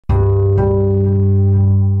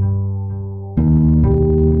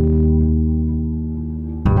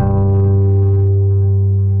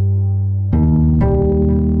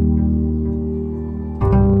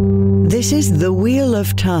This is the Wheel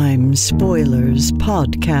of Time Spoilers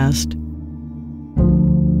podcast.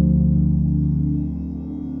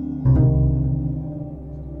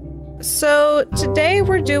 So today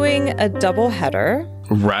we're doing a double header.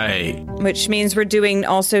 Right. Which means we're doing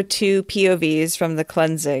also 2 POVs from the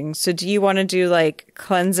cleansing. So do you want to do like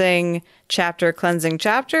cleansing chapter,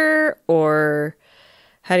 or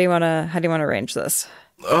how do you want to arrange this?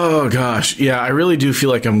 Oh, gosh. Yeah, I really do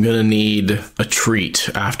feel like I'm going to need a treat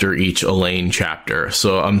after each Elaine chapter.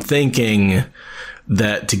 So I'm thinking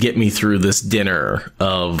that to get me through this dinner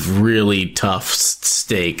of really tough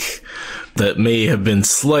steak that may have been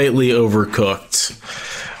slightly overcooked,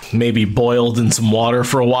 maybe boiled in some water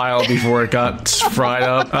for a while before it got fried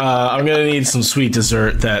up, I'm going to need some sweet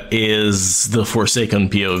dessert that is the Forsaken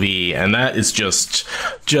POV. And that is just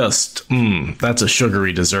that's a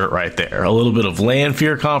sugary dessert right there. A little bit of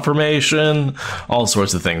Lanfear confirmation, all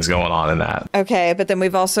sorts of things going on in that. Okay, but then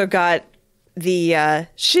we've also got the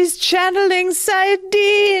she's channeling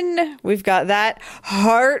Cyndane. We've got that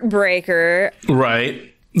heartbreaker.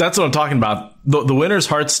 Right. That's what I'm talking about. The Winter's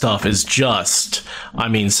Heart stuff is just, I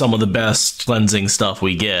mean, some of the best cleansing stuff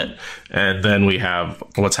we get. And then we have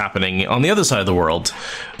what's happening on the other side of the world.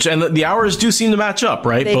 And the hours do seem to match up,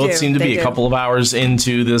 right? Both seem to be a couple of hours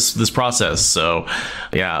into this process. So,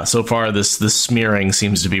 yeah, so far this smearing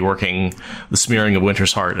seems to be working. The smearing of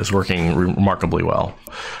Winter's Heart is working remarkably well.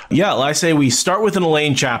 Yeah, I say we start with an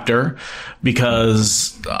Elaine chapter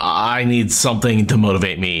because I need something to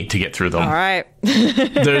motivate me to get through them. All right.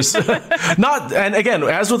 There's not, and again,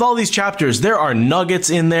 as with all these chapters, there are nuggets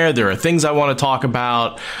in there. There are things I want to talk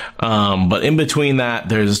about. But in between that,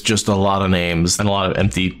 there's just a lot of names and a lot of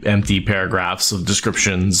empty paragraphs of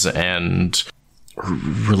descriptions and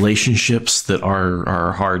relationships that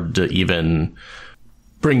are hard to even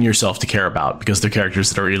bring yourself to care about because they're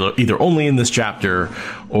characters that are either only in this chapter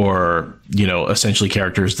or, you know, essentially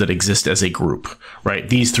characters that exist as a group, right?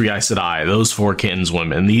 These 3 Aes Sedai, those 4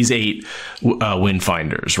 kinswomen, these 8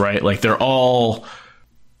 Windfinders, right? Like they're all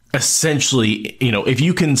essentially, you know, if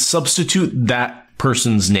you can substitute that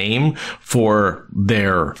person's name for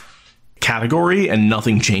their category and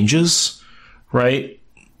nothing changes, right?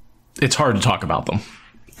 It's hard to talk about them.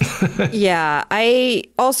 Yeah, I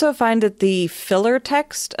also find that the filler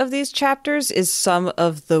text of these chapters is some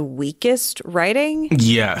of the weakest writing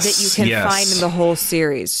that you can find in the whole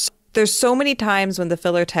series. There's so many times when the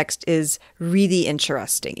filler text is really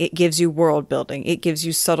interesting. It gives you world building. It gives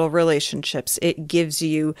you subtle relationships. It gives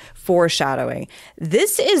you foreshadowing.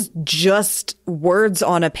 This is just words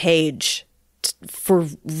on a page for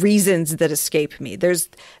reasons that escape me. There's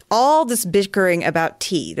all this bickering about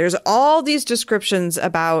tea. There's all these descriptions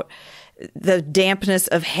about the dampness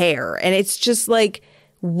of hair. And it's just like,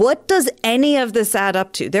 what does any of this add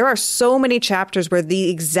up to? There are so many chapters where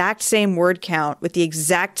the exact same word count with the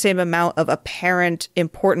exact same amount of apparent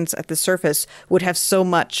importance at the surface would have so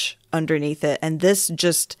much underneath it. And this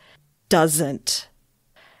just doesn't.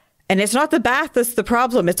 And it's not the bath that's the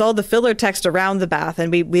problem. It's all the filler text around the bath. And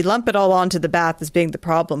we lump it all onto the bath as being the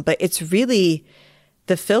problem. But it's really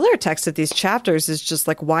the filler text of these chapters is just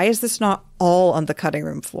like, why is this not all on the cutting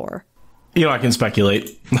room floor? You know, I can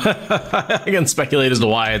speculate. I can speculate as to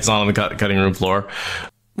why it's not on the cutting room floor.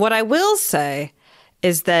 What I will say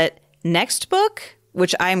is that next book,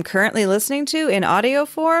 which I'm currently listening to in audio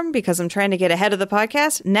form because I'm trying to get ahead of the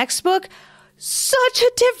podcast, next book, such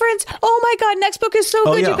a difference. Oh my God, next book is so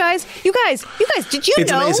good, yeah. You guys, did you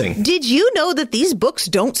know? Amazing. Did you know that these books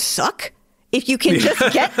don't suck? If you can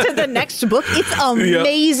just get to the next book, it's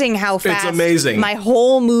amazing how fast it's amazing. My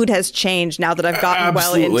whole mood has changed now that I've gotten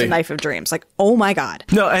well into Knife of Dreams. Like, oh my God.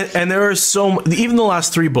 No, and there are even the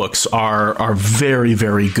last 3 books are very,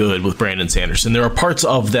 very good with Brandon Sanderson. There are parts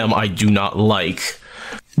of them I do not like,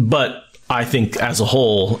 but I think as a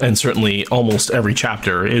whole, and certainly almost every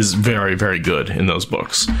chapter is very, very good in those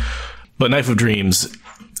books. But Knife of Dreams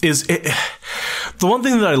the one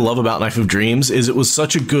thing that I love about Knife of Dreams is it was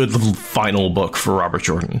such a good final book for Robert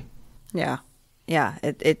Jordan. Yeah.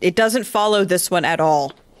 It doesn't follow this one at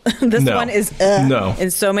all. This one is in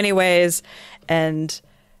so many ways. And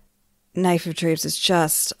Knife of Dreams is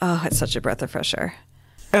just, it's such a breath of fresh air.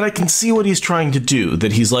 And I can see what he's trying to do,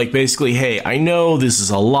 that he's like, basically, hey, I know this is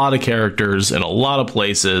a lot of characters in a lot of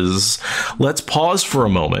places. Let's pause for a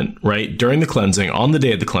moment, right, during the cleansing, on the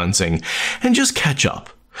day of the cleansing, and just catch up.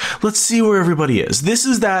 Let's see where everybody is. This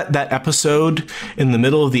is that episode in the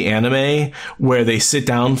middle of the anime where they sit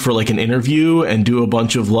down for like an interview and do a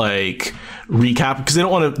bunch of like recap because they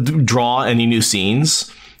don't want to draw any new scenes.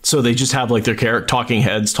 So they just have like their talking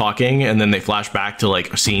heads talking, and then they flash back to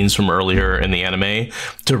like scenes from earlier in the anime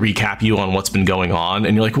to recap you on what's been going on.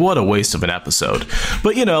 And you're like, what a waste of an episode.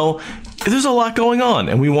 But, you know, there's a lot going on,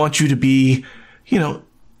 and we want you to be, you know,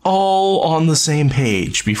 all on the same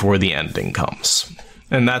page before the ending comes.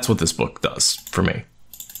 And that's what this book does for me.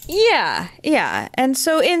 Yeah. And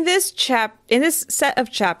so in this set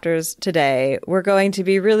of chapters today, we're going to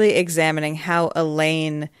be really examining how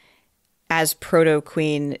Elaine, as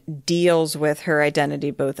Proto-Queen, deals with her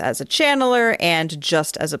identity both as a channeler and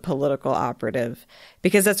just as a political operative.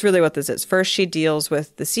 Because that's really what this is. First, she deals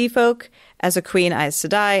with the sea folk as a queen Aes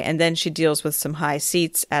Sedai, and then she deals with some high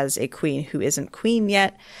seats as a queen who isn't queen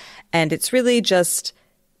yet. And it's really just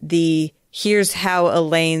here's how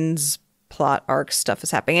Elaine's plot arc stuff is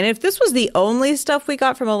happening. And if this was the only stuff we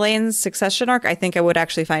got from Elaine's succession arc, I think I would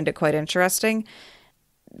actually find it quite interesting.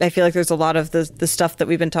 I feel like there's a lot of the stuff that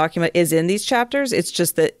we've been talking about is in these chapters. It's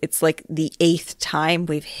just that it's like the 8th time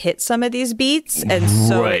we've hit some of these beats. And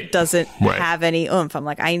so it doesn't have any oomph. I'm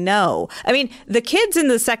like, I know. I mean, the kids in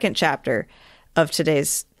the 2nd chapter of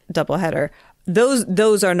today's doubleheader,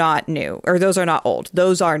 those are not new, or those are not old.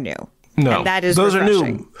 Those are new. No, and that is those refreshing.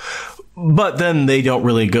 are new. But then they don't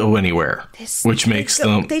really go anywhere, which makes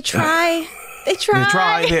them... They try.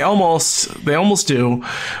 They almost do.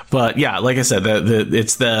 But yeah, like I said,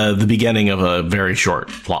 it's the beginning of a very short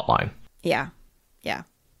plot line. Yeah.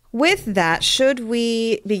 With that, should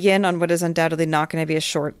we begin on what is undoubtedly not going to be a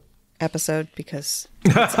short episode because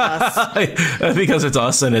it's us? Because it's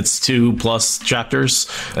us and it's 2+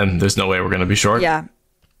 chapters and there's no way we're going to be short. Yeah.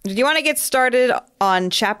 Do you want to get started on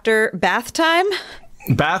chapter Bath Time?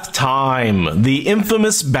 Bath Time, the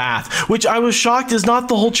infamous bath, which I was shocked is not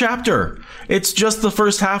the whole chapter. It's just the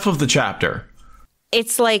first half of the chapter.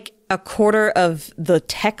 It's like a quarter of the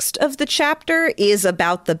text of the chapter is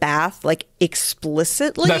about the bath, like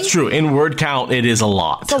explicitly. That's true. In word count, it is a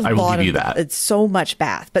lot. I will give you that. It's so much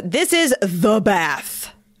bath. But this is the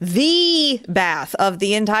bath. The bath of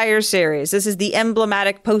the entire series. This is the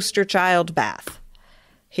emblematic poster child bath.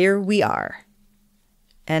 Here we are.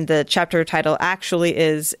 And the chapter title actually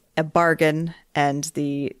is A Bargain, and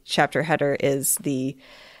the chapter header is the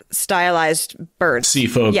stylized birds. Sea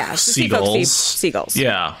folk, yeah, seagulls. Seagulls.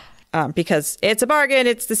 Yeah. Because it's a bargain,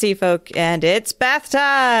 it's the sea folk, and it's bath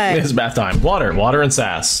time. It's bath time. Water and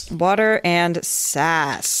sass. Water and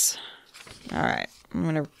sass. All right. I'm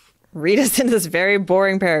going to read us into this very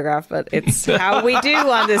boring paragraph, but it's how we do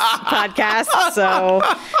on this podcast. So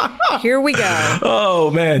here we go. Oh,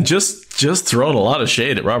 man. Just throwing a lot of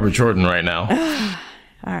shade at Robert Jordan right now.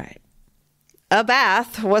 All right. A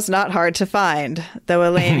bath was not hard to find, though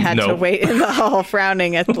Elaine had to wait in the hall,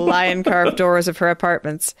 frowning at the lion-carved doors of her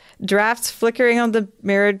apartments, drafts flickering on the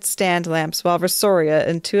mirrored stand lamps while Rosaria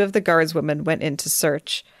and 2 of the guardswomen went in to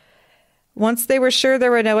search. Once they were sure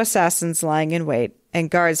there were no assassins lying in wait, and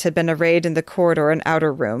guards had been arrayed in the corridor and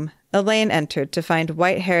outer room, Elaine entered to find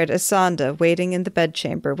white-haired Asanda waiting in the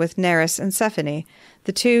bedchamber with Nerys and Sephine,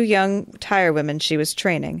 the 2 young tirewomen she was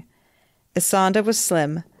training. Asanda was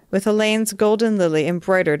slim, with Elaine's golden lily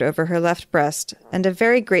embroidered over her left breast, and a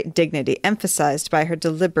very great dignity emphasized by her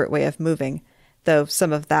deliberate way of moving, though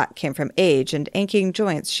some of that came from age and aching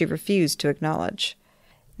joints she refused to acknowledge.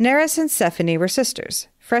 Nerys and Sephine were sisters,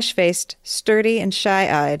 fresh-faced, sturdy and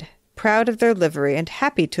shy-eyed, proud of their livery and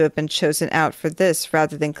happy to have been chosen out for this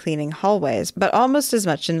rather than cleaning hallways, but almost as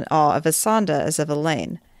much in awe of Asanda as of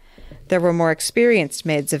Elaine. There were more experienced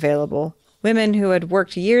maids available, women who had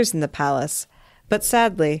worked years in the palace, but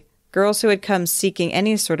sadly, girls who had come seeking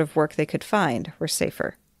any sort of work they could find were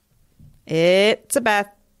safer. It's a bath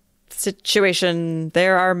situation.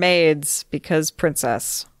 There are maids, because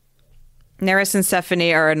princess. Nerys and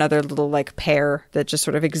Sephine are another little, pair that just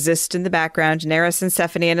sort of exist in the background. Nerys and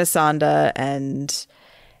Sephine and Asanda, and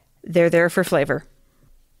they're there for flavor.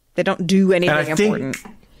 They don't do anything important.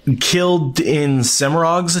 Killed in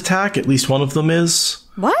Semirog's attack, at least one of them is.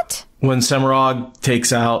 What? When Semirog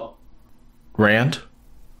takes out Rand?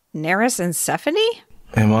 Nerys and Sephine?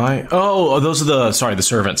 Am I? Oh, those are the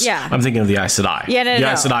servants. Yeah. I'm thinking of the Aes Sedai. Yeah, no.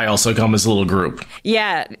 The Aes Sedai also come as a little group.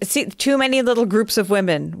 Yeah. See, too many little groups of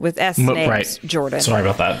women with S names, right. Jordan. Sorry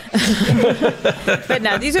about that. But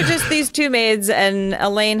no, these are just these 2 maids, and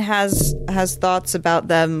Elaine has thoughts about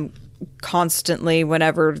them constantly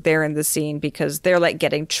whenever they're in the scene, because they're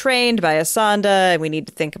getting trained by Asanda, and we need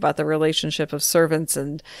to think about the relationship of servants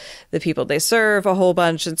and the people they serve a whole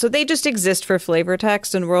bunch. And so they just exist for flavor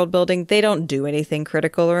text and world building. They don't do anything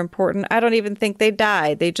critical or important. I don't even think they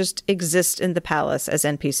die. They just exist in the palace as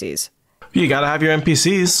NPCs. You gotta have your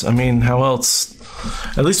NPCs. I mean, how else?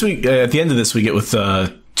 At least at the end of this, we get with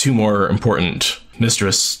two more important,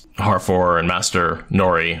 Mistress Harfor and Master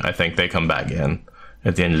Nori, I think they come back in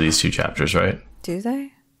at the end of these two chapters, right? Do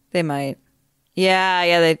they? They might.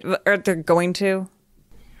 Yeah, they're going to.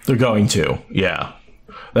 They're going to, yeah.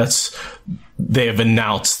 They have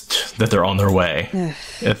announced that they're on their way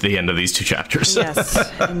at the end of these two chapters.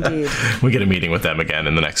 Yes, indeed. We get a meeting with them again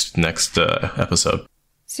in the next episode.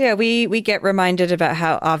 So yeah, we get reminded about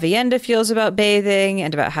how Aviendha feels about bathing,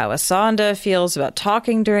 and about how Asanda feels about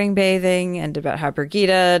talking during bathing, and about how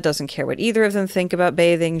Brigida doesn't care what either of them think about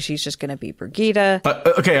bathing. She's just going to be Brigida.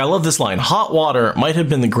 Okay, I love this line. Hot water might have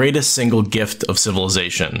been the greatest single gift of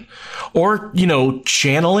civilization. Or,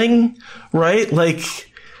 channeling, right? Like,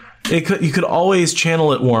 you could always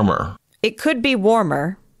channel it warmer. It could be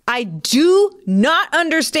warmer. I do not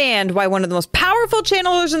understand why one of the most powerful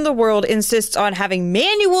channelers in the world insists on having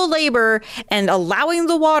manual labor and allowing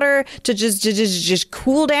the water to just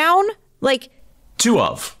cool down. Like, Two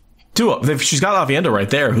of. She's got Aviendha right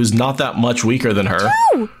there, who's not that much weaker than her.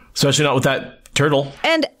 Two! Especially not with that turtle.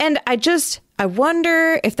 And I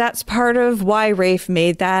wonder if that's part of why Rafe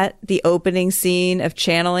made that the opening scene of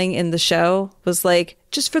channeling in the show. Was like,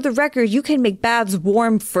 just for the record, you can make baths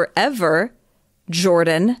warm forever,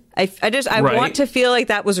 Jordan. I right. want to feel like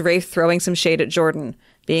that was Rafe throwing some shade at Jordan,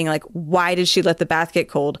 being like, why did she let the bath get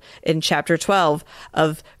cold in chapter 12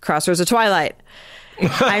 of Crossroads of Twilight?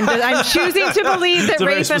 I'm choosing to believe that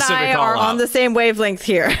Rafe and I are on the same wavelength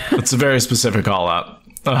here. It's a very specific call out.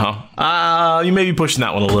 You may be pushing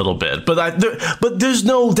that one a little bit, but there's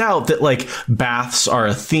no doubt that like baths are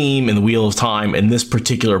a theme in the Wheel of Time, and this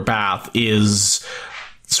particular bath is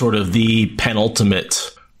sort of the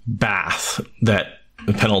penultimate bath. That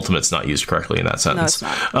penultimate's not used correctly in that sentence. No,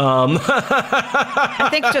 it's not. I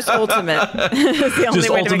think just ultimate is the only just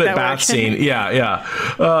way ultimate to make that bath work. scene. Yeah.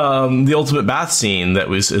 The ultimate bath scene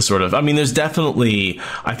that is sort of. I mean, there's definitely.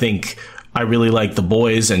 I think I really like the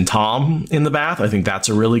boys and Tom in the bath. I think that's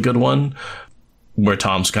a really good one, where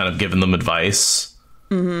Tom's kind of giving them advice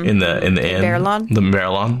in the inn. The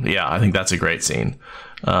Marilon. Yeah, I think that's a great scene.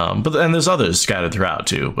 But there's others scattered throughout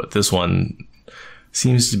too. But this one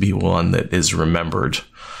seems to be one that is remembered,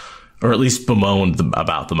 or at least bemoaned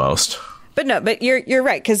about the most. But you're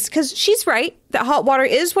right, because she's right that hot water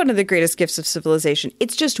is one of the greatest gifts of civilization.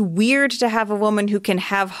 It's just weird to have a woman who can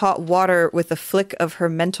have hot water with a flick of her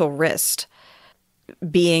mental wrist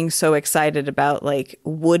being so excited about like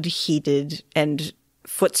wood heated and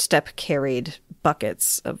footstep carried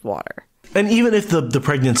buckets of water. And even if the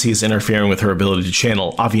pregnancy is interfering with her ability to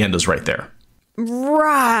channel, Aviendha's right there.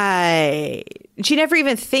 Right. She never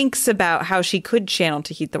even thinks about how she could channel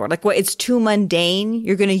to heat the water. Like, what? It's too mundane.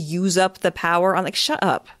 You're going to use up the power on, like, shut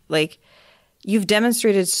up. Like, you've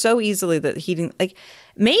demonstrated so easily that heating, like,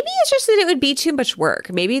 maybe it's just that it would be too much work.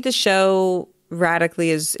 Maybe the show radically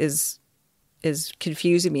is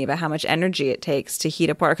confusing me about how much energy it takes to heat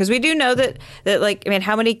up water. Because we do know that like, I mean,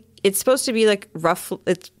 how many, it's supposed to be like rough,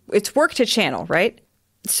 it's work to channel, right?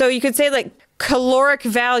 So you could say like, caloric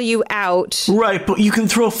value out. Right, but you can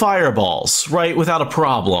throw fireballs, right, without a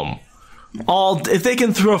problem. If they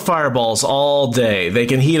can throw fireballs all day, they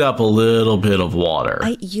can heat up a little bit of water.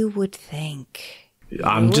 You would think.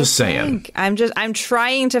 I'm just saying. I'm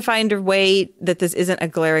trying to find a way that this isn't a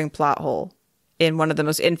glaring plot hole in one of the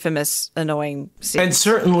most infamous, annoying scenes. And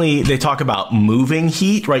certainly they talk about moving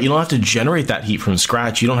heat, right? You don't have to generate that heat from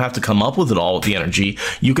scratch. You don't have to come up with it all with the energy.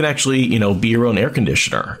 You can actually, be your own air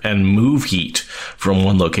conditioner and move heat from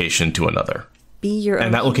one location to another. Be your own.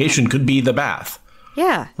 And that location could be the bath.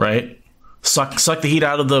 Yeah. Right? Suck the heat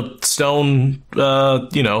out of the stone,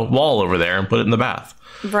 wall over there and put it in the bath.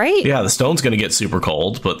 Right. Yeah, the stone's going to get super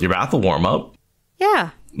cold, but your bath will warm up. Yeah.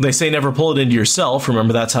 They say never pull it into yourself.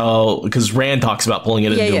 Remember, that's how, because Rand talks about pulling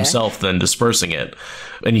it into himself, then dispersing it.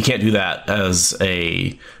 And you can't do that as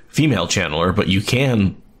a female channeler, but you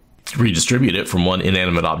can redistribute it from one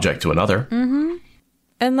inanimate object to another. Mm-hmm.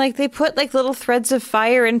 And like they put like little threads of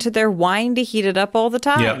fire into their wine to heat it up all the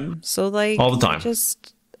time. Yep. So like all the time.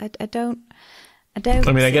 I don't.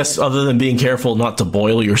 I mean, I guess other than being careful not to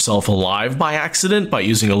boil yourself alive by accident by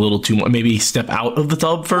using a little too much, maybe step out of the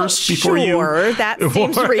tub first before you. Sure, that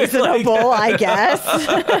seems reasonable, I guess.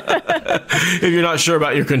 If you're not sure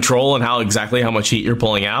about your control and how much heat you're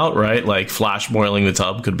pulling out, right? Like flash boiling the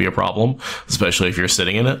tub could be a problem, especially if you're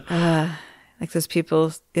sitting in it. Like those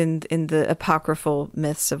people in the apocryphal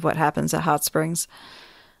myths of what happens at hot springs.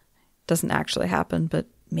 Doesn't actually happen, but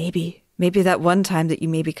maybe that one time that you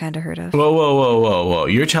maybe kind of heard of. Whoa.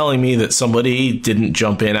 You're telling me that somebody didn't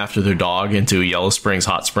jump in after their dog into Yellow Springs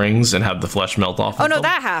hot springs and have the flesh melt off of them?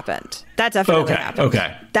 That happened. That definitely happened.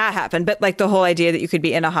 Okay. That happened. But like the whole idea that you could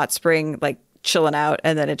be in a hot spring, like chilling out,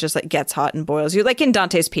 and then it just like gets hot and boils you, like in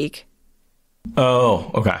Dante's Peak.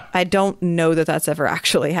 Oh, okay. I don't know that that's ever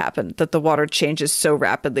actually happened, that the water changes so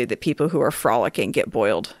rapidly that people who are frolicking get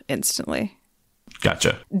boiled instantly.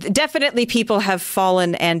 Gotcha. Definitely people have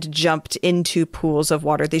fallen and jumped into pools of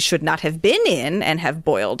water they should not have been in and have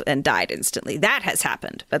boiled and died instantly. That has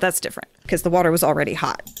happened, but that's different because the water was already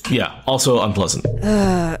hot. Yeah, also unpleasant.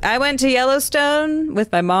 I went to Yellowstone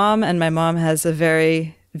with my mom, and my mom has a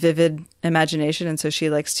very vivid imagination, and so she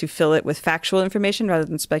likes to fill it with factual information rather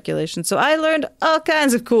than speculation. So I learned all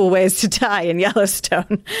kinds of cool ways to die in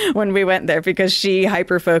Yellowstone when we went there because she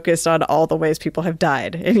hyper-focused on all the ways people have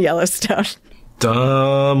died in Yellowstone.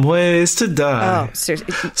 Dumb ways to die. Oh,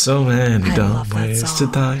 seriously. So many dumb ways to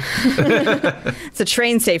die. It's a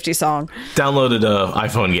train safety song. Downloaded an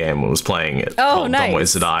iPhone game and was playing it. Oh, nice. Dumb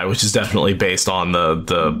Ways to Die, which is definitely based on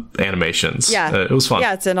the animations. Yeah. It was fun.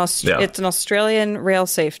 Yeah, it's an Australian rail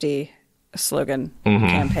safety slogan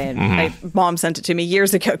campaign. My mom sent it to me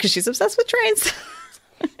years ago because she's obsessed with trains.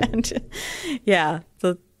 And yeah,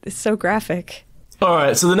 it's so graphic. All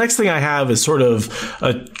right, so the next thing I have is sort of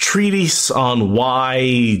a treatise on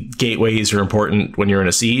why gateways are important when you're in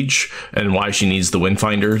a siege and why she needs the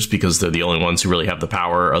Windfinders, because they're the only ones who really have the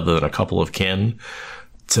power, other than a couple of kin,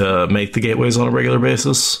 to make the gateways on a regular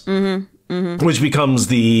basis, which becomes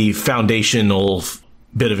the foundational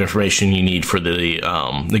bit of information you need for the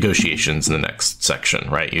negotiations in the next section,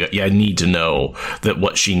 right? You need to know that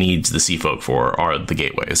what she needs the sea folk for are the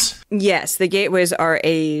gateways. Yes, the gateways are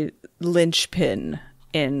a linchpin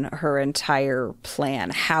in her entire plan,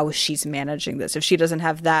 how she's managing this. If she doesn't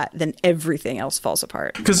have that, then everything else falls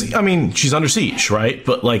apart. Because, I mean, she's under siege, right?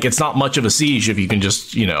 But, like, it's not much of a siege if you can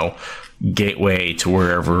just, gateway to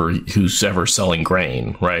who's ever selling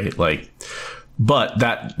grain, right? Like, but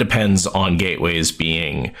that depends on gateways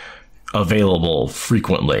being available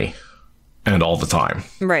frequently and all the time.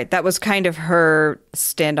 Right. That was kind of her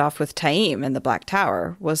standoff with Taim in the Black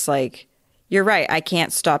Tower, was like, you're right, I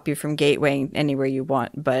can't stop you from gatewaying anywhere you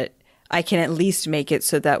want, but I can at least make it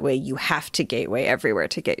so that way you have to gateway everywhere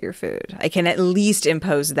to get your food. I can at least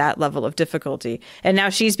impose that level of difficulty. And now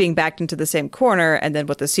she's being backed into the same corner, and then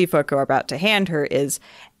what the sea folk are about to hand her is,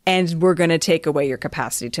 and we're going to take away your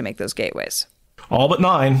capacity to make those gateways. All but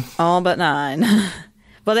 9. All but 9.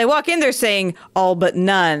 Well, they walk in there saying all but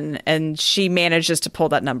none, and she manages to pull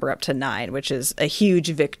that number up to 9, which is a huge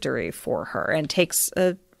victory for her and takes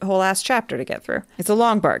a whole ass chapter to get through. It's a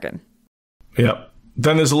long bargain. Yep.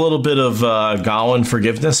 Then there's a little bit of Gawain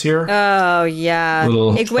forgiveness here. Oh, yeah.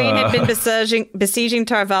 Egwene had been besieging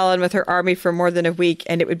Tar-Valon with her army for more than a week,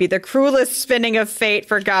 and it would be the cruelest spinning of fate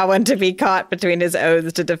for Gawain to be caught between his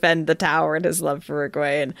oaths to defend the tower and his love for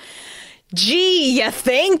Egwene. Gee, you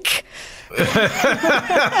think?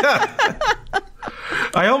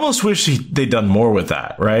 I almost wish they'd done more with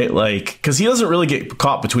that, right? Like, because he doesn't really get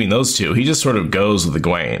caught between those two. He just sort of goes with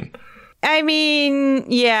Egwene. I mean,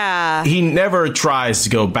 yeah. He never tries to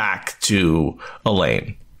go back to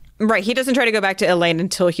Elaine. Right. He doesn't try to go back to Elaine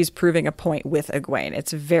until he's proving a point with Egwene.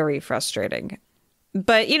 It's very frustrating.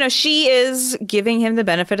 But, she is giving him the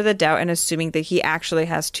benefit of the doubt and assuming that he actually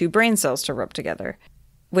has 2 brain cells to rub together.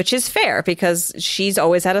 Which is fair, because she's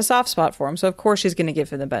always had a soft spot for him. So, of course, she's going to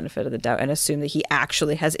give him the benefit of the doubt and assume that he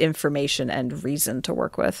actually has information and reason to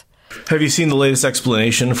work with. Have you seen the latest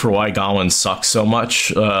explanation for why Gawain sucks so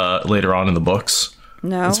much later on in the books?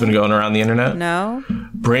 No. It's been going around the internet? No.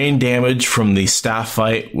 Brain damage from the staff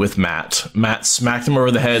fight with Matt. Matt smacked him over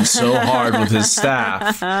the head so hard with his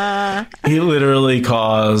staff. He literally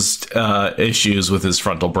caused issues with his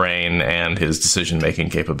frontal brain and his decision-making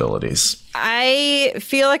capabilities. I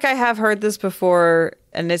feel like I have heard this before,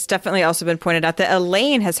 and it's definitely also been pointed out that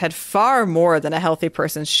Elaine has had far more than a healthy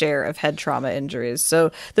person's share of head trauma injuries.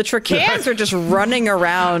 So the Trachans are just running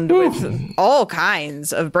around with all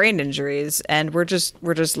kinds of brain injuries, and we're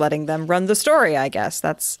just letting them run the story, I guess.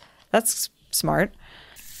 That's smart.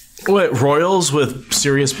 What, royals with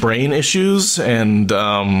serious brain issues and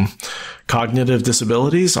cognitive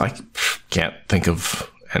disabilities? I can't think of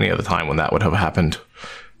any other time when that would have happened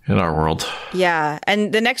in our world. Yeah,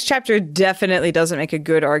 and the next chapter definitely doesn't make a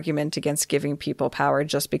good argument against giving people power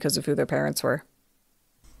just because of who their parents were.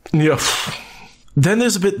 Yeah. Then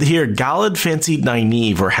there's a bit here, Galad fancied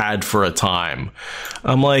Nynaeve or had for a time.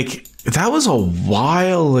 I'm like, that was a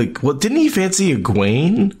while. Like, what, didn't he fancy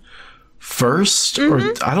Egwene first? Or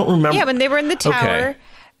I don't remember. Yeah, when they were in the tower, okay.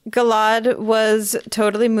 Galad was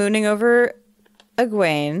totally mooning over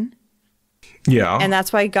Egwene. Yeah. And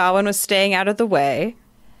that's why Gawain was staying out of the way.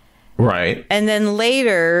 Right. And then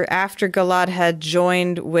later, after Galad had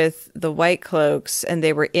joined with the White Cloaks and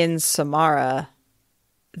they were in Samara,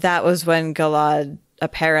 that was when Galad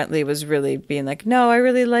apparently was really being like, no, I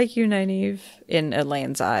really like you, Nynaeve, in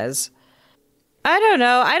Elaine's eyes. I don't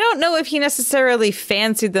know. I don't know if he necessarily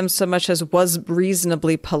fancied them so much as was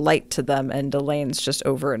reasonably polite to them, and Elaine's just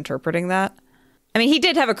over-interpreting that. I mean, he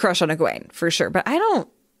did have a crush on Egwene, for sure, but I don't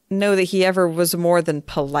know that he ever was more than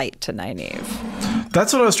polite to Nynaeve.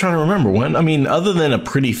 That's what I was trying to remember. When, I mean, other than a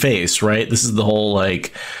pretty face, right? This is the whole,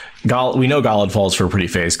 like, we know Galad falls for a pretty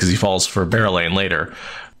face because he falls for Berelain later.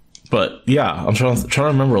 But yeah, I'm trying to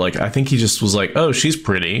remember. Like, I think he just was like, "Oh, she's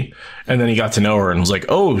pretty," and then he got to know her and was like,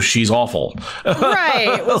 "Oh, she's awful."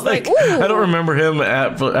 Right? It was like I don't remember him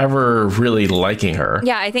ever really liking her.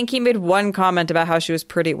 Yeah, I think he made one comment about how she was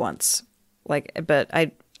pretty once. Like, but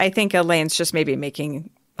I think Elaine's just maybe making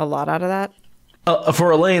a lot out of that.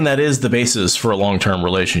 For Elaine, that is the basis for a long-term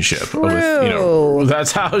relationship. True. With,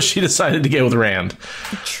 that's how she decided to get with Rand.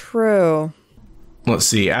 True. Let's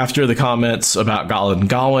see. After the comments about Galad and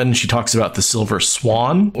Gawain, she talks about the Silver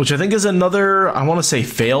Swan, which I think is another, I want to say,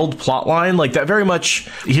 failed plotline. Like, that very much,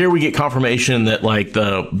 here we get confirmation that, like,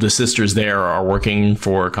 the sisters there are working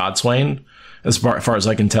for Codswain, as far as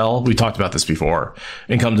I can tell. We talked about this before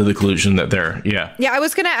and come to the conclusion that they're, yeah. Yeah, I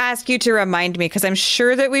was going to ask you to remind me, because I'm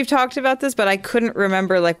sure that we've talked about this, but I couldn't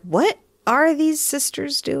remember, like, what are these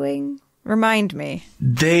sisters doing? Remind me.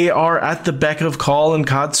 They are at the beck of Call and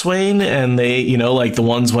Codswain, and they, you know, like, the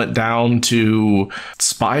ones went down to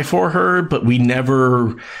spy for her, but we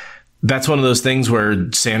never... That's one of those things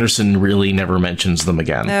where Sanderson really never mentions them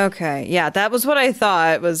again. Okay. Yeah, that was what I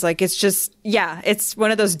thought. It was like, it's just, yeah, it's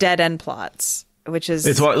one of those dead end plots, which is...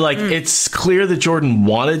 It's clear that Jordan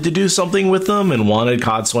wanted to do something with them and wanted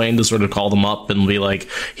Codswain to sort of call them up and be like,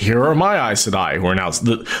 here are my Aes Sedai, who are now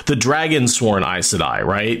the dragon sworn Aes Sedai,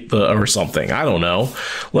 right? Or something. I don't know.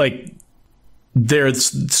 Like,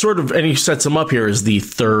 there's sort of, and he sets them up here as the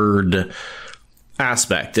third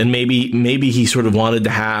aspect, and maybe he sort of wanted to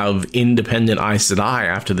have independent Aes Sedai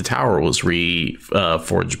after the tower was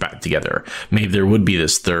forged back together. Maybe there would be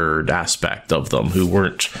this third aspect of them who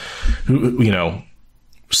were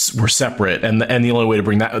separate, and the only way to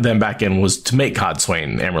bring them back in was to make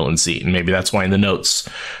Codswain Amyrlin Seat, and maybe that's why in the notes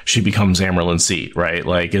she becomes Amyrlin Seat, right?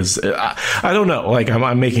 Like, I don't know, like,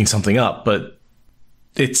 I'm making something up, but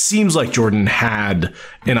it seems like Jordan had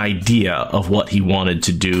an idea of what he wanted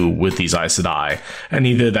to do with these Aes Sedai, and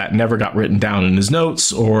either that never got written down in his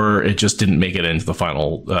notes, or it just didn't make it into the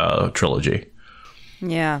final trilogy.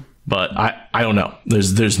 Yeah. But I don't know.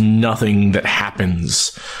 There's nothing that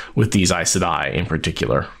happens with these Aes Sedai in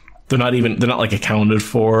particular. They're not like accounted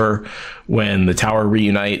for when the tower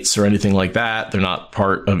reunites or anything like that. They're not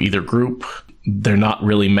part of either group. They're not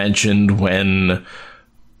really mentioned when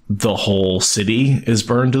the whole city is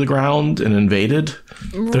burned to the ground and invaded.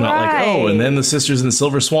 They're not like, oh, and then the sisters in the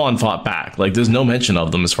Silver Swan fought back. Like, there's no mention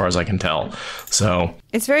of them as far as I can tell. So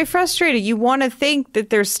it's very frustrating. You want to think that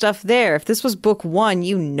there's stuff there. If this was book 1,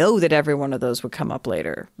 you know that every one of those would come up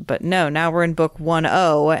later. But no, now we're in book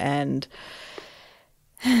 1.0 and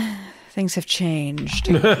things have changed.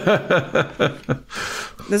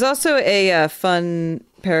 There's also a fun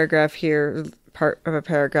paragraph here, part of a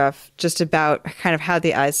paragraph just about kind of how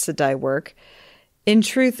the Aes Sedai work. In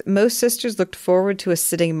truth, most sisters looked forward to a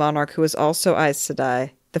sitting monarch who was also Aes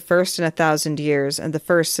Sedai, the first in 1,000 years, and the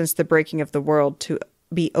first since the breaking of the world to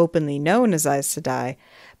be openly known as Aes Sedai.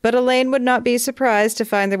 But Elaine would not be surprised to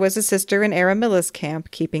find there was a sister in Aramilla's camp,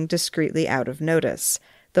 keeping discreetly out of notice.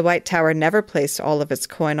 The White Tower never placed all of its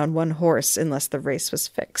coin on one horse unless the race was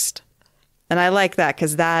fixed. And I like that,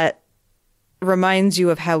 because that reminds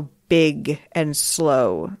you of how big and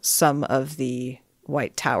slow some of the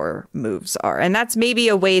White Tower moves are. And that's maybe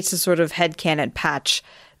a way to sort of headcanon patch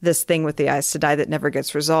this thing with the Aes Sedai that never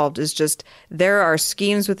gets resolved, is just there are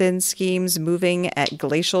schemes within schemes moving at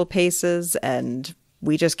glacial paces, and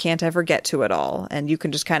we just can't ever get to it all. And you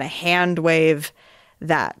can just kind of hand wave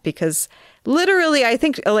that, because literally, I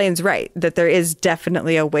think Elaine's right, that there is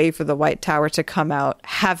definitely a way for the White Tower to come out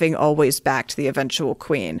having always backed the eventual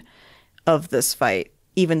queen of this fight.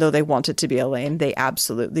 Even though they want it to be Elaine, they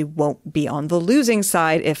absolutely won't be on the losing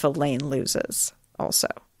side if Elaine loses also.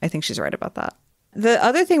 I think she's right about that. The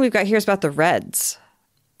other thing we've got here is about the Reds,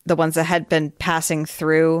 the ones that had been passing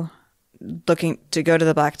through looking to go to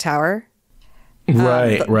the Black Tower.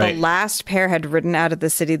 Right. The last pair had ridden out of the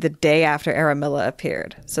city the day after Aramilla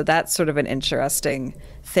appeared. So that's sort of an interesting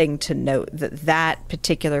thing to note, that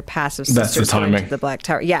particular passive sisters going to the Black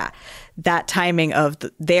Tower. Yeah, that timing of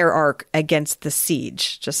their arc against the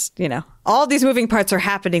siege. Just, all these moving parts are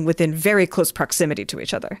happening within very close proximity to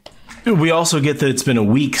each other. We also get that it's been a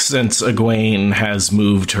week since Egwene has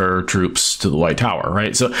moved her troops to the White Tower,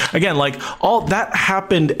 right? So again, all that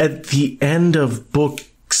happened at the end of book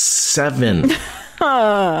 7.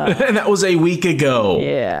 And that was a week ago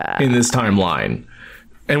in this timeline.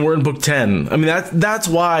 And we're in book 10. I mean, that's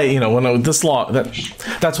why, when this log,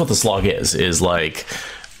 that's what this log is like,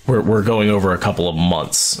 we're going over a couple of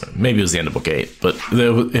months. Maybe it was the end of book 8, but,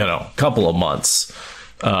 a couple of months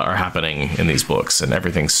are happening in these books, and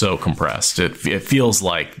everything's so compressed. It feels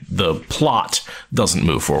like the plot doesn't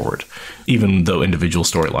move forward, even though individual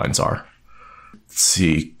storylines are. Let's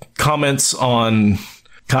see. Comments on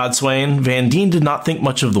Codswain. Van Dien did not think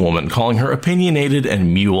much of the woman, calling her opinionated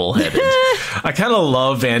and mule-headed. I kind of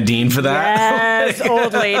love Van Dien for that. Yes,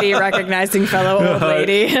 old lady recognizing fellow old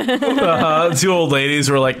lady. 2 old ladies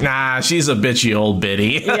were like, nah, she's a bitchy old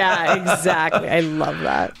biddy. Yeah, exactly. I love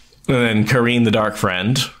that. And then Kareen, the Dark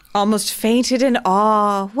Friend. Almost fainted in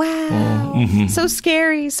awe. Wow. So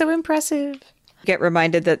scary, so impressive. Get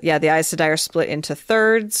reminded that, the Aes Sedai are split into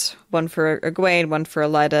thirds. One for Egwene, one for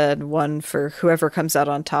Elaida, and one for whoever comes out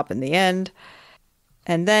on top in the end.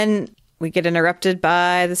 And then we get interrupted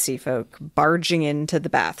by the sea folk barging into the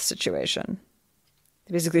bath situation.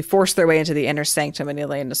 They basically force their way into the inner sanctum, and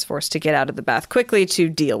Elaine is forced to get out of the bath quickly to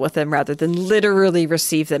deal with them rather than literally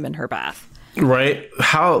receive them in her bath. Right.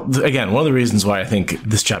 Again, one of the reasons why I think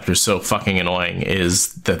this chapter is so fucking annoying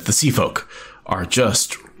is that the sea folk are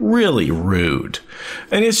just really rude.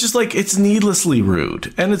 And it's just it's needlessly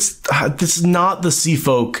rude. And this is not the sea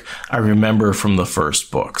folk I remember from the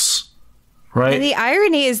first books. Right. And the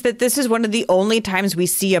irony is that this is one of the only times we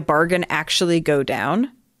see a bargain actually go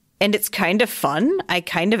down. And it's kind of fun. I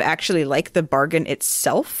kind of actually like the bargain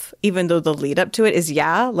itself, even though the lead up to it is,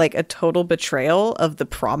 a total betrayal of the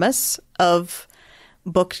promise of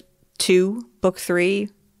book 2, book 3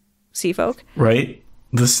 sea folk. Right.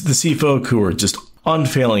 The sea folk who are just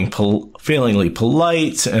unfailingly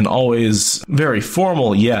polite and always very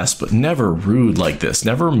formal, yes, but never rude like this,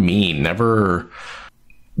 never mean, never.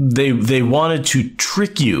 They wanted to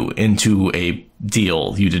trick you into a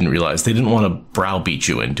deal you didn't realize. They didn't want to browbeat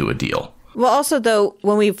you into a deal. Well, also, though,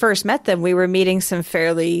 when we first met them, we were meeting some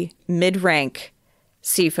fairly mid-rank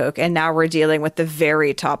sea folk, and now we're dealing with the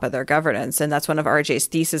very top of their governance. And that's one of RJ's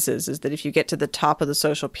theses is that if you get to the top of the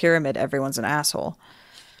social pyramid, everyone's an asshole.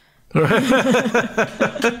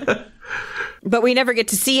 But we never get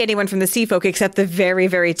to see anyone from the sea folk except the very,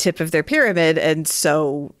 very tip of their pyramid. And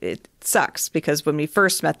so it sucks because when we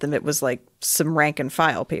first met them, it was like some rank and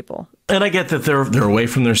file people. And I get that they're away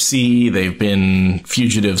from their sea. They've been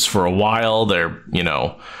fugitives for a while. They're,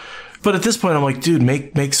 but at this point, I'm like, dude,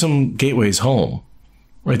 make some gateways home.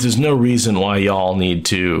 Right. There's no reason why y'all need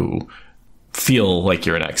to feel like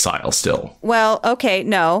you're in exile still. Well, okay,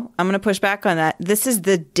 no, I'm going to push back on that. This is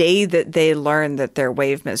the day that they learned that their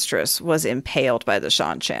wave mistress was impaled by the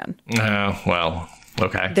Shan-Chan. Well,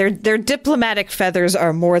 okay. Their diplomatic feathers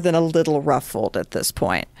are more than a little ruffled at this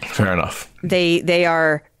point. Fair enough. They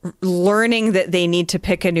are learning that they need to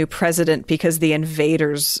pick a new president because the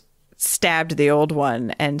invaders stabbed the old one.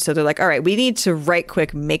 And so they're like, all right, we need to right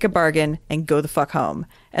quick make a bargain and go the fuck home.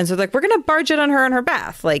 And so they're like, we're going to barge in on her in her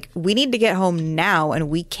bath. Like, we need to get home now and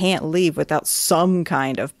we can't leave without some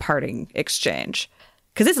kind of parting exchange.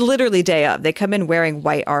 Because it's literally day of. They come in wearing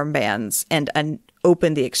white armbands and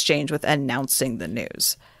open the exchange with announcing the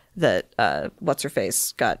news that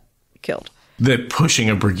what's-her-face got killed. They're pushing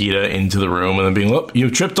a Brigida into the room and then being, look,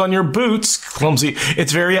 you tripped on your boots, clumsy.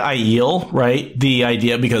 It's very Aiel, right? The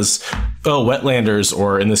idea because, wetlanders,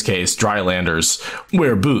 or in this case, drylanders,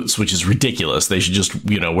 wear boots, which is ridiculous. They should just,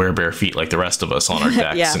 wear bare feet like the rest of us on our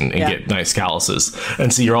decks and get nice calluses.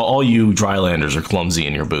 And so all you drylanders are clumsy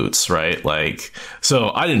in your boots, right? Like,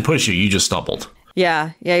 so I didn't push you, you just stumbled.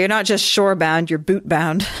 Yeah, you're not just shore-bound, you're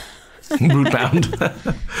boot-bound. Boot-bound.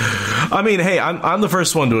 I mean, hey, I'm the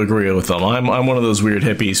first one to agree with them. I'm one of those weird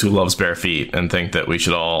hippies who loves bare feet and think that we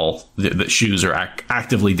should that shoes are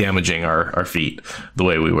actively damaging our feet the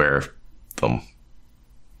way we wear them.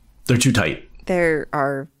 They're too tight. There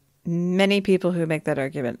are many people who make that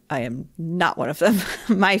argument. I am not one of them.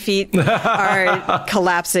 My feet are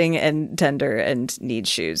collapsing and tender and need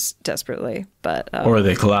shoes desperately. But or are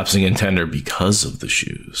they collapsing and tender because of the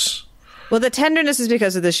shoes? Well, the tenderness is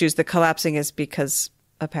because of the shoes. The collapsing is because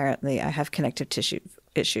apparently I have connective tissue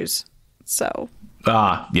issues. So.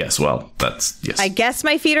 Yes. Well, yes. I guess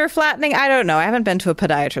my feet are flattening. I don't know. I haven't been to a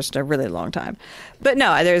podiatrist in a really long time. But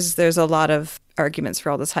no, there's a lot of arguments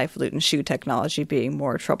for all this highfalutin shoe technology being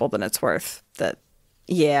more trouble than it's worth. The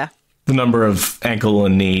number of ankle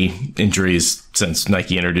and knee injuries since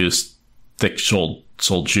Nike introduced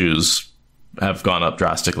thick-soled shoes have gone up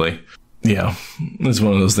drastically. Yeah, it's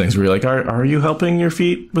one of those things where you're like, are you helping your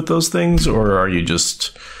feet with those things, or are you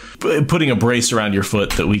just putting a brace around your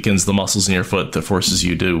foot that weakens the muscles in your foot that forces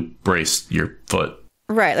you to brace your foot?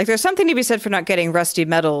 Right. Like, there's something to be said for not getting rusty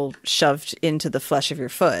metal shoved into the flesh of your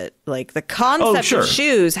foot. Like, the concept of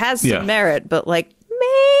shoes has some merit, but, like,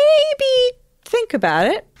 maybe think about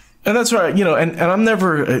it. And that's right, and I'm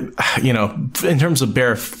never, in terms of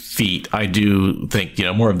bare feet, I do think,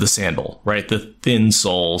 more of the sandal, right? The thin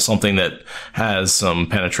sole, something that has some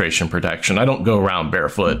penetration protection. I don't go around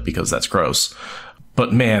barefoot because that's gross.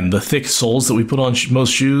 But man, the thick soles that we put on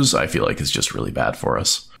most shoes, I feel like is just really bad for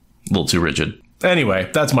us. A little too rigid.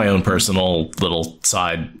 Anyway, that's my own personal little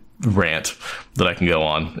side rant that I can go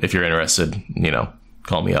on. If you're interested,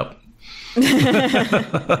 call me up.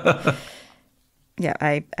 Yeah,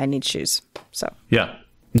 I need shoes. So yeah,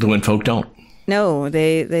 the womenfolk don't. No,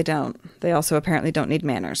 they don't. They also apparently don't need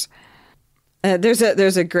manners. There's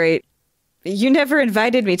a great. You never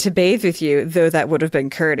invited me to bathe with you, though that would have been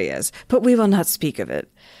courteous. But we will not speak of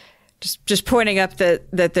it. Just pointing up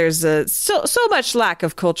that there's so much lack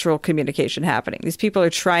of cultural communication happening. These people are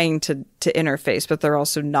trying to interface, but they're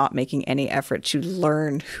also not making any effort to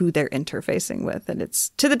learn who they're interfacing with, and it's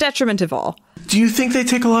to the detriment of all. Do you think they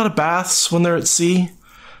take a lot of baths when they're at sea?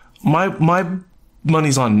 My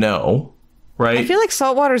money's on no, right? I feel like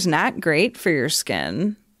salt water's not great for your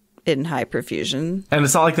skin in high profusion. And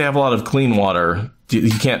it's not like they have a lot of clean water. You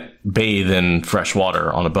can't bathe in fresh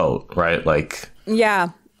water on a boat, right? Like, yeah.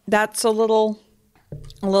 That's a little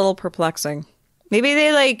perplexing. Maybe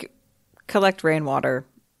they collect rainwater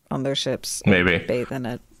on their ships. Maybe. Bathe in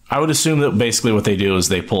it. I would assume that basically what they do is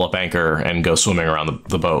they pull up anchor and go swimming around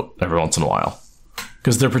the boat every once in a while.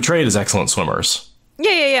 Because they're portrayed as excellent swimmers.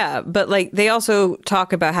 Yeah. But they also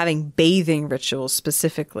talk about having bathing rituals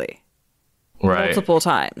specifically. Right. Multiple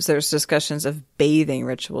times. There's discussions of bathing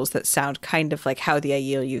rituals that sound kind of like how the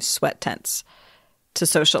Aiel use sweat tents to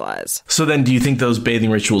socialize. So then do you think those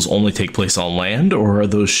bathing rituals only take place on land, or are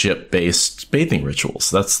those ship-based bathing rituals?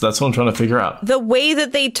 That's what I'm trying to figure out. The way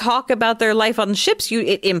that they talk about their life on ships,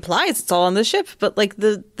 it implies it's all on the ship, but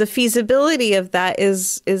the feasibility of that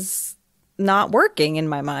is not working in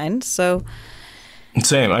my mind. So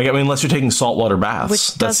same. I mean, unless you're taking saltwater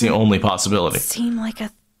baths, that's the only possibility. Seem like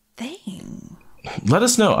a thing. Let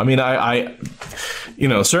us know. I mean, I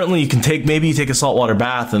certainly you can maybe you take a saltwater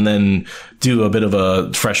bath and then do a bit of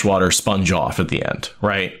a freshwater sponge off at the end,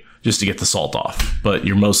 right? Just to get the salt off. But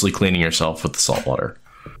you're mostly cleaning yourself with the salt water.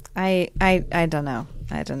 I don't know.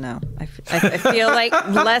 I feel like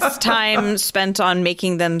less time spent on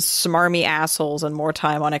making them smarmy assholes and more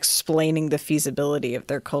time on explaining the feasibility of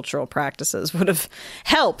their cultural practices would have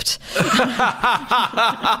helped.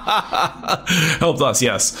 Helped us,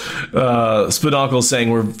 yes. Spedonkel saying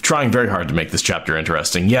we're trying very hard to make this chapter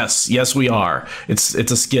interesting. Yes, we are. It's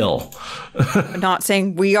a skill. Not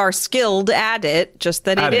saying we are skilled at it, just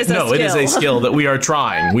that it is a skill. No, it is a skill that we are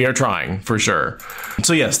trying. We are trying, for sure.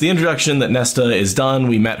 So yes, the introduction that Nesta is done.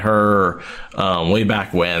 We met her way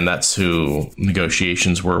back when. That's who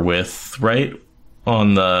negotiations were with, right?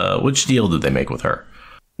 On which deal did they make with her?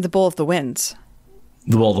 The Bowl of the Winds.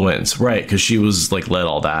 The Bowl of the Winds, right? Because she was led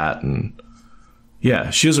all that, and yeah,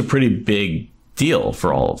 she was a pretty big deal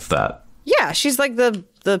for all of that. Yeah, she's like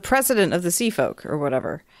the president of the Sea Folk or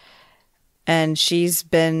whatever, and she's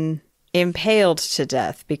been impaled to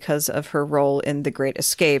death because of her role in the Great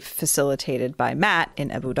Escape facilitated by Matt in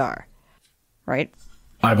Abu Dar, right?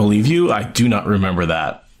 I believe you. I do not remember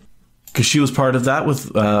that. Because she was part of that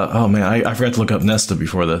with... I forgot to look up Nesta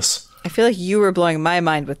before this. I feel like you were blowing my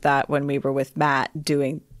mind with that when we were with Matt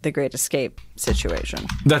doing the Great Escape situation.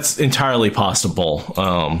 That's entirely possible.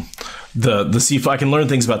 The sea folk, I can learn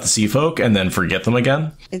things about the sea folk and then forget them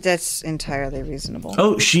again. That's entirely reasonable.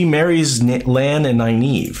 Oh, she marries Lan and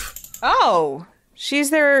Nynaeve. Oh,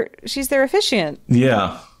 she's their officiant.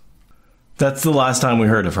 Yeah. That's the last time we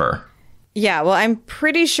heard of her. Yeah, well, I'm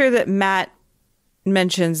pretty sure that Matt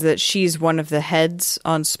mentions that she's one of the heads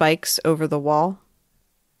on spikes over the wall,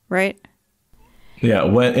 right? Yeah,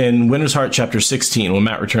 in Winter's Heart, chapter 16, when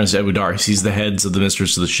Matt returns to Abu Dar, he sees the heads of the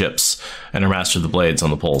mistress of the ships and her master of the blades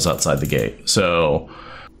on the poles outside the gate. So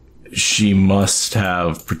she must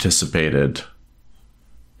have participated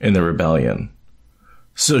in the rebellion.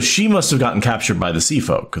 So she must have gotten captured by the sea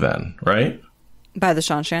folk then, right? By the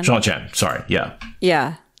Shanshan? Shanshan, sorry, yeah.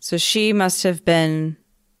 Yeah. So she must have been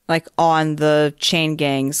like on the chain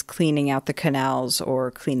gangs cleaning out the canals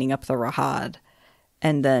or cleaning up the Rahad.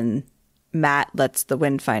 And then Matt lets the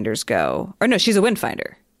Windfinders go. Or no, she's a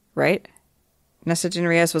Windfinder, right? Nessa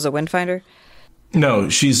Reyes was a Windfinder? No,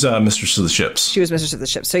 she's Mistress of the Ships. She was Mistress of the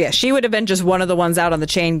Ships. So yeah, she would have been just one of the ones out on the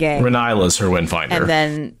chain gang. Renila's her Windfinder. And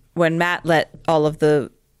then when Matt let all of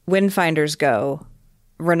the Windfinders go,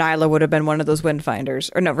 Renila would have been one of those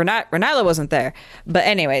Windfinders. Or no, Renila wasn't there. But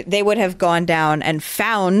anyway, they would have gone down and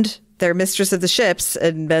found their Mistress of the Ships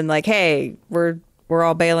and been like, hey, we're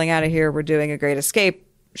all bailing out of here. We're doing a great escape.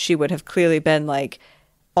 She would have clearly been like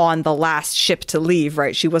on the last ship to leave,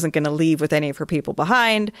 right? She wasn't going to leave with any of her people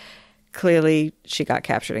behind. Clearly, she got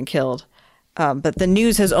captured and killed. But the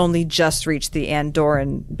news has only just reached the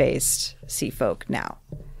Andorran-based sea folk now.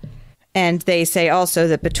 And they say also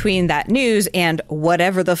that between that news and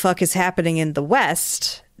whatever the fuck is happening in the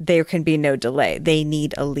West, there can be no delay. They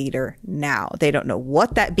need a leader now. They don't know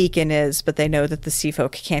what that beacon is, but they know that the sea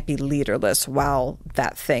folk can't be leaderless while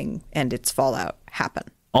that thing and its fallout happen.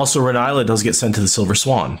 Also, Renila does get sent to the Silver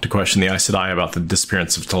Swan to question the Aes Sedai about the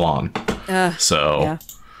disappearance of Talon. Yeah.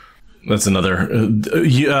 That's another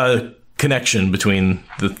connection between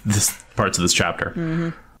this parts of this chapter. Mm-hmm.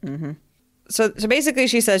 Mm-hmm. So basically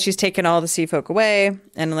she says she's taken all the sea folk away,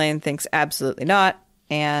 and Elaine thinks absolutely not.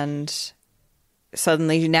 And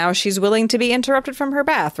suddenly now she's willing to be interrupted from her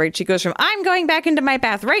bath, right? She goes from, I'm going back into my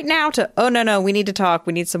bath right now to, oh, no, we need to talk.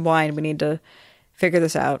 We need some wine. We need to figure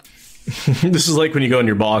this out. This is like when you go in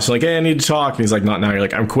your boss, you're like, hey, I need to talk. And he's like, not now. You're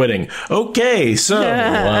like, I'm quitting. Okay, so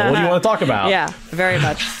what do you want to talk about? Yeah, very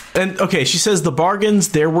much. And okay, she says the bargains,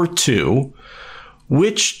 there were two.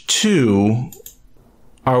 Which two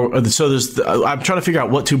are, so there's, I'm trying to figure out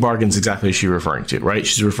what two bargains exactly is she referring to, right?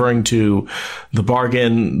 She's referring to the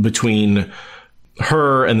bargain between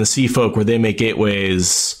her and the sea folk where they make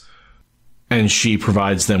gateways and she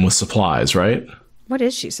provides them with supplies, right? What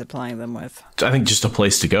is she supplying them with? I think just a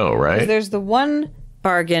place to go, right? There's the one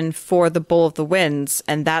bargain for the Bull of the Winds,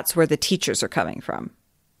 and that's where the teachers are coming from.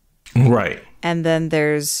 Right. And then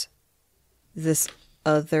there's this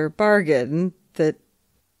other bargain that,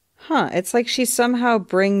 it's like she somehow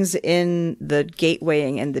brings in the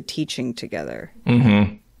gatewaying and the teaching together.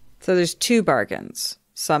 Mm-hmm. So there's two bargains.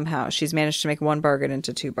 Somehow she's managed to make one bargain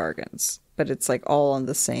into two bargains, but it's like all on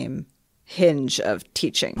the same hinge of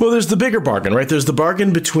teaching. Well, there's the bigger bargain, right? There's the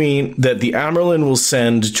bargain between that the Amyrlin will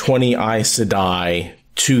send 20 Aes Sedai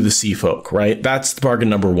to the sea folk, right? That's the bargain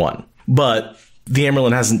number one. But the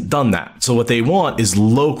Amyrlin hasn't done that. So what they want is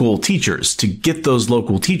local teachers. To get those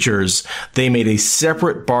local teachers, they made a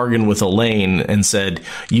separate bargain with Elaine and said,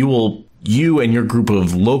 you and your group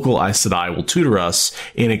of local Aes Sedai will tutor us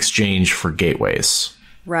in exchange for gateways.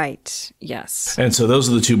 Right. Yes. And so those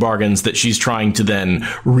are the two bargains that she's trying to then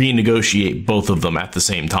renegotiate both of them at the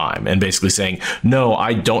same time and basically saying, no,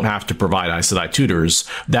 I don't have to provide Aes Sedai tutors.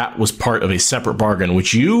 That was part of a separate bargain,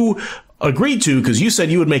 which you agreed to because you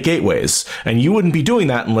said you would make gateways, and you wouldn't be doing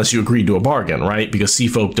that unless you agreed to a bargain, right? Because sea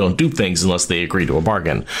folk don't do things unless they agree to a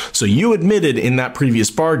bargain. So you admitted in that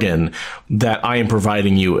previous bargain that I am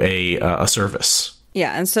providing you a service.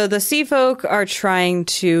 Yeah. And so the sea folk are trying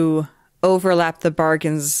to overlap the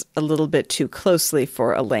bargains a little bit too closely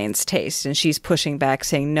for Elaine's taste. And she's pushing back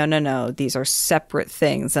saying, no, these are separate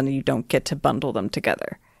things and you don't get to bundle them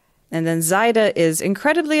together. And then Zaida is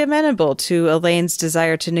incredibly amenable to Elaine's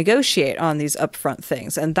desire to negotiate on these upfront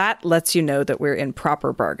things. And that lets you know that we're in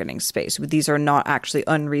proper bargaining space. These are not actually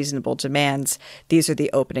unreasonable demands. These are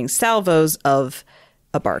the opening salvos of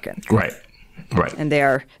a bargain. Right. Right. And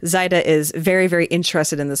Zaida is very, very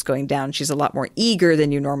interested in this going down. She's a lot more eager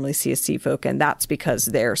than you normally see a sea folk. And that's because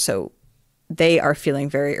they are feeling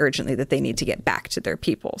very urgently that they need to get back to their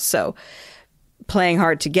people. So playing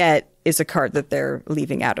hard to get is a card that they're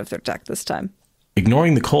leaving out of their deck this time.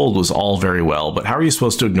 Ignoring the cold was all very well, but how are you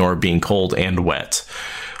supposed to ignore being cold and wet?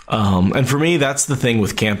 And for me, that's the thing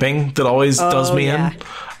with camping that always does me in.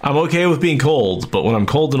 I'm okay with being cold, but when I'm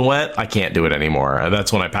cold and wet, I can't do it anymore.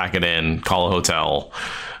 That's when I pack it in, call a hotel,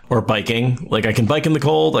 or biking. Like, I can bike in the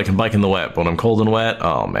cold, I can bike in the wet, but when I'm cold and wet,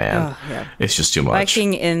 oh man, it's just too much.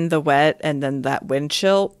 Biking in the wet and then that wind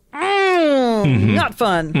chill, not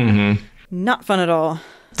fun. Mm-hmm. Not fun at all.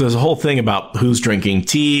 There's a whole thing about who's drinking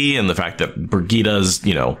tea and the fact that Brigida's,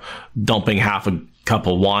 dumping half a cup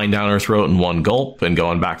of wine down her throat in one gulp and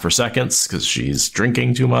going back for seconds because she's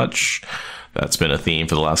drinking too much. That's been a theme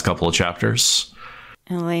for the last couple of chapters.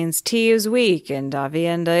 Elaine's tea is weak, and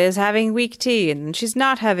Avienda is having weak tea, and she's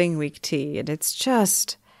not having weak tea, and it's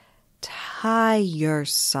just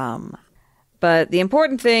tiresome. But the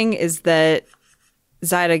important thing is that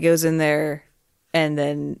Zaida goes in there, and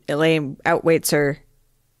then Elaine outweights her,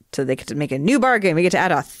 so they get to make a new bargain. We get to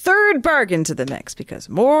add a third bargain to the mix because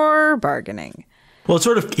more bargaining. Well, it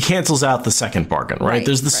sort of cancels out the second bargain, right?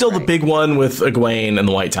 There's still the big one with Egwene and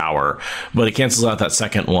the White Tower, but it cancels out that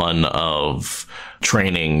second one of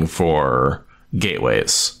training for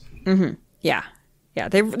gateways. Mm-hmm. Yeah. Yeah,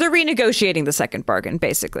 they're renegotiating the second bargain,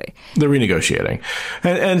 basically. They're renegotiating.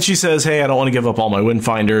 And she says, hey, I don't want to give up all my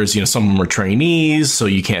windfinders. You know, some of them are trainees, so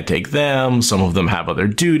you can't take them. Some of them have other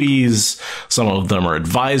duties. Some of them are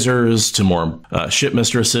advisors to more ship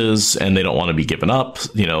mistresses, and they don't want to be given up,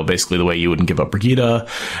 you know, basically the way you wouldn't give up Brigida.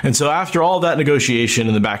 And so after all that negotiation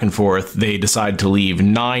and the back and forth, they decide to leave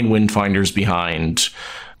 9 windfinders behind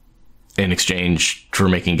in exchange for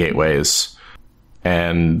making gateways.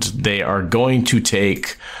 And they are going to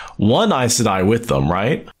take 1 Aes Sedai with them,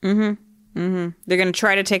 right? Mm-hmm. Mm-hmm. They're going to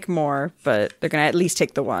try to take more, but they're going to at least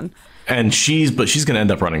take the 1. And she's going to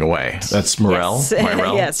end up running away. That's Morel. Yes.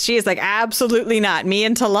 Yes, she is like, absolutely not. Me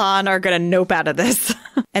and Talon are going to nope out of this.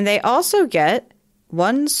 And they also get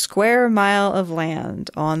 1 square mile of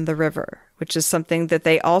land on the river, which is something that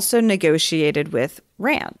they also negotiated with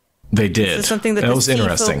Rand. They did. This is something that the sea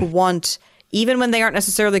folk want. Even when they aren't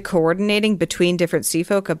necessarily coordinating between different sea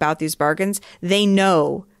folk about these bargains, they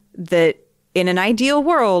know that in an ideal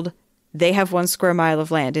world, they have 1 square mile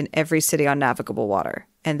of land in every city on navigable water.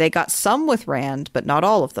 And they got some with Rand, but not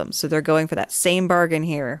all of them. So they're going for that same bargain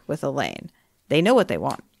here with Elaine. They know what they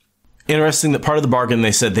want. Interesting that part of the bargain,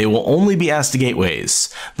 they said they will only be asked to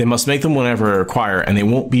gateways. They must make them whenever required, and they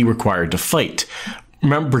won't be required to fight.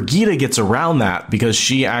 Remember, Brigida gets around that because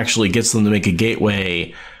she actually gets them to make a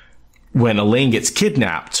gateway when Elaine gets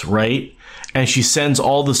kidnapped, right? And she sends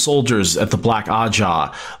all the soldiers at the Black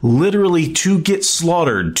Aja literally to get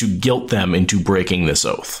slaughtered to guilt them into breaking this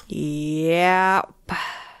oath. Yep.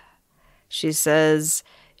 She says,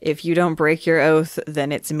 if you don't break your oath,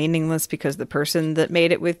 then it's meaningless because the person that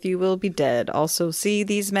made it with you will be dead. Also, see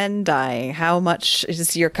these men dying. How much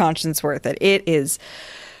is your conscience worth it? It is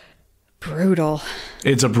brutal.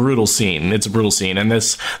 It's a brutal scene. And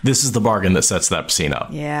this is the bargain that sets that scene up.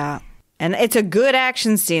 Yeah. And it's a good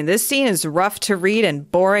action scene. This scene is rough to read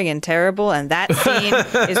and boring and terrible. And that scene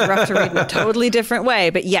is rough to read in a totally different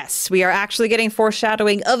way. But yes, we are actually getting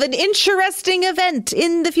foreshadowing of an interesting event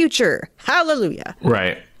in the future. Hallelujah.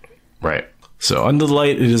 Right. So under the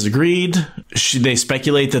light, it is agreed. They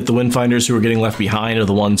speculate that the Windfinders who are getting left behind are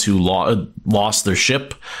the ones who lost their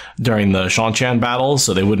ship during the Shanchan battle.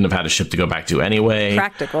 So they wouldn't have had a ship to go back to anyway.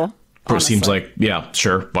 Practical. Honestly. Seems like, yeah,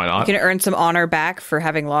 sure, why not? You can earn some honor back for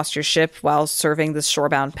having lost your ship while serving the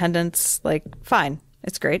shorebound pendants. Like, fine.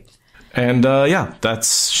 It's great. And yeah,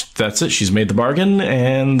 that's it. She's made the bargain,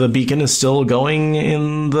 and the beacon is still going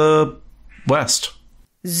in the west.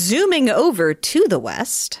 Zooming over to the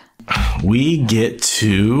west, we get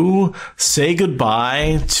to say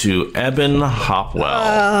goodbye to Eben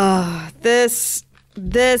Hopwell. This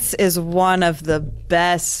is one of the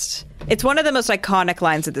best. It's one of the most iconic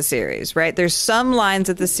lines of the series, right? There's some lines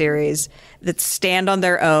of the series that stand on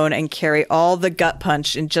their own and carry all the gut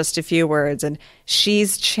punch in just a few words. And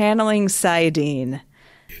she's channeling Cyndane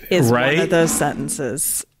is one of those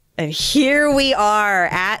sentences. And here we are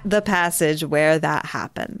at the passage where that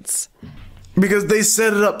happens. Because they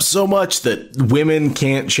set it up so much that women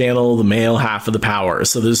can't channel the male half of the power.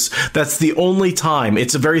 So that's the only time.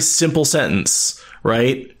 It's a very simple sentence,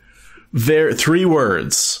 right? 3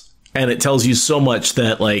 words. And it tells you so much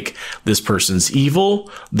that, like, this person's evil,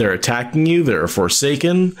 they're attacking you, they're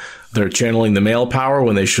forsaken, they're channeling the male power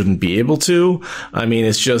when they shouldn't be able to. I mean,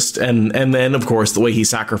 it's just, and then, of course, the way he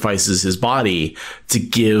sacrifices his body to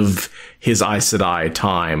give his Aes Sedai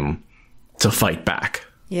time to fight back.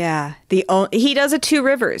 Yeah. He does it 2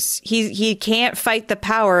 rivers. He can't fight the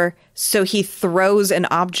power, so he throws an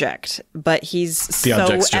object, but he's the so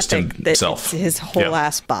object's just epic himself. That it's his whole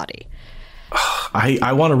ass body.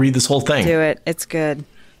 I want to read this whole thing. Do it. It's good.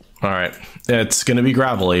 All right. It's going to be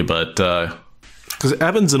gravelly, but because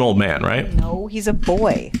Eben's an old man, right? No, he's a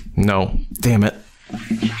boy. No. Damn it.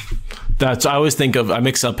 I always I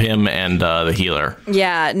mix up him and the healer.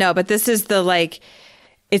 Yeah, no, but this is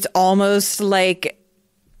it's almost like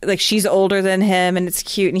she's older than him and it's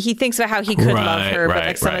cute. And he thinks about how he could love her,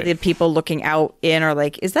 but some of the people looking out in are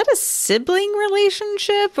like, is that a sibling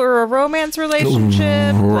relationship or a romance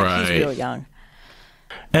relationship? Right. He's real young.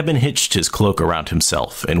 Eben hitched his cloak around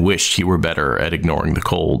himself and wished he were better at ignoring the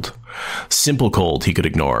cold. Simple cold he could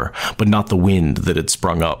ignore, but not the wind that had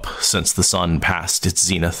sprung up since the sun passed its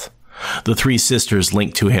zenith. The 3 sisters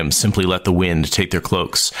linked to him simply let the wind take their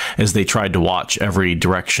cloaks as they tried to watch every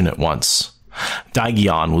direction at once.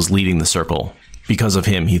 Daigyan was leading the circle, because of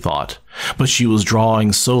him, he thought, but she was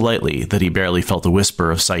drawing so lightly that he barely felt a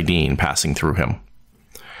whisper of Cyndane passing through him.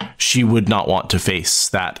 She would not want to face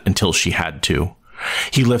that until she had to.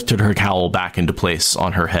 He lifted her cowl back into place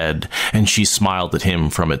on her head, and she smiled at him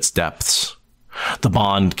from its depths. The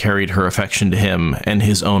bond carried her affection to him and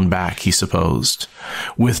his own back, he supposed.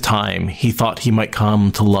 With time, he thought he might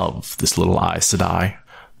come to love this little Aes Sedai.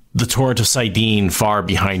 The torrent of Cyndane far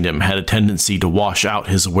behind him had a tendency to wash out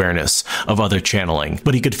his awareness of other channeling,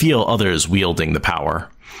 but he could feel others wielding the power.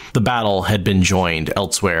 The battle had been joined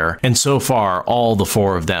elsewhere, and so far all the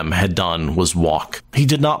four of them had done was walk. He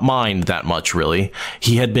did not mind that much, really.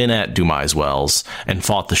 He had been at Dumai's Wells and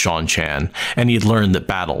fought the Shan-Chan, and he had learned that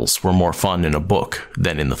battles were more fun in a book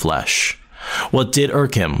than in the flesh. What did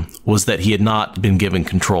irk him was that he had not been given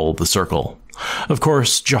control of the circle. Of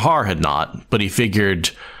course, Jahar had not, but he figured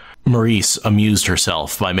Maurice amused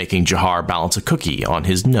herself by making Jahar balance a cookie on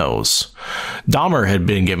his nose. Dahmer had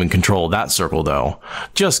been given control of that circle, though,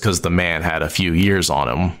 just because the man had a few years on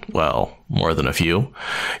him. Well, more than a few.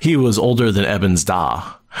 He was older than Eben's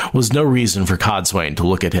Da. Was no reason for Codswain to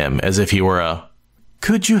look at him as if he were a,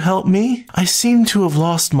 "Could you help me? I seem to have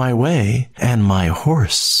lost my way and my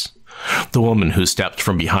horse." The woman who stepped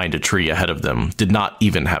from behind a tree ahead of them did not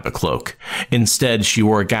even have a cloak. Instead, she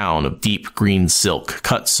wore a gown of deep green silk,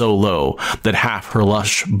 cut so low that half her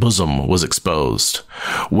lush bosom was exposed.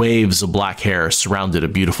 Waves of black hair surrounded a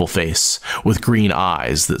beautiful face, with green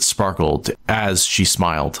eyes that sparkled as she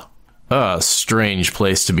smiled. "A strange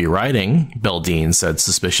place to be riding," Beldine said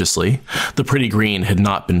suspiciously. The pretty green had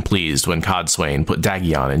not been pleased when Codswain put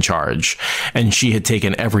Dagion in charge, and she had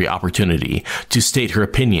taken every opportunity to state her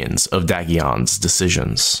opinions of Dagion's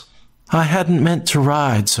decisions. "I hadn't meant to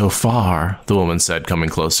ride so far," the woman said, coming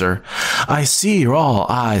closer. "I see you're all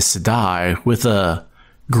Aes Sedai with a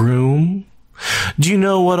groom. Do you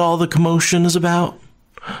know what all the commotion is about?"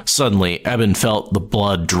 Suddenly, Eben felt the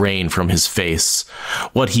blood drain from his face.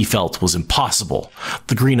 What he felt was impossible.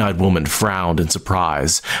 The green-eyed woman frowned in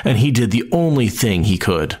surprise, and he did the only thing he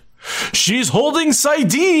could. "She's holding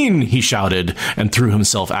Cyndane!" he shouted, and threw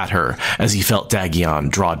himself at her as he felt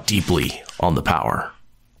Dagion draw deeply on the power.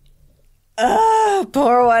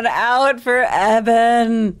 Pour one out for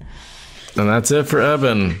Eben. And that's it for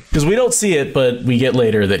Eben. Because we don't see it, but we get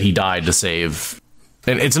later that he died to save...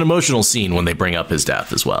 And it's an emotional scene when they bring up his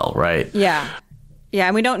death as well, right? Yeah. Yeah,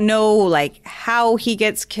 and we don't know, like, how he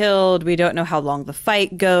gets killed. We don't know how long the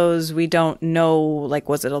fight goes. We don't know, like,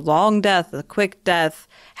 was it a long death, a quick death?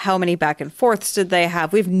 How many back and forths did they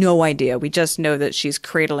have? We have no idea. We just know that she's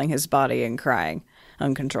cradling his body and crying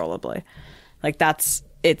uncontrollably. Like,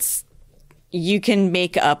 you can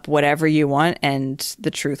make up whatever you want, and the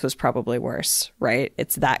truth was probably worse, right?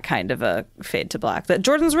 It's that kind of a fade to black that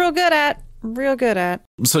Jordan's real good at.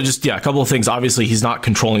 So just, a couple of things. Obviously, he's not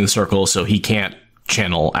controlling the circle, so he can't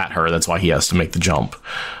channel at her. That's why he has to make the jump.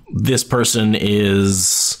 This person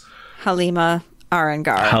is... Halima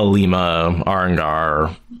Arangar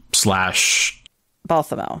 /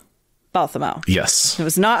 Balthamo. Yes. It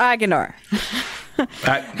was not Agenor.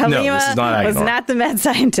 Halima no, this is not Agenor. Was not the mad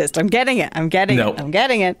scientist. I'm getting it.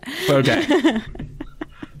 Okay.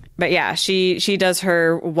 But yeah, she does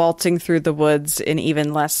her waltzing through the woods in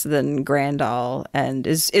even less than Grandal, and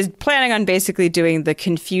is planning on basically doing the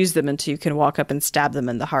confuse them until you can walk up and stab them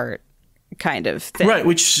in the heart kind of thing. Right,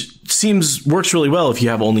 which works really well if you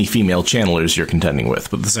have only female channelers you're contending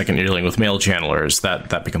with. But the second you're dealing with male channelers,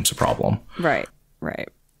 that becomes a problem. Right.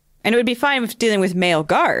 And it would be fine with dealing with male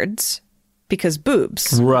guards because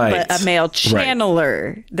boobs. Right. But a male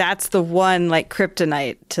channeler, that's the one like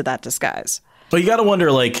kryptonite to that disguise. But you got to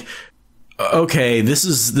wonder, like, okay, this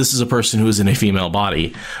is a person who is in a female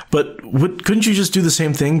body, but couldn't you just do the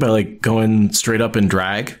same thing by like going straight up in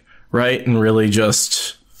drag, right? And really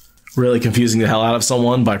confusing the hell out of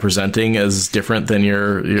someone by presenting as different than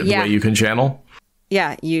the way you can channel?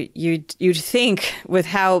 Yeah, you'd think with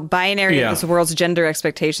how binary this world's gender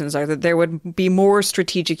expectations are that there would be more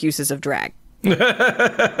strategic uses of drag.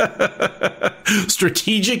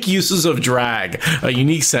 Strategic uses of drag, a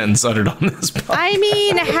unique sentence uttered on this podcast. I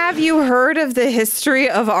mean, have you heard of the history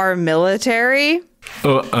of our military?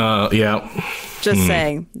 Yeah. Just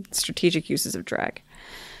saying, strategic uses of drag.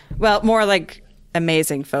 Well, more like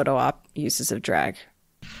amazing photo op uses of drag,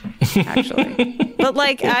 actually. But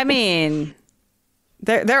like, I mean,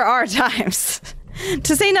 there are times,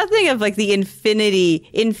 to say nothing of like the infinity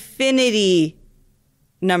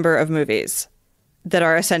number of movies that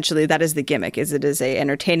are essentially, that is the gimmick, is it is a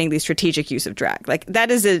entertainingly strategic use of drag. Like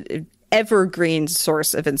that is evergreen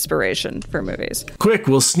source of inspiration for movies. Quick,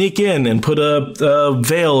 we'll sneak in and put a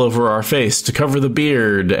veil over our face to cover the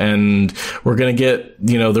beard, and we're going to get,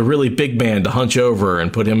 the really big man to hunch over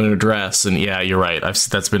and put him in a dress. And yeah, you're right.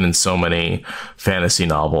 That's been in so many fantasy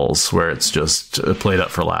novels where it's just played up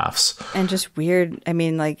for laughs. And just weird. I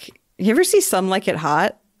mean, you ever see Some Like It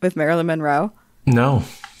Hot with Marilyn Monroe? No.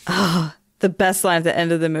 Oh, the best line at the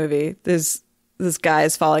end of the movie. This guy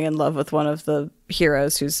is falling in love with one of the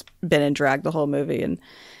heroes who's been in drag the whole movie and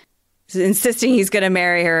insisting he's going to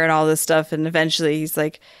marry her and all this stuff. And eventually he's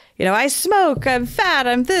like, I smoke, I'm fat,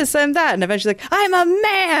 I'm this, I'm that. And eventually I'm a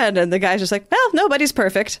man. And the guy's just like, well, nobody's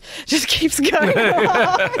perfect. Just keeps going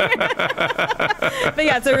along. But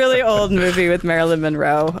yeah, it's a really old movie with Marilyn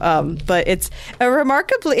Monroe. But it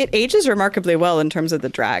ages remarkably well in terms of the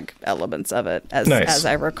drag elements of it, as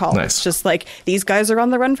I recall. Nice. It's just like these guys are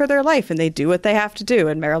on the run for their life and they do what they have to do.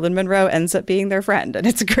 And Marilyn Monroe ends up being their friend. And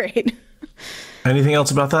it's great. Anything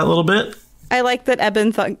else about that little bit? I like that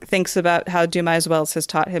Eben thinks about how Dumais Wells has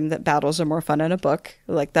taught him that battles are more fun in a book.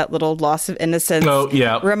 Like that little loss of innocence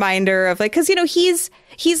reminder of because,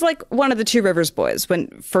 he's like one of the Two Rivers boys when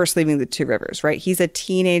first leaving the Two Rivers, right? He's a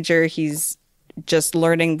teenager. He's just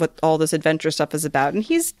learning what all this adventure stuff is about. And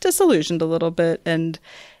he's disillusioned a little bit. And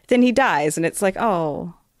then he dies. And it's like,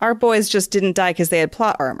 oh, our boys just didn't die because they had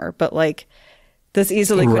plot armor. But this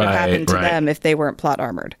easily could have happened to them if they weren't plot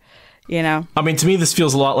armored. I mean, to me, this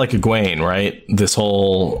feels a lot like Egwene, right? This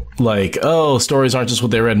whole, stories aren't just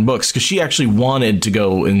what they read in books. Because she actually wanted to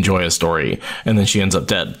go enjoy a story, and then she ends up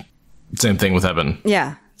dead. Same thing with Eben.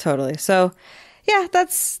 Yeah, totally. So, yeah,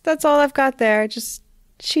 that's all I've got there.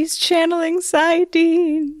 She's channeling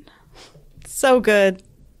Cyndane. So good.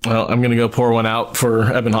 Well, I'm going to go pour one out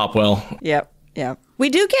for Eben Hopwell. Yep. We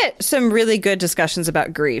do get some really good discussions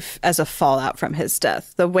about grief as a fallout from his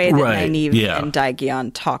death. The way that Nynaeve and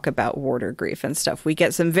Daigyeon talk about warder grief and stuff. We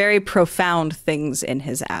get some very profound things in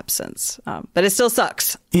his absence. But it still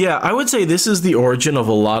sucks. Yeah, I would say this is the origin of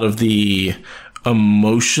a lot of the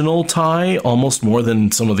emotional tie, almost more than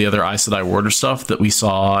some of the other Aes Sedai warder stuff that we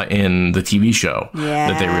saw in the TV show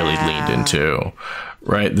that they really leaned into.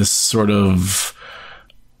 Right? This sort of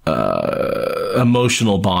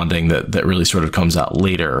emotional bonding that really sort of comes out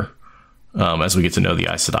later as we get to know the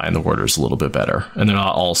Aes Sedai and the warders a little bit better. And they're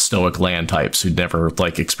not all stoic land types who never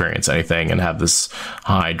experience anything and have this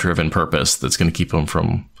high driven purpose that's going to keep them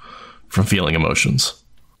from feeling emotions.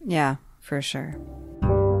 Yeah, for sure.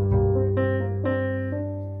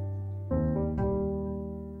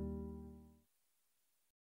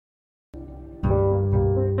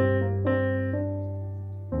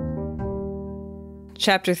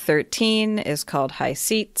 Chapter 13 is called High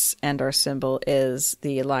Seats, and our symbol is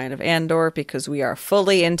the Lion of Andor because we are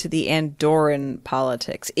fully into the Andoran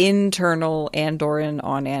politics, internal Andoran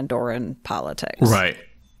on Andoran politics. Right.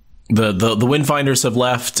 The Windfinders have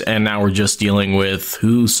left, and now we're just dealing with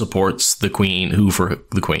who supports the Queen, who for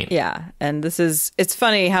the Queen. Yeah, and it's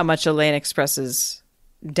funny how much Elaine expresses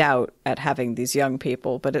doubt at having these young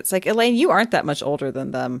people, but it's like, Elaine, you aren't that much older than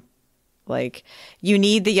them. You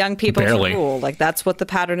need the young people to rule. That's what the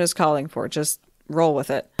pattern is calling for. Just roll with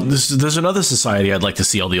it. There's another society I'd like to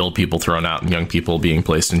see all the old people thrown out and young people being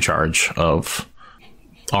placed in charge of.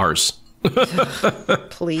 Ours.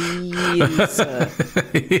 Please.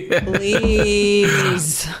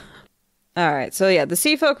 Please. All right. So, yeah, the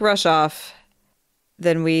sea folk rush off.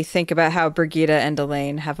 Then we think about how Brigida and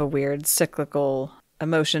Elaine have a weird cyclical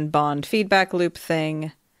emotion bond feedback loop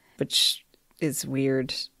thing, which is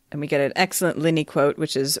weird. And we get an excellent Linny quote,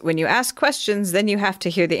 which is, when you ask questions, then you have to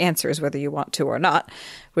hear the answers, whether you want to or not,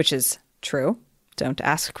 which is true. Don't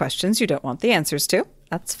ask questions you don't want the answers to.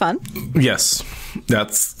 That's fun. Yes,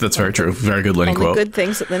 that's very true. Very good Linny quote. Only good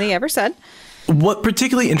things that Linny ever said. What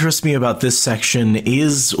particularly interests me about this section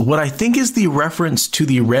is what I think is the reference to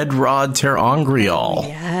the Red Rod Ter'angreal.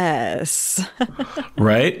 Yes.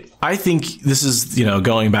 Right? I think this is,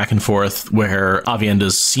 going back and forth where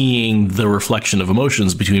Avienda's seeing the reflection of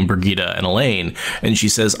emotions between Brigida and Elaine. And she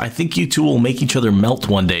says, I think you two will make each other melt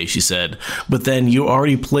one day, she said. But then you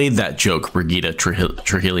already played that joke, Brigida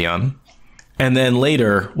Trujillian. And then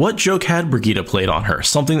later, what joke had Brigida played on her?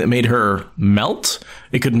 Something that made her melt?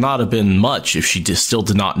 It could not have been much if she still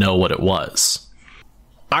did not know what it was.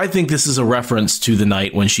 I think this is a reference to the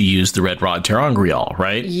night when she used the Red Rod Ter'angreal,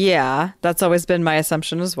 right? Yeah, that's always been my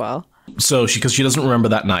assumption as well. So because she doesn't remember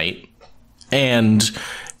that night. And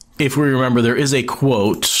if we remember, there is a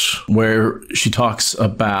quote where she talks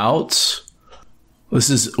about... This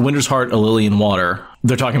is Winter's Heart, a Lily in Water.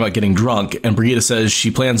 They're talking about getting drunk, and Brigida says she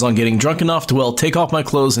plans on getting drunk enough to, take off my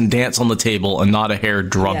clothes and dance on the table and not a hair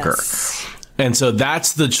drunker. Yes. And so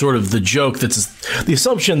that's the sort of the joke, that's the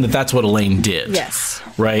assumption that that's what Elaine did. Yes.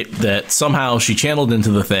 Right? That somehow she channeled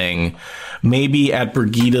into the thing, maybe at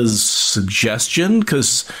Brigida's suggestion,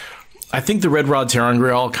 because I think the Red Rod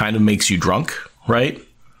Terangrial kind of makes you drunk, right?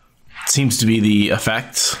 Seems to be the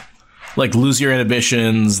effect. Like lose your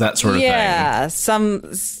inhibitions, that sort of thing.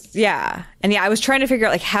 Yeah. And I was trying to figure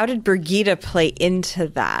out, like, how did Brigida play into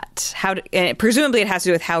that? And presumably it has to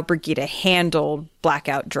do with how Brigida handled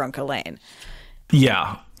blackout drunk Elaine.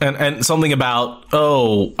 Yeah. And something about,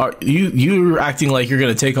 you're acting like you're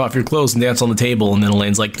going to take off your clothes and dance on the table. And then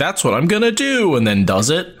Elaine's like, that's what I'm going to do. And then does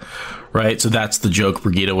it. Right. So that's the joke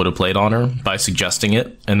Brigida would have played on her by suggesting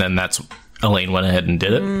it. And then Elaine went ahead and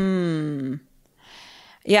did it.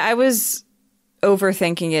 Yeah, I was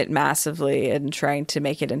overthinking it massively and trying to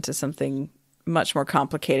make it into something much more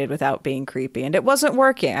complicated without being creepy. And it wasn't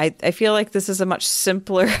working. I feel like this is a much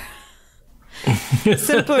simpler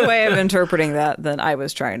way of interpreting that than I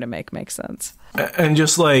was trying to make sense. And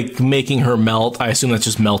just like making her melt, I assume that's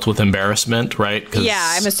just melt with embarrassment, right?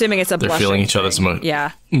 Yeah, I'm assuming it's a blushing they're feeling each other's emotion.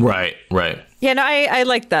 Yeah. Right. Yeah, no, I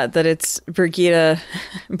like that it's Brigida.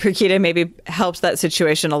 Brigida maybe helps that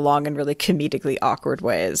situation along in really comedically awkward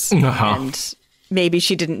ways. And maybe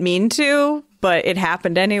she didn't mean to, but it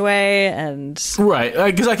happened anyway. And right,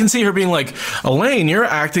 because I can see her being like, Elaine, you're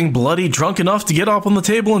acting bloody drunk enough to get up on the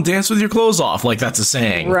table and dance with your clothes off. Like, that's a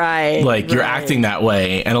saying. Right. Like, you're acting that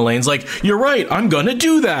way. And Elaine's like, you're right, I'm going to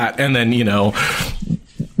do that. And then,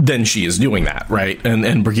 then she is doing that, right?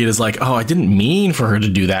 And Brigida's like, I didn't mean for her to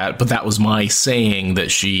do that, but that was my saying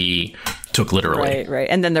that she took literally. Right.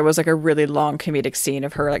 And then there was like a really long comedic scene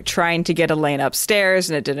of her like trying to get Elaine upstairs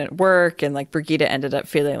and it didn't work. And like Brigida ended up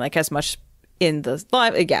feeling like as much in the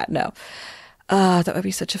live. Yeah, no. That would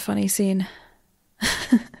be such a funny scene.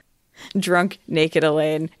 Drunk, naked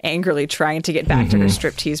Elaine angrily trying to get back to her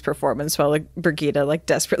striptease performance while like Brigida like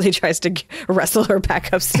desperately tries to wrestle her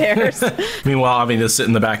back upstairs. Meanwhile, Avienda's sitting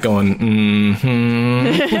in the back going,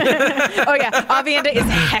 Oh yeah, Avienda is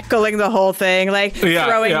heckling the whole thing, like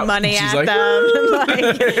throwing money She's at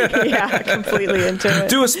them. Completely into it.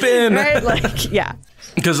 Do a spin. Right? Like, yeah.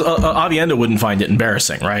 Because Avienda wouldn't find it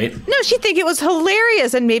embarrassing, right? No, she'd think it was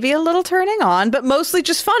hilarious and maybe a little turning on, but mostly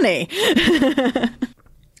just funny.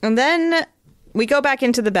 And then we go back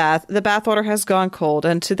into the bath. The bath water has gone cold.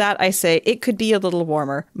 And to that, I say it could be a little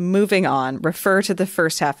warmer. Moving on. Refer to the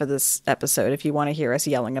first half of this episode if you want to hear us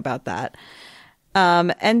yelling about that.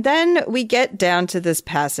 And then we get down to this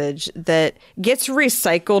passage that gets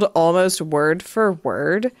recycled almost word for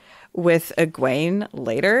word with Egwene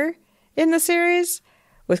later in the series.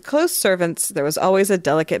 With close servants, there was always a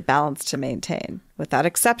delicate balance to maintain. Without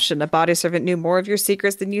exception, a body servant knew more of your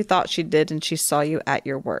secrets than you thought she did, and she saw you at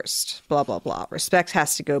your worst. Blah, blah, blah. Respect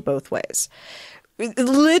has to go both ways.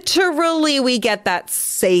 Literally, we get that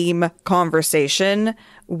same conversation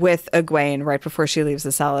with Egwene right before she leaves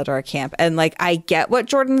the Saladar camp. And, like, I get what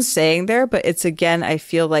Jordan's saying there, but it's, again, I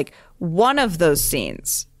feel like one of those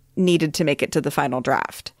scenes needed to make it to the final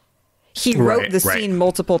draft. He wrote the scene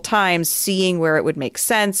multiple times, seeing where it would make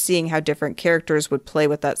sense, seeing how different characters would play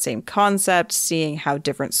with that same concept, seeing how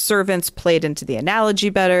different servants played into the analogy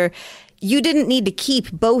better. You didn't need to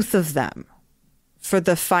keep both of them for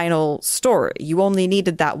the final story. You only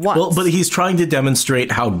needed that once. Well, but he's trying to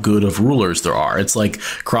demonstrate how good of rulers there are. It's like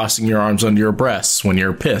crossing your arms under your breasts when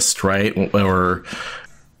you're pissed, right? Or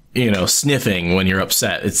sniffing when you're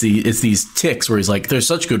upset. It's these tics where he's like, there's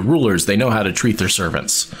such good rulers, they know how to treat their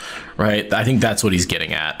servants, right? I think that's what he's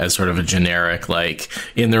getting at as sort of a generic, like,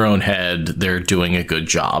 in their own head, they're doing a good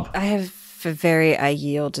job. I have a very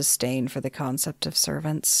Aiel disdain for the concept of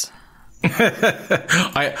servants.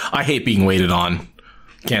 I hate being waited on.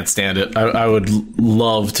 Can't stand it. I would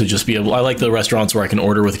love to just be able... I like the restaurants where I can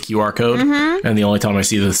order with a QR code, and the only time I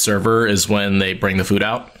see the server is when they bring the food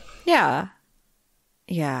out. Yeah.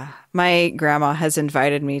 Yeah. My grandma has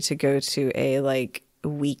invited me to go to a, like,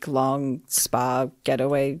 week-long spa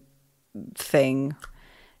getaway thing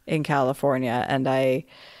in California, and I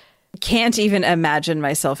can't even imagine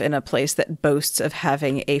myself in a place that boasts of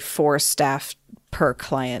having a 4 staff per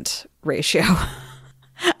client ratio.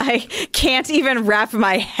 I can't even wrap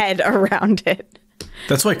my head around it.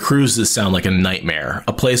 That's why cruises sound like a nightmare.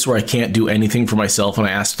 A place where I can't do anything for myself and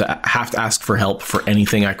I have to ask for help for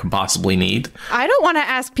anything I could possibly need. I don't want to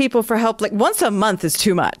ask people for help. Like, once a month is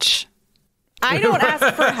too much. I don't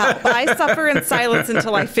ask for help. I suffer in silence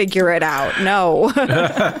until I figure it out. No.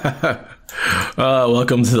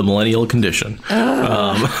 Welcome to the millennial condition.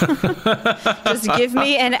 Just give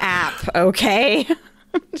me an app, okay?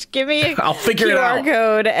 Just give me a I'll figure it out. QR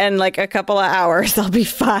code and like a couple of hours. I'll be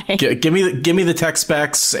fine. Give me the tech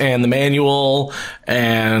specs and the manual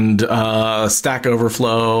and Stack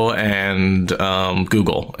Overflow and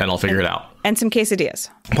Google, and I'll figure it out. And some quesadillas.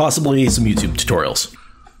 Possibly some YouTube tutorials.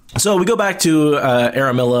 So we go back to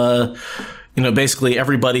Aramilla. You know, basically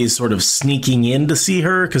everybody's sort of sneaking in to see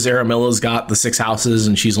her because Aramilla's got the 6 houses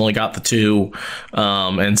and she's only got the 2.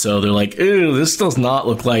 And so they're like, ooh, this does not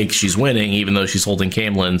look like she's winning, even though she's holding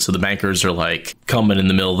Camelin. So the bankers are like coming in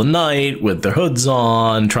the middle of the night with their hoods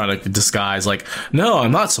on, trying to disguise like, no,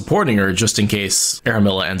 I'm not supporting her, just in case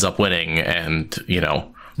Aramilla ends up winning and, you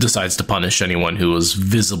know, decides to punish anyone who was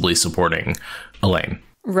visibly supporting Elaine.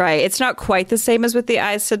 Right. It's not quite the same as with the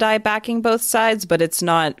Aes Sedai backing both sides, but it's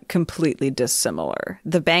not completely dissimilar.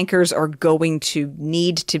 The bankers are going to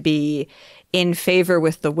need to be in favor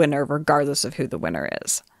with the winner, regardless of who the winner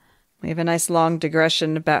is. We have a nice long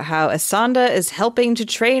digression about how Asanda is helping to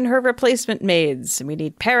train her replacement maids, and we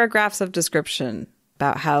need paragraphs of description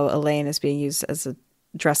about how Elaine is being used as a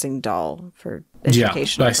dressing doll for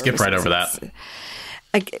education. Yeah, I skipped right over that.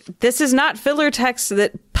 Like, this is not filler text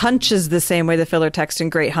that punches the same way the filler text in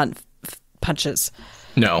Great Hunt punches.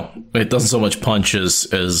 No, it doesn't so much punch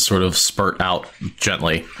as sort of spurt out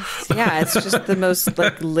gently. Yeah, it's just the most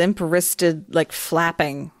like limp-wristed, like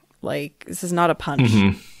flapping. Like, this is not a punch.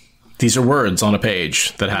 Mm-hmm. These are words on a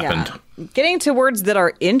page that happened. Yeah. Getting to words that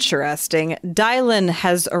are interesting, Dylan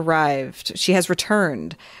has arrived. She has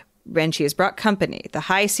returned. And she has brought company. The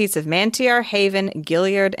high seats of Mantiar, Haven,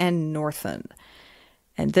 Gilead, and Northen.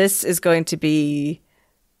 And this is going to be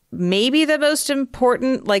maybe the most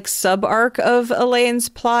important like sub-arc of Elaine's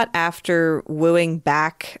plot after wooing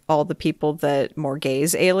back all the people that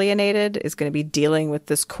Morghese alienated, is going to be dealing with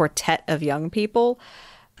this quartet of young people.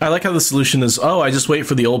 I like how the solution is, I just wait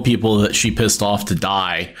for the old people that she pissed off to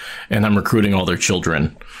die, and I'm recruiting all their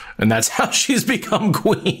children. And that's how she's become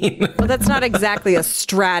queen. Well, that's not exactly a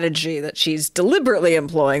strategy that she's deliberately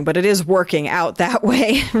employing, but it is working out that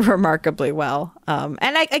way remarkably well. And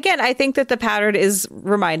I think that the pattern is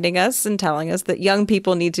reminding us and telling us that young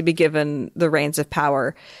people need to be given the reins of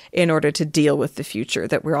power in order to deal with the future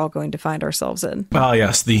that we're all going to find ourselves in. Oh,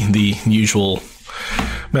 yes, the usual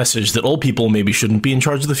message that old people maybe shouldn't be in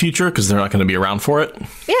charge of the future because they're not going to be around for it.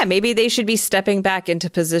 Yeah, maybe they should be stepping back into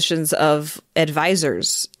positions of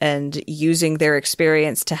advisors and using their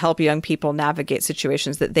experience to help young people navigate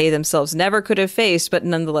situations that they themselves never could have faced, but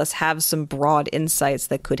nonetheless have some broad insights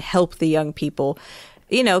that could help the young people,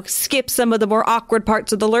 you know, skip some of the more awkward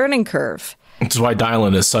parts of the learning curve. That's why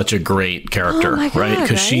Dylan is such a great character, right?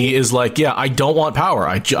 Because she is like, yeah, I don't want power.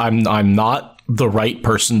 I'm not the right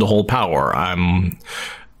person to hold power.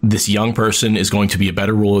 This young person is going to be a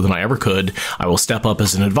better ruler than I ever could. I will step up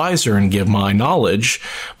as an advisor and give my knowledge,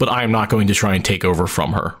 but I am not going to try and take over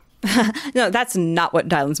from her. No, that's not what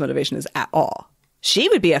Dylan's motivation is at all. She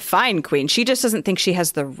would be a fine queen. She just doesn't think she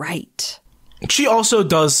has the right. She also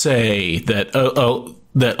does say that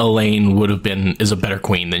that Elaine is a better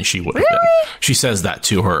queen than she would have been. She says that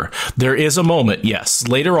to her. There is a moment, yes,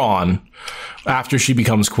 later on, after she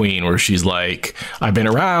becomes queen, where she's like, I've been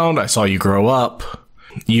around, I saw you grow up.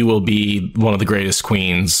 You will be one of the greatest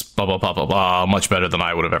queens, blah, blah, blah, blah, blah, much better than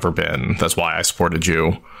I would have ever been. That's why I supported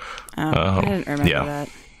you. I didn't remember that.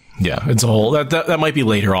 Yeah, it's a whole, that might be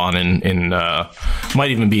later on in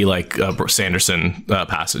might even be like a Sanderson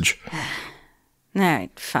passage. All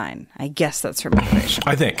right, fine. I guess that's her motivation.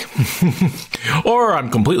 I think. Or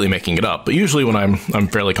I'm completely making it up, but usually when I'm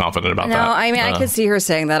fairly confident about that. No, I mean, I could see her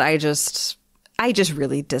saying that. I just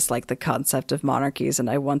really dislike the concept of monarchies, and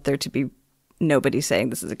I want there to be nobody saying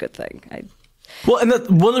this is a good thing. Well, and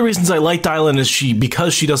one of the reasons I like Dylan is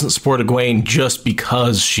because she doesn't support Egwene just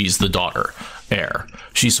because she's the daughter heir.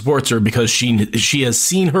 She supports her because she has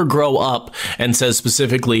seen her grow up and says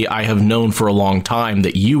specifically, I have known for a long time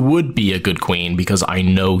that you would be a good queen because I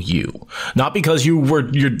know you. Not because you were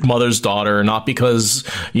your mother's daughter, not because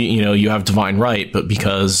you have divine right, but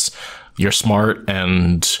because you're smart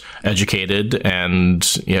and educated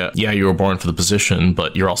and you were born for the position,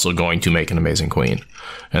 but you're also going to make an amazing queen.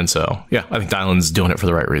 And so, yeah, I think Dylan's doing it for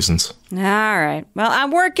the right reasons. All right. Well,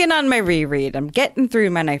 I'm working on my reread. I'm getting through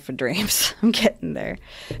my Knife of Dreams. I'm getting there.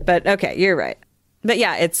 But okay, you're right. But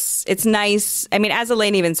yeah, it's nice. I mean, as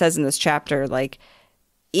Elaine even says in this chapter, like,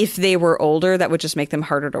 if they were older, that would just make them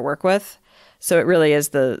harder to work with. So it really is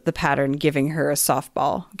the pattern giving her a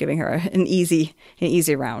softball, giving her an easy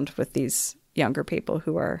round with these younger people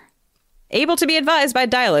who are able to be advised by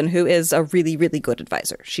Dylan, who is a really, really good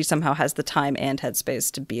advisor. She somehow has the time and headspace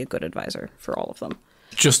to be a good advisor for all of them.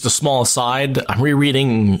 Just a small aside, I'm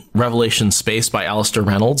rereading Revelation Space by Alistair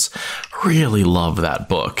Reynolds. Really love that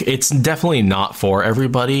book. It's definitely not for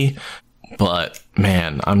everybody, but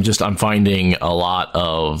man, I'm finding a lot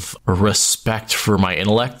of respect for my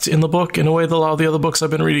intellect in the book in a way that a lot of the other books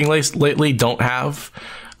I've been reading lately don't have.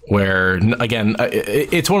 Where, again,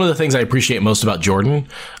 it's one of the things I appreciate most about Jordan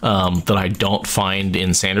that I don't find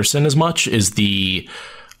in Sanderson as much is the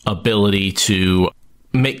ability to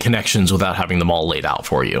make connections without having them all laid out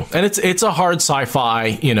for you. And it's a hard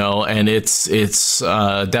sci-fi, and it's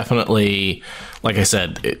definitely, like I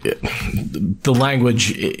said, the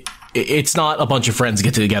language, it's not a bunch of friends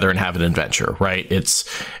get together and have an adventure, right?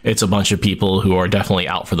 It's a bunch of people who are definitely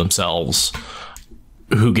out for themselves,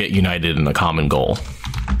 who get united in a common goal.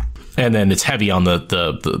 And then it's heavy on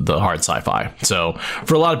the hard sci-fi. So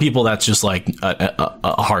for a lot of people, that's just like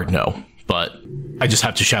a hard no. But I just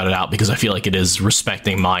have to shout it out because I feel like it is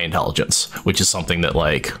respecting my intelligence, which is something that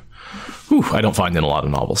I don't find in a lot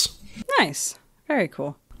of novels. Nice. Very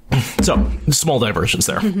cool. So small diversions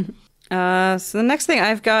there. So the next thing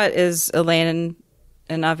I've got is Elaine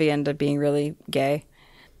and Aviendha being really gay.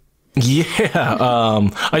 Yeah.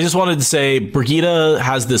 I just wanted to say Brigida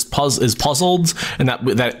has this is puzzled, and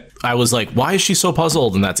that I was like, why is she so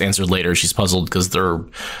puzzled? And that's answered later. She's puzzled because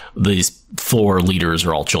these 4 leaders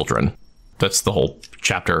are all children. That's the whole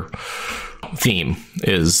chapter theme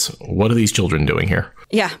is, what are these children doing here?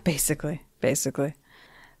 Yeah, basically.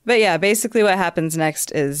 But yeah, basically what happens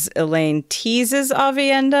next is Elaine teases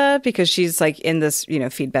Aviendha because she's like in this,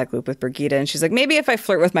 feedback loop with Brigida. And she's like, maybe if I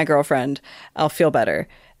flirt with my girlfriend, I'll feel better.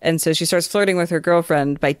 And so she starts flirting with her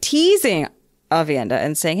girlfriend by teasing Aviendha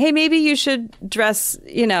and saying, hey, maybe you should dress,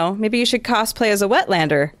 maybe you should cosplay as a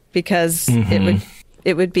Wetlander because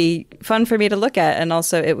it would be fun for me to look at. And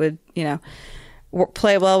also it would,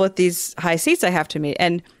 play well with these high seats I have to meet.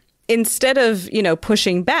 And instead of,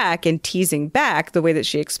 pushing back and teasing back the way that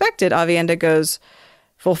she expected, Aviendha goes,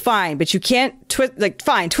 well, fine, but you can't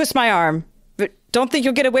twist my arm. But don't think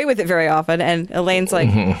you'll get away with it very often. And Elaine's like,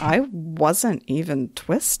 I wasn't even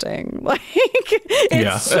twisting.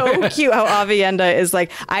 It's so cute how Aviendha is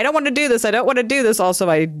like, I don't want to do this. I don't want to do this. Also,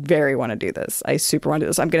 I very want to do this. I super want to do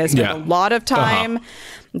this. I'm going to spend a lot of time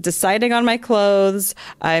deciding on my clothes.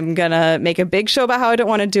 I'm going to make a big show about how I don't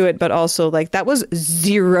want to do it. But also, that was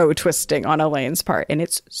zero twisting on Elaine's part. And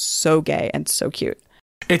it's so gay and so cute.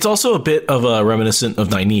 It's also a bit of a reminiscent of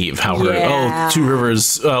Nynaeve, how her, Two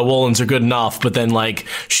Rivers woolens are good enough, but then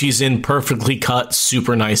she's in perfectly cut,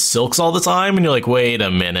 super nice silks all the time, and you're like, wait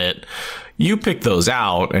a minute, you picked those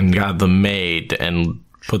out and got them made and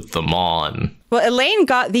put them on. Well, Elaine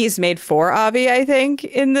got these made for Avi, I think,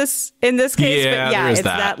 in this case. Yeah, but it's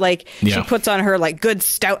that she puts on her good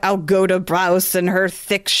stout Algoda blouse and her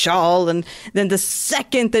thick shawl, and then the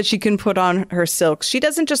second that she can put on her silks, she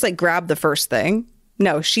doesn't just grab the first thing.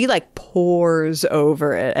 No, she pours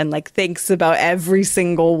over it and thinks about every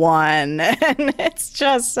single one. And it's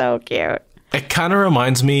just so cute. It kind of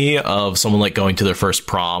reminds me of someone going to their first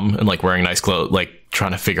prom and wearing nice clothes,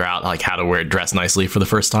 trying to figure out how to dress nicely for the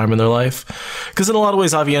first time in their life. Because in a lot of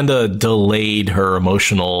ways, Aviendha delayed her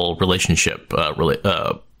emotional relationship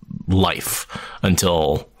life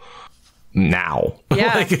until now.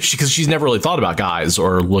 Yeah. Because she's never really thought about guys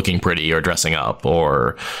or looking pretty or dressing up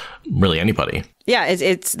or really anybody. Yeah,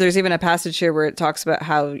 it's there's even a passage here where it talks about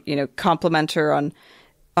how, compliment her on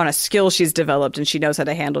a skill she's developed and she knows how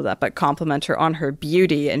to handle that, but compliment her on her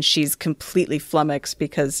beauty and she's completely flummoxed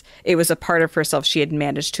because it was a part of herself she had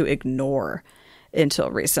managed to ignore until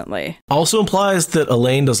recently. Also implies that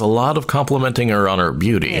Elaine does a lot of complimenting her on her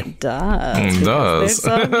beauty. It does. It does.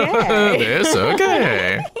 They're so gay. They're so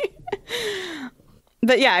gay.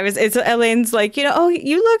 But yeah, it's Elaine's oh,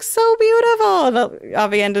 you look so beautiful. And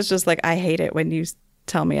Aviendha's just I hate it when you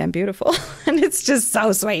tell me I'm beautiful. And it's just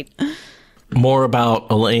so sweet. More about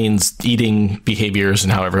Elaine's eating behaviors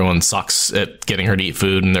and how everyone sucks at getting her to eat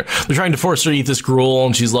food. And they're trying to force her to eat this gruel.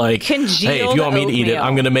 And she's like, congealed hey, if you want me to eat it,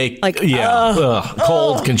 I'm going to make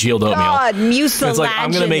cold congealed oatmeal. God, mucilaginous. It's I'm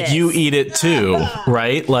going to make you eat it too,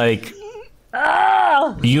 right?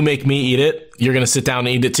 You make me eat it, you're going to sit down and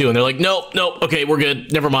eat it too. And they're like, nope, okay, we're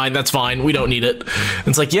good. Never mind. That's fine. We don't need it. And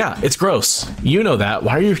it's yeah, it's gross. You know that.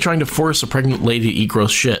 Why are you trying to force a pregnant lady to eat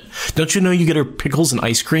gross shit? Don't you know you get her pickles and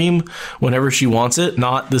ice cream whenever she wants it?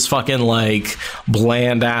 Not this fucking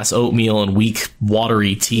bland ass oatmeal and weak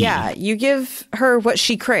watery tea. Yeah, you give her what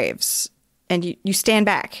she craves and you stand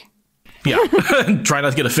back. Yeah. Try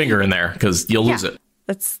not to get a finger in there because you'll lose it.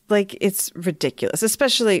 That's it's ridiculous,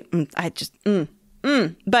 especially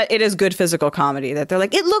but it is good physical comedy that they're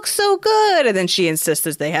it looks so good. And then she insists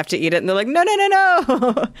that they have to eat it. And they're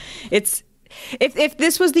no. It's If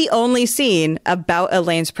this was the only scene about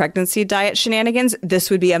Elaine's pregnancy diet shenanigans, this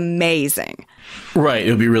would be amazing. Right. It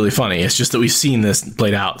would be really funny. It's just that we've seen this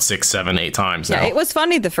played out 6, 7, 8 times now. Yeah, it was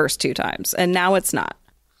funny the first 2 times, and now it's not.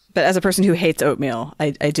 But as a person who hates oatmeal,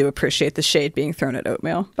 I do appreciate the shade being thrown at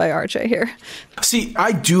oatmeal by RJ here. See,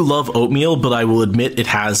 I do love oatmeal, but I will admit it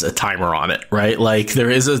has a timer on it, right? Like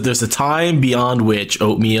there's a time beyond which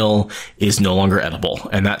oatmeal is no longer edible.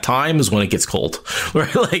 And that time is when it gets cold,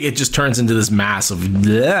 right? Like it just turns into this mass of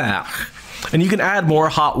bleh. And you can add more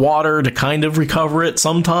hot water to kind of recover it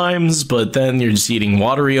sometimes, but then you're just eating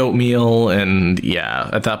watery oatmeal. And yeah,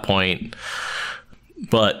 at that point...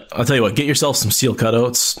 But I'll tell you what, get yourself some steel cut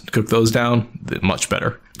oats, cook those down, much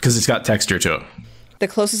better, because it's got texture to it. The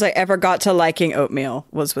closest I ever got to liking oatmeal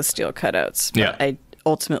was with steel cut oats. But yeah. I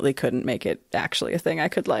ultimately couldn't make it actually a thing I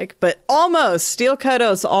could like. But almost, steel cut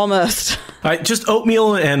oats, almost. Just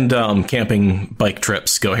oatmeal and camping bike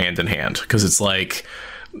trips go hand in hand, because it's like...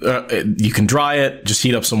 you can dry it, just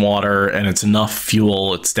heat up some water, and it's enough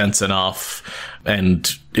fuel, it's dense enough,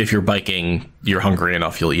 and if you're biking, you're hungry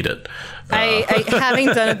enough, you'll eat it. I having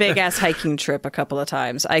done a big ass hiking trip a couple of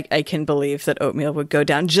times, I can believe that oatmeal would go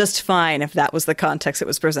down just fine if that was the context it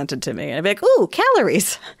was presented to me. And I'd be like, ooh,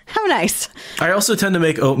 calories. How nice. I also tend to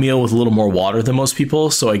make oatmeal with a little more water than most people.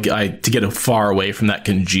 So I to get it far away from that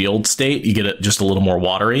congealed state, you get it just a little more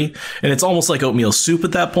watery. And it's almost like oatmeal soup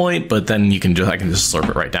at that point, but then I can just slurp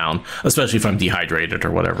it right down, especially if I'm dehydrated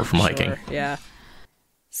or whatever from hiking. Yeah.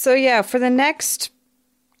 So yeah, for the next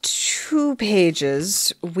 2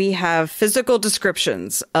 pages, we have physical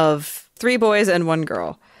descriptions of 3 boys and 1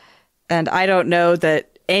 girl. And I don't know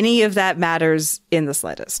that any of that matters in the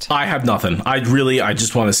slightest. I have nothing. I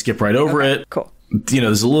just want to skip right over it. Cool.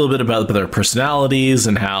 There's a little bit about their personalities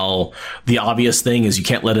and how the obvious thing is you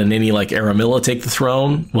can't let a ninny like Aramilla take the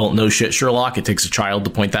throne. Well, no shit, Sherlock. It takes a child to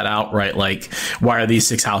point that out, right? Like, why are these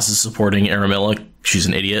 6 houses supporting Aramilla? She's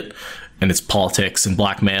an idiot. And it's politics and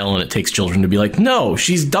blackmail, and it takes children to be like, no,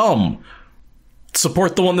 she's dumb.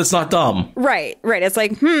 Support the one that's not dumb. Right. It's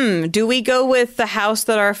like, do we go with the house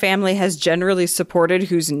that our family has generally supported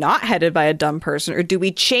who's not headed by a dumb person, or do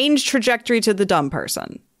we change trajectory to the dumb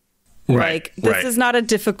person? Right. Like, this is not a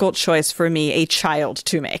difficult choice for me, a child,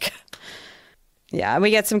 to make. Yeah, and we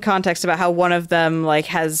get some context about how one of them like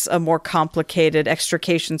has a more complicated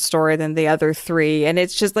extrication story than the other 3, and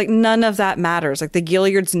it's just like none of that matters. Like the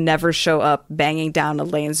Gilliards never show up banging down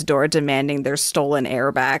Elaine's door demanding their stolen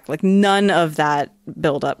heir back. Like none of that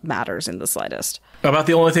build-up matters in the slightest. About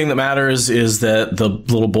the only thing that matters is that the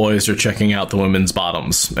little boys are checking out the women's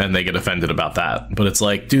bottoms, and they get offended about that. But it's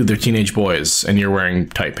like, dude, they're teenage boys, and you're wearing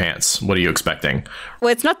tight pants. What are you expecting?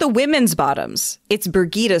 Well, it's not the women's bottoms. It's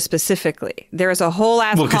Brigida specifically. There is a whole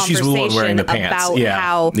ass conversation she's the one wearing the pants. About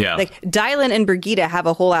how like Dylan and Brigida have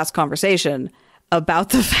a whole ass conversation about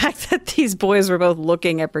the fact that these boys were both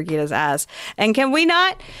looking at Brigida's ass. And can we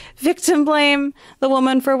not victim blame the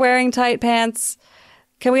woman for wearing tight pants?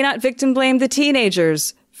 Can we not victim blame the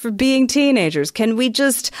teenagers for being teenagers? Can we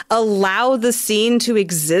just allow the scene to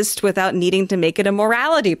exist without needing to make it a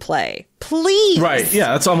morality play? Please. Right.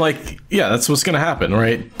 Yeah. That's I'm like, yeah, that's what's going to happen,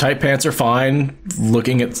 right? Tight pants are fine.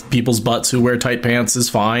 Looking at people's butts who wear tight pants is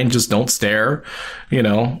fine. Just don't stare,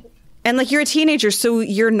 And like, you're a teenager, so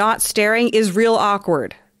you're not staring is real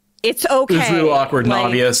awkward. It's okay. It's real awkward and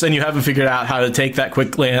obvious. And you haven't figured out how to take that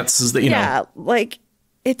quick glance. Is that, Yeah. Like,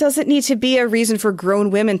 it doesn't need to be a reason for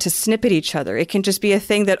grown women to snip at each other. It can just be a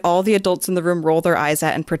thing that all the adults in the room roll their eyes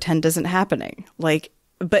at and pretend isn't happening. Like,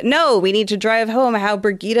 but no, we need to drive home how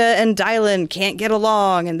Brigida and Dylan can't get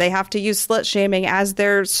along and they have to use slut shaming as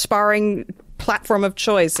their sparring platform of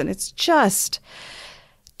choice. And it's just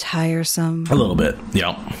tiresome. A little bit.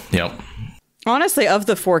 Yep. Honestly, of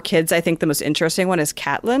the 4 kids, I think the most interesting one is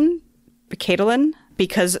Caitlin,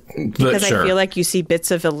 because sure. I feel like you see bits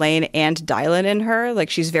of Elaine and Dylan in her. Like,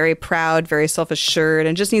 she's very proud, very self-assured,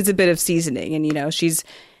 and just needs a bit of seasoning. And, she's,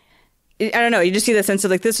 I don't know, you just see the sense of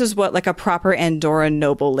like, this is what like a proper Andorran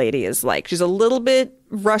noble lady is like. She's a little bit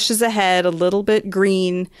rushes ahead, a little bit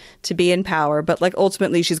green to be in power, but like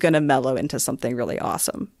ultimately she's going to mellow into something really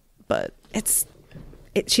awesome. But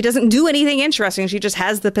she doesn't do anything interesting. She just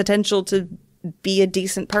has the potential to be a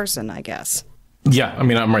decent person, I guess. Yeah, I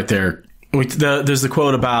mean, I'm right there. There's the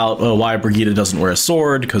quote about why Brigida doesn't wear a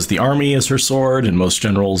sword, because the army is her sword, and most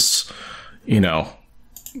generals,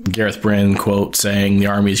 Gareth Bryn quote saying the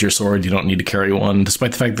army is your sword, you don't need to carry one,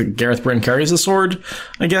 despite the fact that Gareth Bryn carries a sword,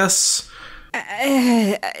 I guess.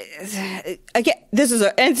 Again, this is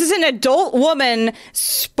an adult woman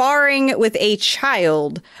sparring with a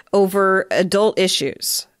child over adult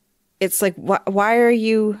issues. It's like, why are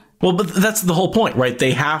you Well, but that's the whole point, right?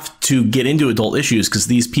 They have to get into adult issues because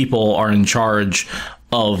these people are in charge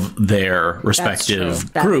of their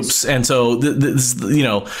respective groups. And so,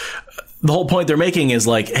 the whole point they're making is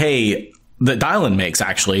like, hey, that Dylan makes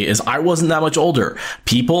actually is I wasn't that much older.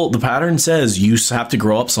 The pattern says you have to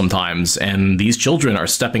grow up sometimes, and these children are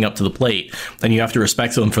stepping up to the plate, and you have to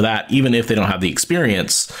respect them for that. Even if they don't have the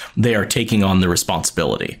experience, they are taking on the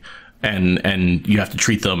responsibility, and you have to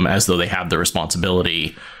treat them as though they have the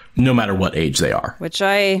responsibility no matter what age they are. Which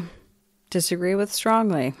I disagree with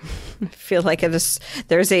strongly. I feel like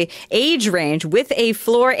there's a age range with a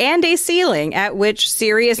floor and a ceiling at which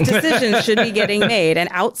serious decisions should be getting made. And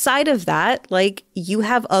outside of that, like, you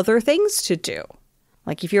have other things to do.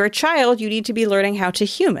 Like, if you're a child, you need to be learning how to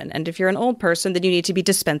human. And if you're an old person, then you need to be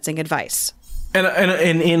dispensing advice. And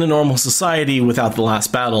in a normal society, without the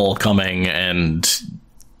last battle coming and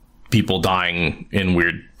people dying in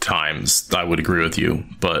weird times, I would agree with you.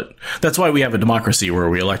 But that's why we have a democracy where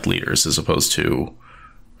we elect leaders as opposed to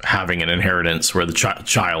having an inheritance where the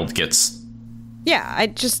child gets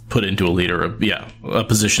put into a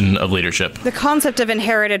position of leadership. The concept of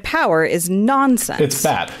inherited power is nonsense. It's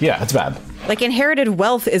bad. Yeah, it's bad. Like, inherited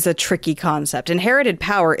wealth is a tricky concept. Inherited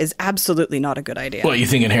power is absolutely not a good idea. Well, you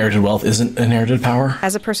think inherited wealth isn't inherited power?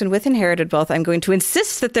 As a person with inherited wealth, I'm going to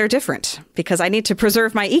insist that they're different because I need to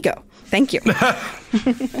preserve my ego. Thank you.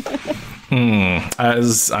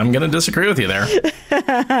 As I'm going to disagree with you there.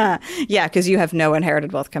 Yeah, because you have no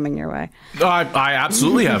inherited wealth coming your way. I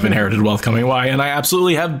absolutely have inherited wealth coming my way, and I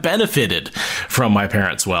absolutely have benefited from my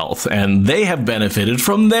parents' wealth, and they have benefited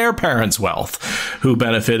from their parents' wealth, who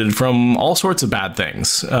benefited from all sorts of bad things.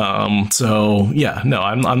 So yeah, no,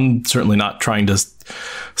 I'm certainly not trying to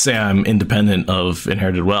say I'm independent of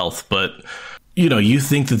inherited wealth, but you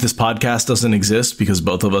think that this podcast doesn't exist because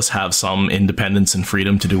both of us have some independence and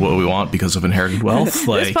freedom to do what we want because of inherited wealth?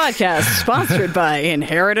 Like, this podcast sponsored by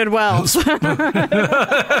Inherited Wealth.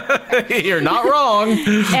 You're not wrong.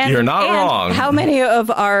 You're not wrong. How many of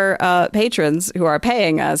our patrons who are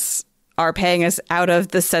paying us out of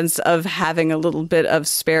the sense of having a little bit of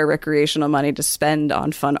spare recreational money to spend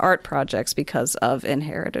on fun art projects because of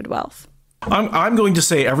inherited wealth? I'm going to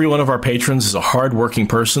say every one of our patrons is a hardworking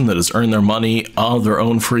person that has earned their money of their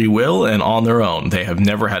own free will and on their own. They have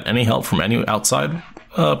never had any help from any outside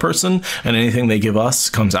person, and anything they give us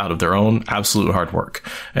comes out of their own absolute hard work.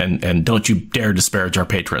 And don't you dare disparage our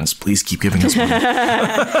patrons. Please keep giving us money.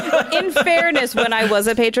 In fairness, when I was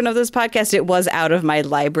a patron of this podcast, it was out of my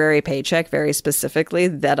library paycheck very specifically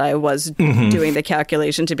that I was doing the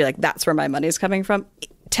calculation to be like, that's where my money's coming from,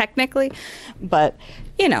 technically. But,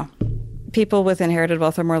 people with inherited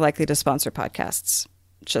wealth are more likely to sponsor podcasts,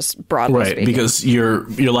 just broadly speaking. Right, because your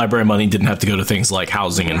library money didn't have to go to things like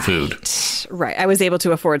housing and food. Right. I was able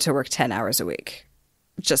to afford to work 10 hours a week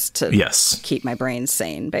just to keep my brain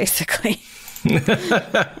sane, basically.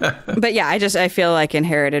 But yeah, I feel like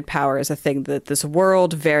inherited power is a thing that this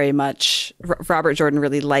world very much, Robert Jordan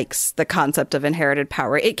really likes the concept of inherited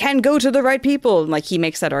power. It can go to the right people. And like, he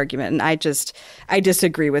makes that argument. And I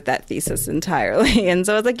disagree with that thesis entirely. And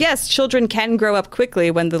so I was like, yes, children can grow up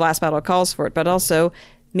quickly when the last battle calls for it. But also,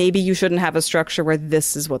 maybe you shouldn't have a structure where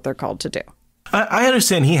this is what they're called to do. I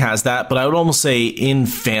understand he has that, but I would almost say in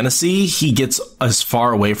fantasy, he gets as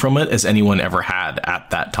far away from it as anyone ever had at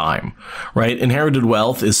that time, right? Inherited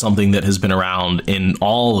wealth is something that has been around in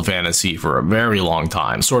all of fantasy for a very long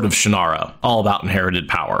time, sort of Shannara, all about inherited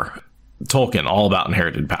power. Tolkien, all about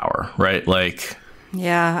inherited power, right? Like,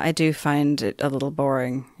 yeah, I do find it a little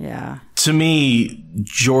boring. Yeah. To me,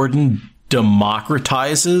 Jordan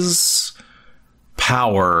democratizes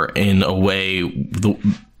power in a way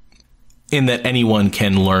in that anyone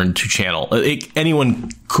can learn to channel.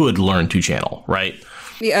 Anyone could learn to channel, right?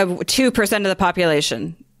 2% of the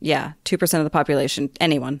population. Yeah, 2% of the population.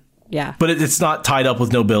 Anyone. Yeah. But it's not tied up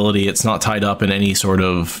with nobility. It's not tied up in any sort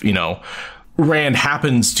of, Rand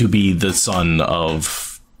happens to be the son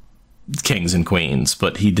of kings and queens,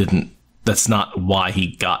 but he didn't. That's not why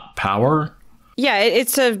he got power. Yeah,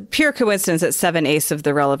 it's a pure coincidence that 7/8 of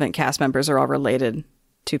the relevant cast members are all related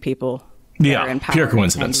to people. Yeah, pure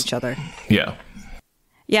coincidence. Each other. Yeah.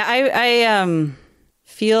 Yeah, I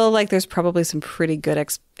feel like there's probably some pretty good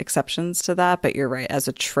exceptions to that, but you're right. As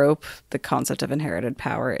a trope, the concept of inherited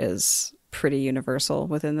power is pretty universal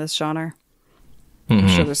within this genre. I'm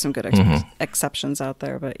sure there's some good exceptions out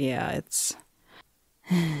there, but yeah, it's...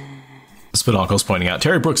 Spinonkel's pointing out,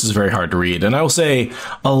 Terry Brooks is very hard to read. And I will say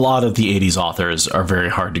a lot of the 80s authors are very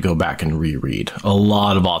hard to go back and reread. A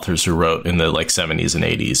lot of authors who wrote in the like 70s and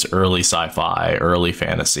 80s, early sci-fi, early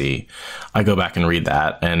fantasy. I go back and read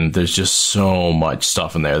that, and there's just so much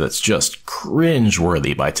stuff in there that's just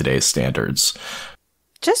cringeworthy by today's standards.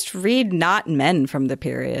 Just read Not Men from the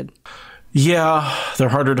period. Yeah, they're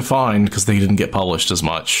harder to find because they didn't get published as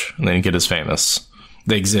much and they didn't get as famous.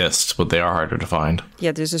 They exist, but they are harder to find.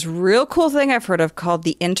 Yeah, there's this real cool thing I've heard of called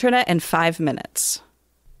the Internet in 5 minutes.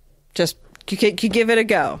 Just you could give it a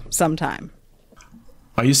go sometime.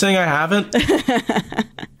 Are you saying I haven't?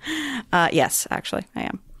 Yes, actually, I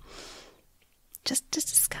am. Just a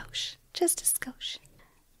skosh. Just a skosh.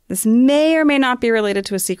 This may or may not be related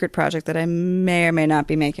to a secret project that I may or may not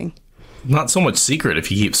be making. Not so much secret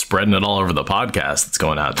if you keep spreading it all over the podcast. It's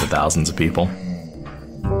going out to thousands of people.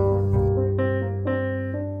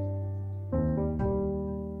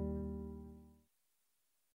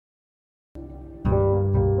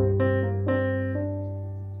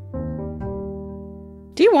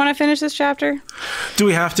 Do you want to finish this chapter? Do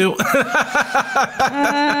we have to?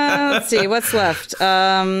 Let's see. What's left?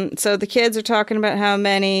 So the kids are talking about how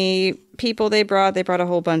many people they brought. They brought a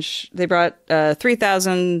whole bunch. They brought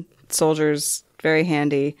 3,000 soldiers. Very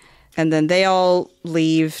handy. And then they all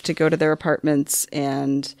leave to go to their apartments.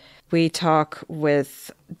 And we talk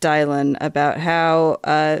with Dylan about how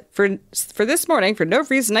for this morning, for no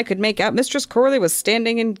reason I could make out, Mistress Corley was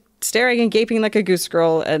standing and staring and gaping like a goose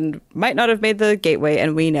girl and might not have made the gateway.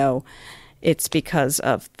 And we know it's because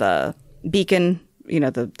of the beacon,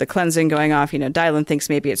 the cleansing going off. Dylan thinks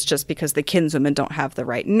maybe it's just because the kinswomen don't have the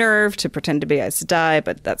right nerve to pretend to be Aes Sedai,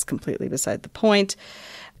 but that's completely beside the point.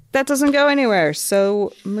 That doesn't go anywhere.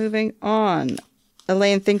 So moving on,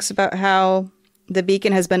 Elaine thinks about how the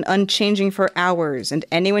beacon has been unchanging for hours, and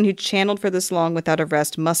anyone who channeled for this long without a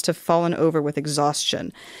rest must have fallen over with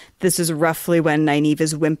exhaustion. This is roughly when Nynaeve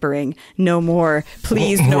is whimpering, "No more,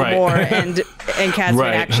 please, no more." And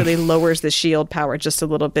Catherine actually lowers the shield power just a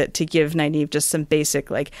little bit to give Nynaeve just some basic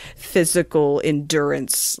physical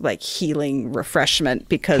endurance, healing refreshment,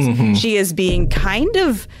 because she is being kind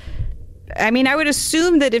of... I mean, I would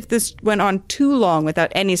assume that if this went on too long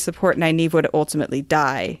without any support, Nynaeve would ultimately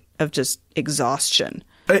die of just exhaustion.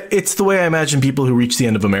 It's the way I imagine people who reach the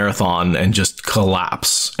end of a marathon and just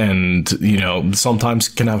collapse and, sometimes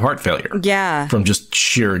can have heart failure. Yeah. From just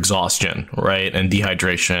sheer exhaustion, right? And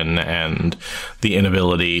dehydration and the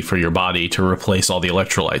inability for your body to replace all the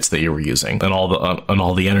electrolytes that you were using and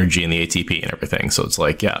all the energy and the ATP and everything. So it's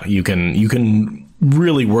you can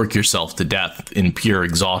really work yourself to death in pure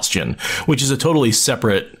exhaustion, which is a totally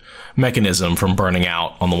separate mechanism from burning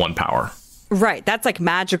out on the one power. Right. That's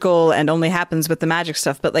magical and only happens with the magic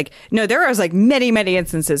stuff. But no, there are many, many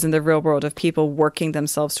instances in the real world of people working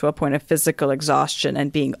themselves to a point of physical exhaustion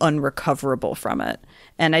and being unrecoverable from it.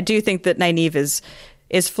 And I do think that Nynaeve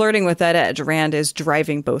is flirting with that edge. Rand is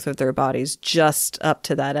driving both of their bodies just up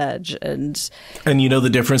to that edge. And the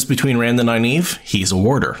difference between Rand and Nynaeve? He's a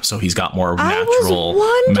warder. So he's got more natural,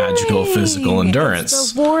 magical, physical endurance.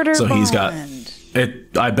 It's the warder bond. He's got...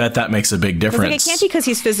 I bet that makes a big difference. It can't be because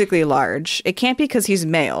he's physically large. It can't be because he's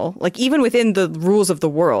male. Even within the rules of the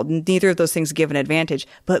world, neither of those things give an advantage.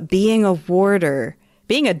 But being a warder,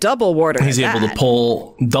 being a double warder, he's able to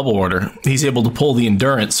pull the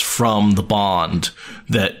endurance from the bond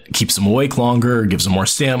that keeps him awake longer, gives him more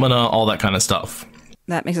stamina, all that kind of stuff.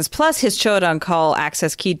 That makes sense. Plus, his Choedan Kal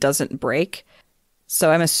access key doesn't break.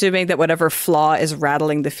 So I'm assuming that whatever flaw is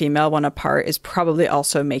rattling the female one apart is probably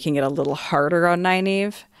also making it a little harder on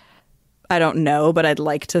Nynaeve. I don't know, but I'd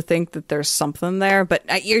like to think that there's something there. But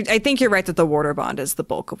I think you're right that the warder bond is the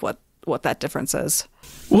bulk of what that difference is.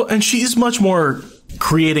 Well, and she's much more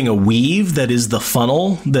creating a weave that is the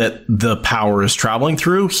funnel that the power is traveling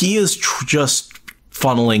through. He is just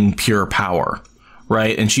funneling pure power,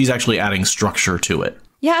 right? And she's actually adding structure to it.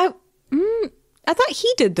 Yeah, I thought he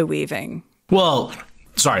did the weaving. Well,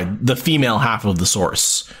 sorry, the female half of the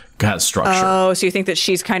source has structure. Oh, so you think that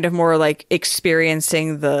she's kind of more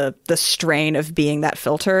experiencing the strain of being that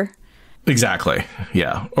filter? Exactly.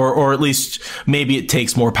 Yeah. Or at least maybe it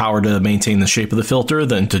takes more power to maintain the shape of the filter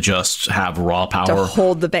than to just have raw power. To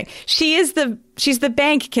hold the bank. She's the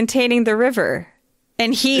bank containing the river.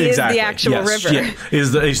 And he is the actual river.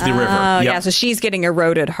 Is the river. Yep. Yeah, so she's getting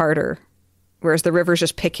eroded harder. Whereas the river's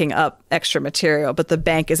just picking up extra material, but the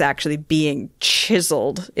bank is actually being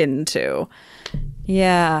chiseled into.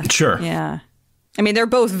 Yeah. Sure. Yeah. I mean, they're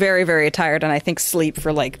both very, very tired, and I think sleep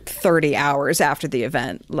for 30 hours after the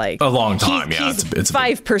event. A long time, He's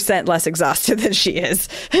 5% less exhausted than she is.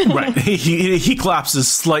 Right. He collapses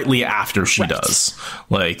slightly after she does.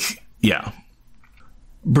 Yeah.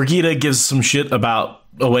 Brigida gives some shit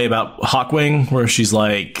away about Hawkwing, where she's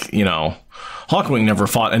like, you know, Hawkwing never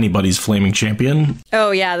fought anybody's flaming champion.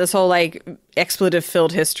 Oh, yeah, this whole, like,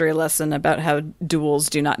 expletive-filled history lesson about how duels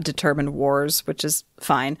do not determine wars, which is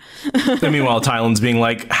fine. And meanwhile, Tylan's being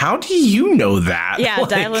like, how do you know that? Yeah, like,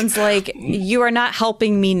 Dylan's like, you are not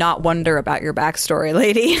helping me not wonder about your backstory,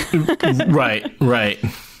 lady. Right.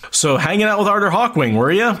 So hanging out with Arthur Hawkwing,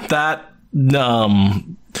 were you?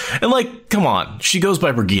 And like, come on, she goes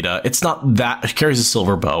by Brigida. It's not that, she carries a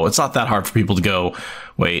silver bow. It's not that hard for people to go,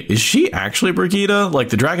 wait, is she actually Brigida? Like,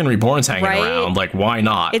 the Dragon Reborn's hanging around. Like, why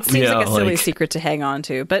not? It seems like a silly secret to hang on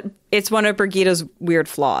to. But it's one of Brigida's weird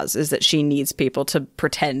flaws, is that she needs people to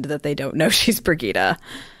pretend that they don't know she's Brigida.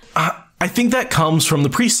 I think that comes from the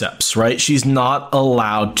precepts, right? She's not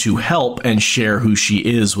allowed to help and share who she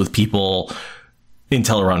is with people in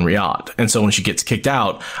Teleron Riyadh. And so when she gets kicked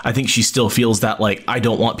out, I think she still feels that, like, I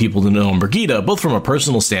don't want people to know I'm Brigida, both from a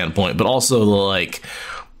personal standpoint, but also, like,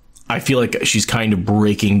 I feel like she's kind of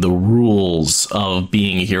breaking the rules of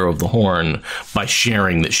being a hero of the Horn by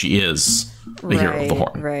sharing that she is the hero of the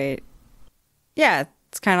Horn. Right. Yeah,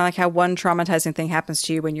 it's kind of like how one traumatizing thing happens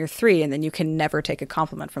to you when you're 3, and then you can never take a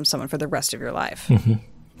compliment from someone for the rest of your life. Mm-hmm.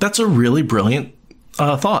 That's a really brilliant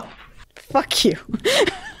thought. Fuck you.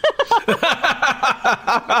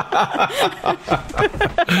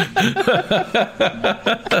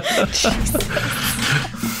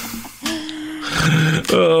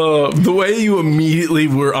 The way you immediately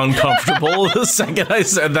were uncomfortable the second I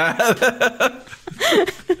said that.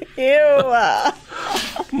 Ew.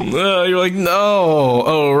 You're like, no.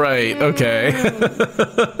 Oh, right. Okay.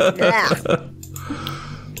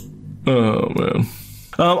 Oh, man.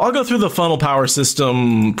 I'll go through the funnel power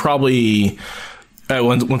system probably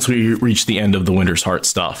once we reach the end of the Winter's Heart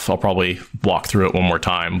stuff. I'll probably walk through it one more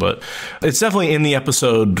time, but it's definitely in the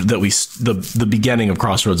episode that the beginning of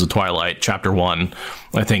Crossroads of Twilight, chapter 1.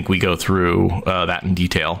 I think we go through that in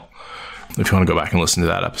detail, if you want to go back and listen to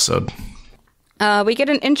that episode. We get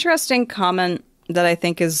an interesting comment that I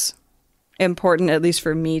think is important, at least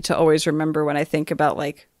for me, to always remember when I think about,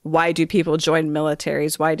 like, why do people join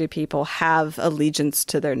militaries? Why do people have allegiance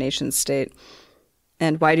to their nation state?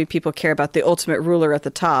 And why do people care about the ultimate ruler at the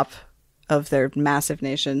top of their massive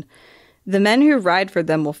nation? The men who ride for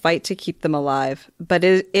them will fight to keep them alive, but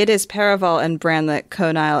it is Paraval and Branlet,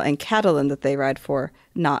 Conile, and Catelyn that they ride for,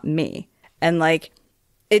 not me. And, like,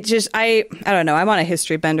 it just, I don't know, I'm on a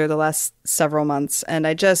history bender the last several months, and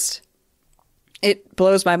it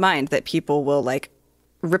blows my mind that people will, like,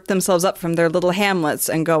 rip themselves up from their little hamlets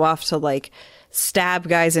and go off to, like, stab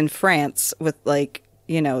guys in France with, like,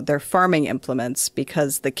 you know, their farming implements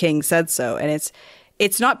because the king said so. And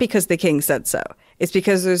it's not because the king said so. It's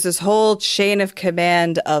because there's this whole chain of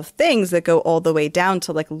command of things that go all the way down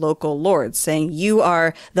to, like, local lords saying, you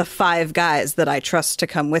are the 5 guys that I trust to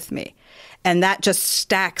come with me. And that just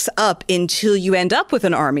stacks up until you end up with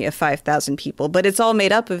an army of 5,000 people. But it's all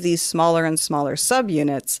made up of these smaller and smaller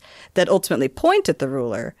subunits that ultimately point at the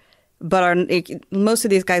ruler. But most of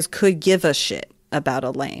these guys could give a shit about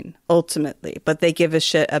Elaine, ultimately. But they give a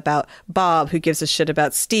shit about Bob, who gives a shit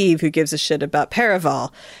about Steve, who gives a shit about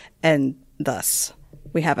Paraval. And thus,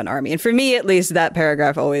 we have an army. And for me, at least, that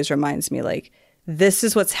paragraph always reminds me, like, this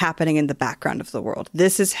is what's happening in the background of the world.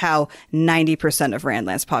 This is how 90% of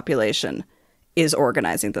Randland's population is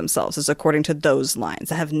organizing themselves, is according to those lines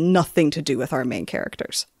that have nothing to do with our main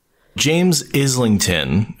characters. James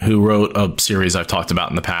Islington, who wrote a series I've talked about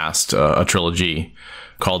in the past, a trilogy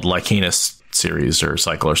called Lycanus series or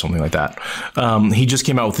cycle or something like that. He just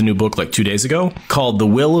came out with a new book like 2 days ago called The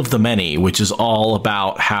Will of the Many, which is all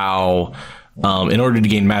about how in order to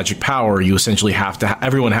gain magic power, you essentially have to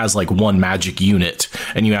everyone has like one magic unit,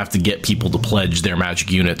 and you have to get people to pledge their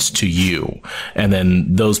magic units to you. And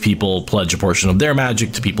then those people pledge a portion of their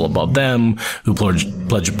magic to people above them, who pledge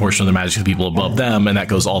a portion of their magic to people above them. And that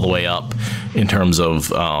goes all the way up in terms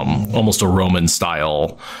of almost a Roman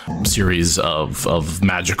style series of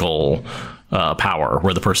magical power,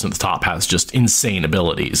 where the person at the top has just insane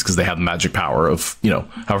abilities because they have the magic power of, you know,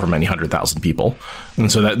 however many 100,000 people.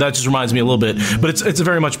 And so that just reminds me a little bit, but it's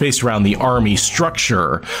very much based around the army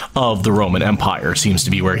structure of the Roman Empire seems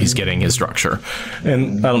to be where he's getting his structure.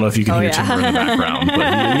 And I don't know if you can hear Timber in the background,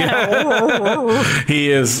 but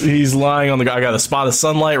he's lying on the ground. I got a spot of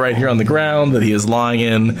sunlight right here on the ground that he is lying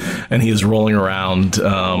in, and he is rolling around,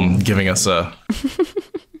 giving us a...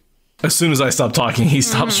 As soon as I stop talking, he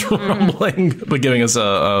stops rumbling, but giving us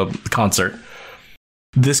a concert.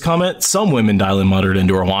 This comment, some women, Dylan muttered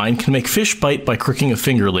into her wine, can make fish bite by crooking a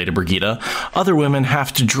finger, Lady Brigida. Other women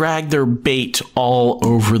have to drag their bait all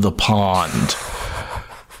over the pond.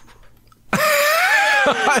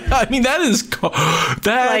 I mean, that is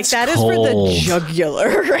that's that cold. is for the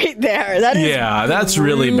jugular right there. That is that's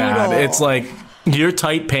really bad. It's like your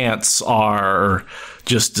tight pants are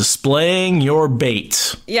just displaying your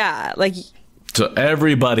bait. Yeah, like to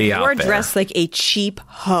everybody out there. You're dressed like a cheap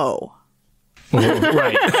hoe.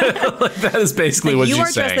 Right. Like, that is basically what you're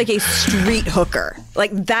saying. You are dressed like a street hooker.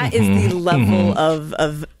 Like that is the level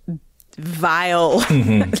of vile.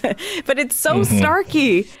 But it's so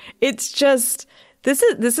snarky. It's just this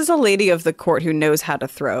is a lady of the court who knows how to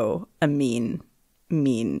throw a mean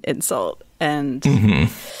insult. And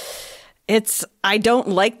I don't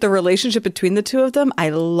like the relationship between the two of them.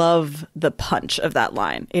 I love the punch of that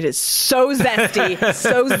line. It is so zesty,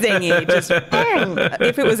 so zingy. Just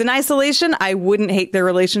if it was in isolation, I wouldn't hate their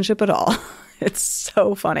relationship at all. It's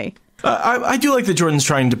so funny. I do like that Jordan's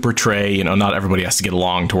trying to portray, not everybody has to get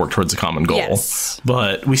along to work towards a common goal. Yes.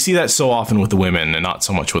 But we see that so often with the women and not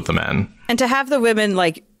so much with the men. And to have the women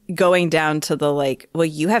going down to the well,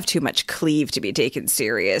 you have too much cleave to be taken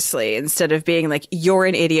seriously, instead of being you're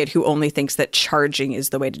an idiot who only thinks that charging is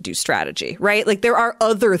the way to do strategy, right? Like there are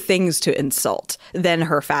other things to insult than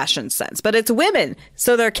her fashion sense, but it's women,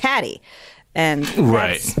 so they're catty. And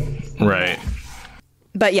right.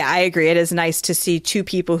 But yeah, I agree. It is nice to see two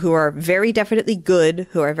people who are very definitely good,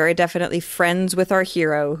 who are very definitely friends with our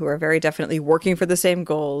hero, who are very definitely working for the same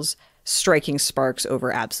goals, striking sparks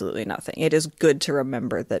over absolutely nothing. It is good to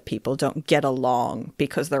remember that people don't get along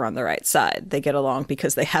because they're on the right side. They get along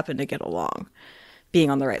because they happen to get along. Being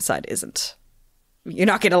on the right side isn't. You're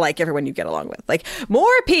not going to like everyone you get along with.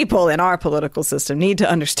 More people in our political system need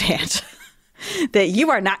to understand that you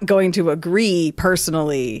are not going to agree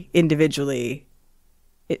personally, individually,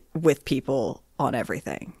 with people on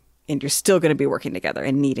everything. And you're still going to be working together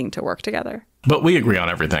and needing to work together. But we agree on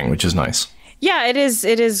everything, which is nice. Yeah, it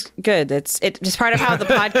is good. It's part of how the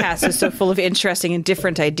podcast is so full of interesting and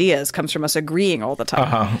different ideas, comes from us agreeing all the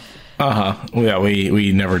time. Yeah,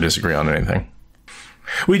 we never disagree on anything.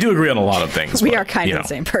 We do agree on a lot of things. We are kind of the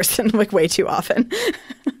same person, way too often.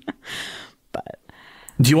 But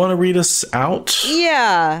do you want to read us out?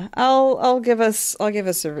 Yeah, I'll give us a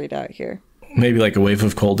readout here. Maybe a wave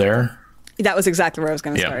of cold air. That was exactly where I was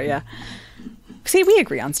going to start. Yeah. See, we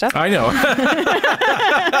agree on stuff. I know.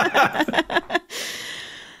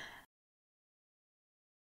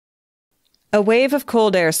 A wave of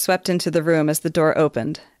cold air swept into the room as the door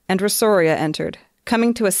opened, and Rosaria entered,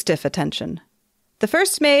 coming to a stiff attention. "The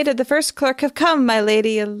first maid and the first clerk have come, my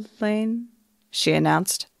lady Elaine," she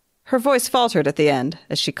announced. Her voice faltered at the end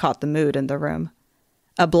as she caught the mood in the room.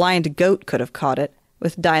 A blind goat could have caught it,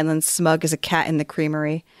 with Dylan smug as a cat in the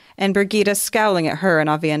creamery, and Brigida scowling at her and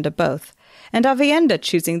Avienda both, and Avienda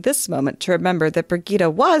choosing this moment to remember that Brigida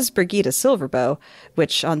was Brigida Silverbow,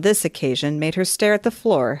 which on this occasion made her stare at the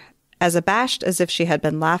floor, as abashed as if she had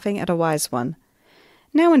been laughing at a wise one.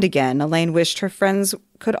 Now and again, Elaine wished her friends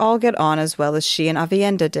could all get on as well as she and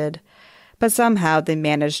Avienda did, but somehow they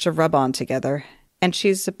managed to rub on together, and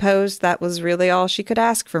she supposed that was really all she could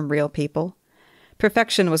ask from real people.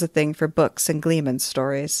 Perfection was a thing for books and Gleeman's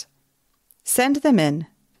stories. "Send them in,"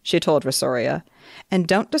 she told Rosaria, "and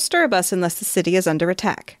don't disturb us unless the city is under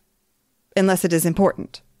attack. Unless it is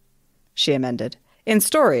important," she amended. In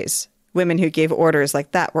stories, women who gave orders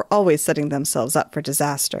like that were always setting themselves up for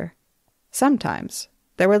disaster. Sometimes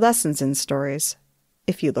there were lessons in stories,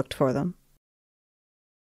 if you looked for them.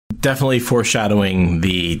 Definitely foreshadowing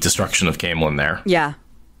the destruction of Camelin there. Yeah,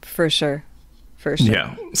 for sure. For sure.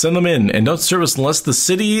 Yeah, send them in and don't disturb us unless the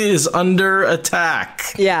city is under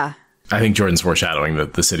attack. Yeah. I think Jordan's foreshadowing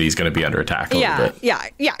that the city is going to be under attack a little bit.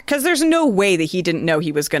 Yeah, because there's no way that he didn't know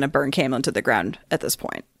he was going to burn Camelin to the ground at this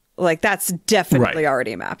point. That's definitely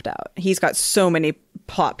already mapped out. He's got so many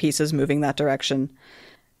plot pieces moving that direction.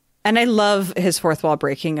 And I love his fourth wall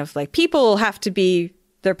breaking of people have to be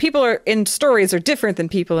people are in stories are different than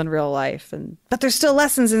people in real life, but there's still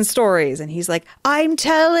lessons in stories. And he's like, "I'm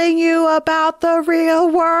telling you about the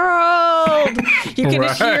real world." You can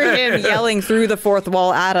hear him yelling through the fourth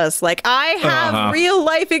wall at us, "I have real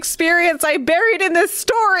life experience I buried in this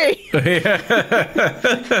story."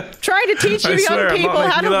 Trying to teach you young people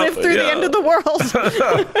how to live through the end of the world.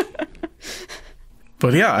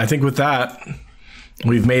 But yeah, I think with that,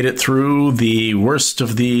 we've made it through the worst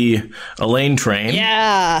of the Elaine train.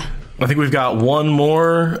 Yeah. I think we've got one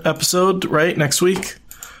more episode, right, next week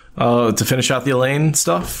to finish out the Elaine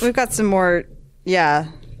stuff. We've got some more,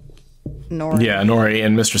 Nori. Yeah, Nori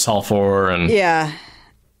and Mistress Halfor. And Yeah,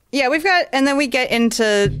 we've got, and then we get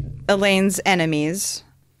into Elaine's enemies.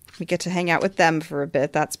 We get to hang out with them for a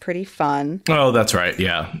bit. That's pretty fun. Oh, that's right,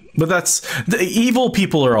 yeah. But the evil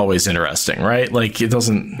people are always interesting, right? It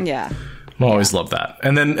doesn't... Yeah. Always love that.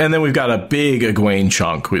 And then we've got a big Egwene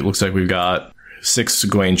chunk. It looks like we've got 6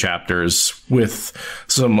 Egwene chapters with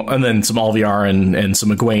some Alviar and some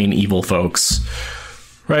Egwene evil folks.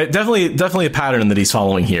 Right, definitely a pattern that he's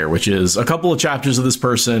following here, which is a couple of chapters of this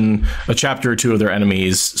person, a chapter or 2 of their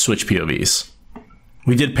enemies, switch POVs.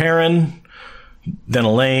 We did Perrin, then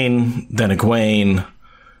Elaine, then Egwene,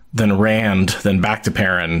 then Rand, then back to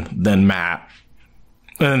Perrin, then Matt.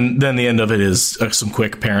 And then the end of it is some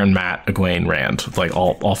quick Perrin, Matt, Egwene, Rand, like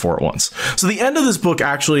all 4 at once. So the end of this book,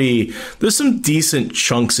 actually, there's some decent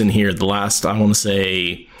chunks in here. The last, I want to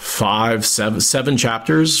say, 7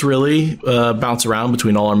 chapters really bounce around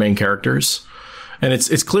between all our main characters. And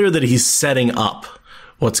it's clear that he's setting up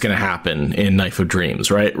what's going to happen in Knife of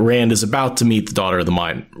Dreams, right? Rand is about to meet the daughter of the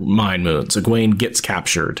Mind Moons. Egwene gets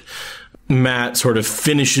captured. Matt sort of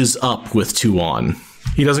finishes up with Tuon.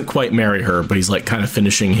 He doesn't quite marry her, but he's like kind of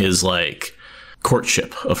finishing his like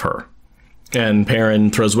courtship of her. And Perrin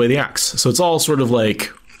throws away the axe. So it's all sort of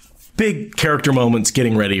like big character moments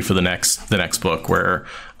getting ready for the next book where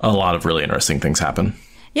a lot of really interesting things happen.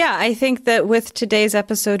 Yeah, I think that with today's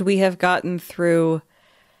episode, we have gotten through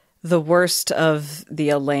the worst of the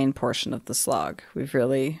Elaine portion of the slog. We've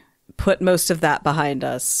really put most of that behind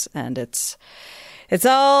us, and it's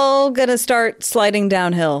all going to start sliding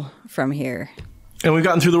downhill from here. And we've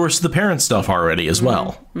gotten through the worst of the parent stuff already as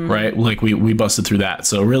well, right? Like we busted through that.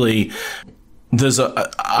 So really,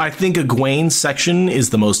 I think Egwene's section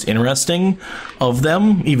is the most interesting of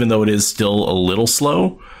them, even though it is still a little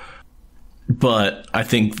slow. But I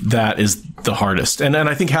think that is the hardest. And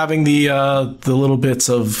I think having the little bits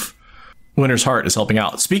of Winter's Heart is helping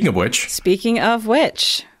out. Speaking of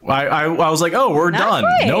which. I was like, oh, we're done.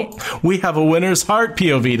 Quite. Nope. We have a Winter's Heart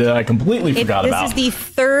POV that I completely forgot about. This is the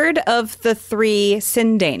third of the 3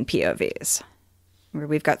 Cyndane POVs, where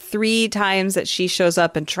we've got 3 times that she shows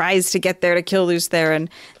up and tries to get there to kill Lews Therin.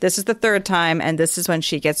 This is the 3rd time, and this is when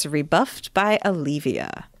she gets rebuffed by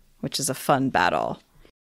Olivia, which is a fun battle.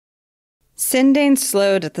 Cyndane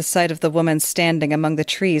slowed at the sight of the woman standing among the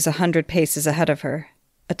trees 100 paces ahead of her,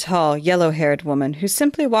 a tall, yellow-haired woman who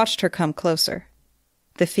simply watched her come closer.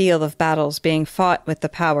 The feel of battles being fought with the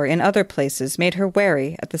power in other places made her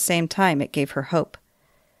wary at the same time it gave her hope.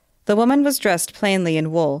 The woman was dressed plainly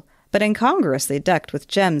in wool, but incongruously decked with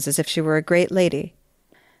gems as if she were a great lady.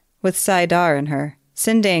 With Saidar in her,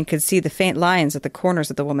 Cyndane could see the faint lines at the corners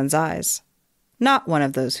of the woman's eyes. Not one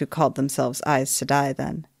of those who called themselves Aes Sedai,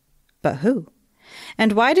 then. But who?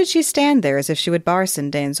 And why did she stand there as if she would bar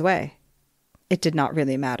Cyndane's way? It did not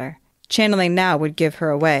really matter. Channeling now would give her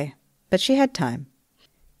away, but she had time.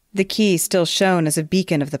 The key still shone as a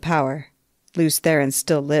beacon of the power. Lews Therin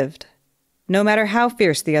still lived. No matter how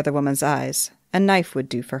fierce the other woman's eyes, a knife would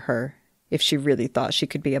do for her, if she really thought she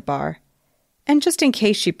could be a bar. And just in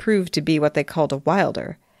case she proved to be what they called a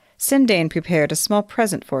wilder, Cyndane prepared a small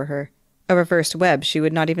present for her, a reversed web she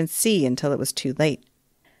would not even see until it was too late.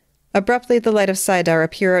 Abruptly the light of Saidar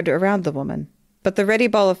appeared around the woman, but the ready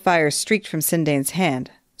ball of fire streaked from Cyndane's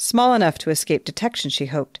hand, small enough to escape detection, she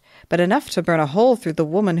hoped, but enough to burn a hole through the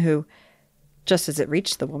woman who, just as it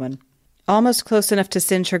reached the woman, almost close enough to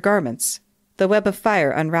singe her garments, the web of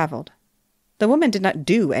fire unraveled. The woman did not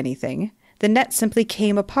do anything. The net simply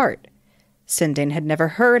came apart. Cyndane had never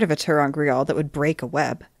heard of a ter'angreal that would break a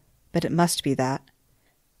web, but it must be that.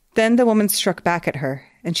 Then the woman struck back at her,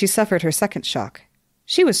 and she suffered her second shock.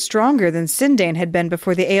 She was stronger than Cyndane had been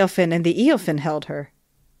before the Eowyn and the Eowyn held her.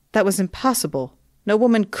 That was impossible. No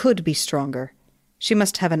woman could be stronger. She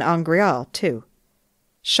must have an angreal, too.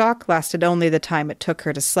 Shock lasted only the time it took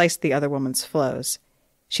her to slice the other woman's flows.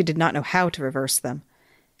 She did not know how to reverse them.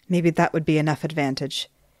 Maybe that would be enough advantage.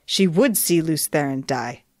 She would see Lews Therin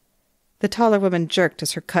die. The taller woman jerked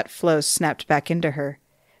as her cut flows snapped back into her,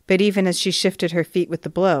 but even as she shifted her feet with the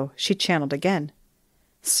blow, she channeled again.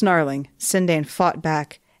 Snarling, Cyndane fought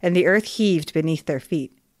back, and the earth heaved beneath their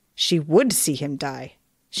feet. She would see him die.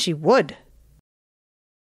 She would.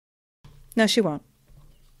 No, she won't.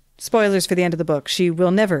 Spoilers for the end of the book. She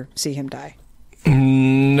will never see him die.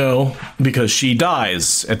 No, because she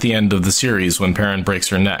dies at the end of the series when Perrin breaks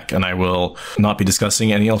her neck, and I will not be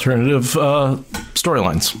discussing any alternative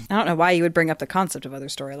storylines. I don't know why you would bring up the concept of other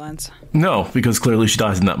storylines. No, because clearly she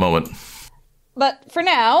dies in that moment. But for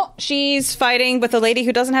now, she's fighting with a lady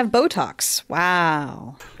who doesn't have Botox.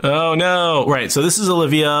 Wow. Oh, no. Right, so this is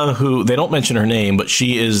Olivia, who, they don't mention her name, but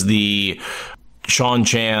she is the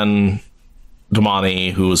Seanchan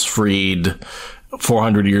Domani who was freed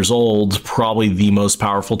 400 years old, probably the most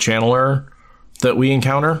powerful channeler that we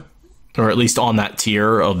encounter, or at least on that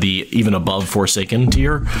tier of the even above Forsaken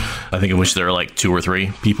tier. I think in which there are like 2 or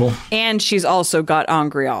 3 people. And she's also got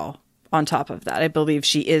Angreal on top of that. I believe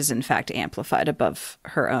she is, in fact, amplified above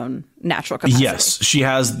her own natural capacity. Yes, she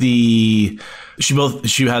has the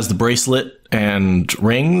bracelet and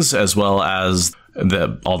rings, as well as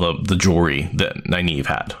all the jewelry that Nynaeve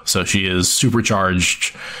had. So she is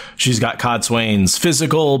supercharged. She's got Codswain's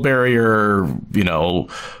physical barrier,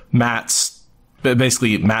 Matt's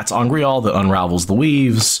Angreal that unravels the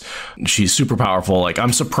weaves. She's super powerful. Like,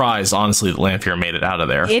 I'm surprised, honestly, that Lanfear made it out of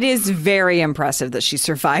there. It is very impressive that she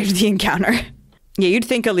survived the encounter. Yeah, you'd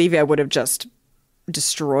think Olivia would have just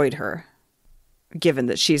destroyed her, given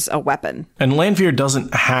that she's a weapon. And Lanfear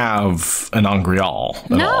doesn't have an Angreal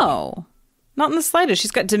at all. Not in the slightest.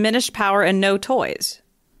 She's got diminished power and no toys.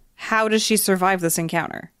 How does she survive this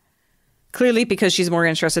encounter? Clearly because she's more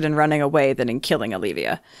interested in running away than in killing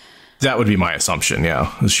Olivia. That would be my assumption,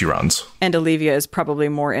 yeah, as she runs. And Olivia is probably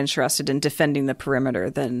more interested in defending the perimeter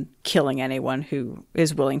than killing anyone who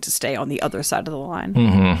is willing to stay on the other side of the line.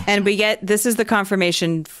 Mm-hmm. And this is the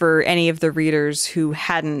confirmation for any of the readers who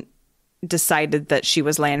hadn't decided that she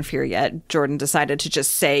was Lanfear yet. Jordan decided to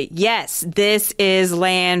just say, yes, this is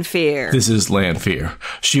Lanfear. This is Lanfear.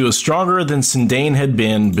 She was stronger than Cyndane had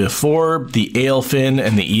been before the Aelfin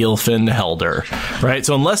and the Eilfin held her. Right?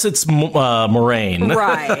 So unless it's Moraine,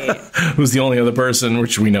 right, who's the only other person,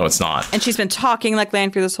 which we know it's not. And she's been talking like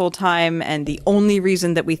Lanfear this whole time, and the only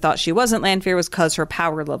reason that we thought she wasn't Lanfear was because her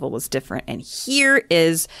power level was different. And here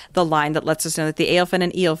is the line that lets us know that the Aelfin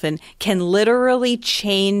and Eilfin can literally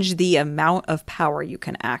change the amount of power you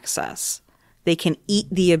can access. They can eat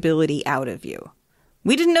the ability out of you.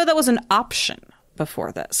 We didn't know that was an option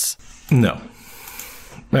before this. No.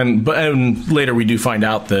 And later we do find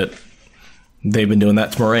out that they've been doing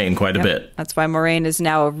that to Moraine quite a bit. That's why Moraine is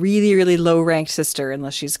now a really, really low-ranked sister,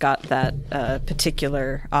 unless she's got that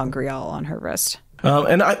particular Angreal on her wrist.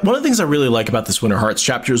 One of the things I really like about this Winter Hearts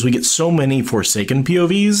chapter is we get so many Forsaken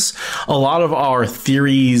POVs. A lot of our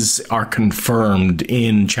theories are confirmed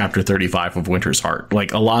in chapter 35 of Winter's Heart.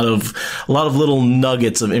 Like a lot of little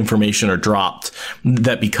nuggets of information are dropped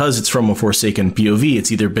that because it's from a Forsaken POV,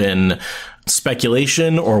 it's either been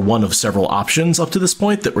speculation or one of several options up to this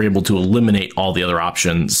point that we're able to eliminate all the other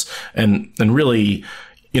options and really,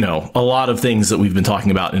 a lot of things that we've been talking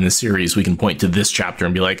about in this series, we can point to this chapter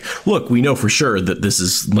and be like, look, we know for sure that this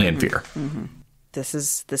is Lanfear. Mm-hmm. This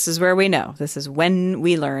is where we know. This is when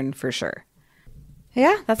we learn for sure.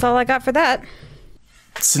 Yeah, that's all I got for that.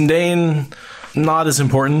 Cyndane, not as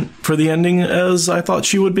important for the ending as I thought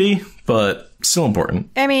she would be, but still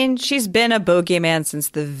important. I mean, she's been a bogeyman since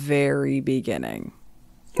the very beginning.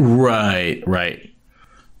 Right.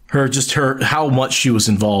 How much she was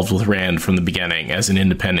involved with Rand from the beginning as an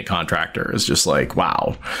independent contractor is just like,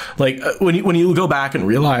 wow. Like when you go back and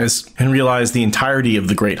realize the entirety of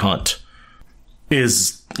the Great Hunt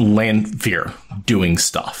is Lanfear doing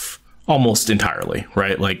stuff almost entirely,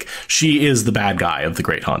 right? Like she is the bad guy of the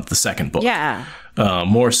Great Hunt, the second book. Yeah.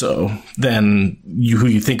 More so than who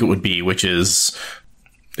you think it would be, which is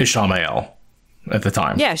Ishamael at the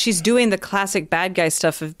time. Yeah, she's doing the classic bad guy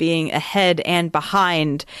stuff of being ahead and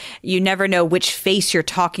behind. You never know which face you're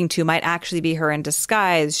talking to might actually be her in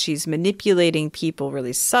disguise. She's manipulating people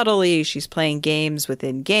really subtly. She's playing games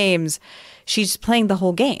within games. She's playing the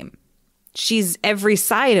whole game. She's every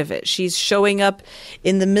side of it. She's showing up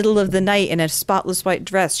in the middle of the night in a spotless white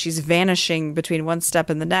dress. She's vanishing between one step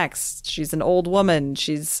and the next. She's an old woman.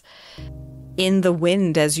 She's in the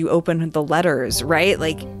wind as you open the letters, right?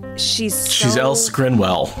 Like she's Else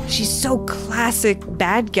Grinwell. She's so classic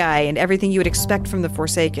bad guy and everything you would expect from the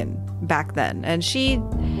Forsaken back then. And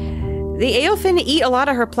the Aelfin eat a lot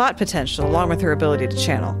of her plot potential along with her ability to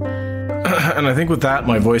channel. And I think with that,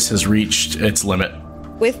 my voice has reached its limit.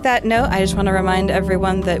 With that note, I just want to remind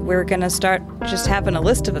everyone that we're going to start just having a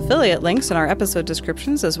list of affiliate links in our episode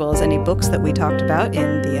descriptions, as well as any books that we talked about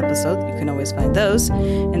in the episode. You can always find those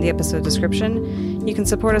in the episode description. You can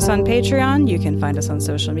support us on Patreon. You can find us on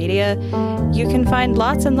social media. You can find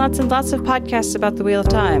lots and lots and lots of podcasts about the Wheel of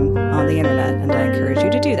Time on the internet, and I encourage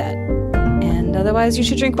you to do that. And otherwise, you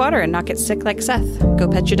should drink water and not get sick like Seth. Go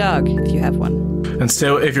pet your dog if you have one. And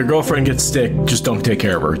so if your girlfriend gets sick, just don't take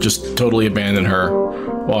care of her. Just totally abandon her.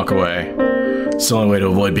 Walk away. It's the only way to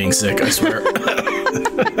avoid being sick, I swear.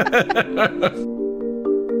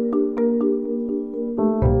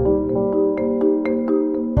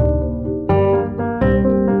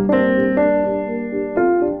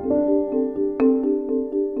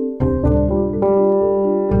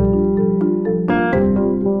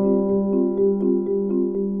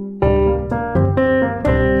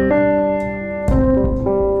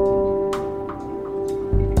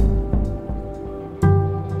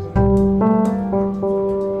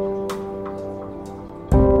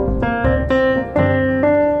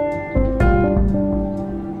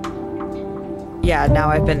 yeah, now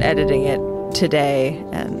I've been editing it today,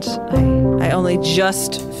 and I only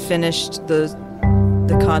just finished the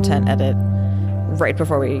content edit right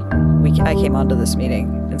before I came onto this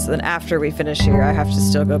meeting. And so then after we finish here, I have to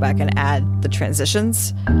still go back and add the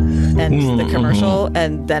transitions and the commercial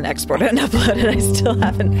and then export it and upload it. I still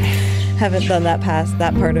haven't done that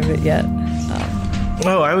part of it yet.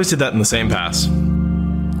 I always did that in the same pass.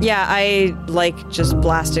 Yeah, I like just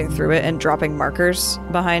blasting through it and dropping markers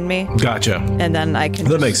behind me. Gotcha. And then I can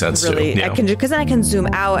that makes sense really, too. Yeah. Because then I can zoom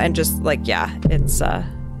out and just like, yeah, it's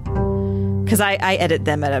because I edit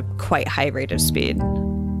them at a quite high rate of speed.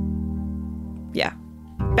 Yeah,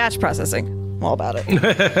 batch processing, I'm all about it.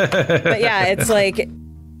 But yeah, it's like,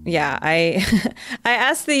 yeah, I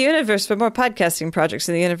asked the universe for more podcasting projects,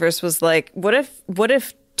 and the universe was like, what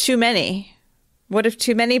if too many? What if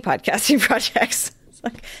too many podcasting projects? It's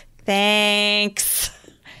like, thanks.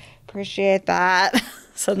 Appreciate that.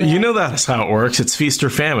 So you know that's how it works. It's feast or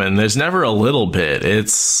famine. There's never a little bit.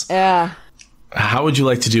 It's how would you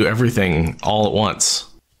like to do everything all at once?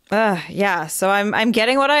 Yeah. So I'm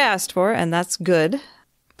getting what I asked for, and that's good.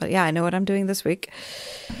 But yeah, I know what I'm doing this week.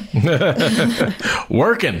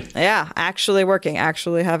 Working. Yeah, actually working,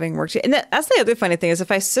 actually having worked. And that's the other funny thing is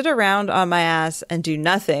if I sit around on my ass and do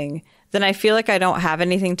nothing, then I feel like I don't have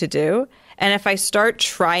anything to do. And if I start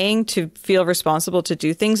trying to feel responsible to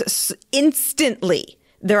do things, instantly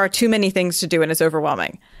there are too many things to do and it's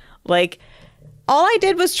overwhelming. Like, all I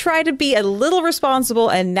did was try to be a little responsible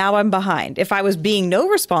and now I'm behind. If I was being no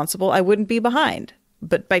responsible, I wouldn't be behind.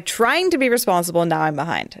 But by trying to be responsible, now I'm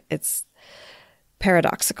behind. It's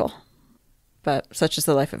paradoxical. But such is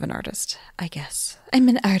the life of an artist, I guess. I'm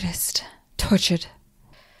an artist. Tortured.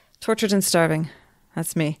 Tortured and starving.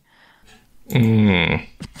 That's me. You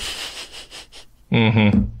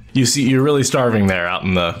see, you're really starving there out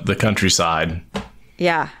in the countryside.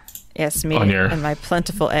 Yeah. Yes, me and my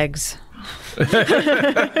plentiful eggs.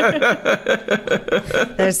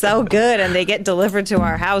 They're so good, and they get delivered to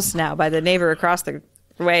our house now by the neighbor across the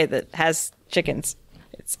way that has chickens.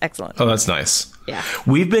 It's excellent. Oh, that's nice. Yeah.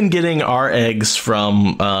 We've been getting our eggs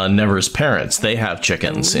from Never's parents. They have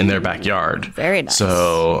chickens in their backyard. Very nice.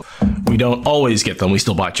 So we don't always get them. We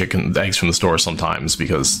still buy chicken eggs from the store sometimes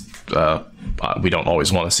because we don't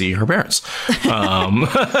always want to see her parents.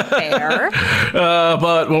 Fair.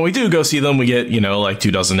 But when we do go see them, we get, like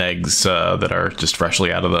 24 eggs that are just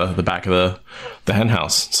freshly out of the back of the hen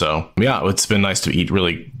house. So yeah, it's been nice to eat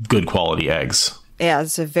really good quality eggs. Yeah,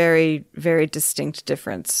 it's a very, very distinct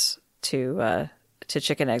difference to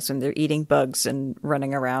chicken eggs when they're eating bugs and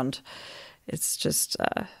running around. It's just,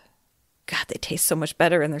 God, they taste so much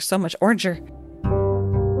better and they're so much oranger.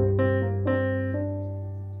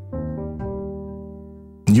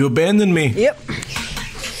 You abandoned me. Yep.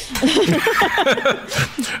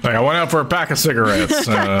 I went out for a pack of cigarettes.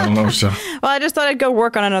 Well, I just thought I'd go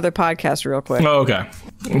work on another podcast real quick. Oh, okay.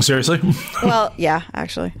 Seriously? Well, yeah,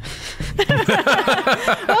 actually. Well,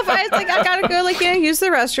 if I gotta go, use the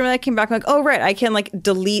restroom, and I came back, I'm like, oh, right, I can,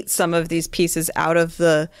 delete some of these pieces out of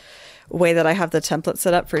the way that I have the template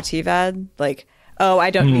set up for TVAD.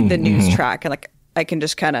 I don't need the news track, and, I can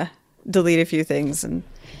just kind of delete a few things and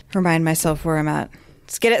remind myself where I'm at.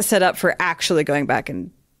 Let's get it set up for actually going back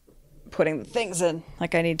and putting the things in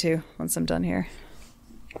like I need to once I'm done here.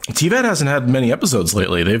 TVAD hasn't had many episodes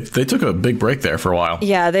lately. They took a big break there for a while.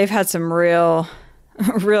 Yeah, they've had some real,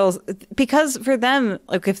 because for them,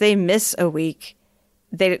 if they miss a week,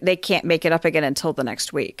 they can't make it up again until the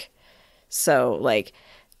next week. So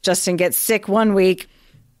Justin gets sick one week,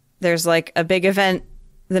 there's a big event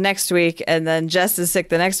the next week, and then Jess is sick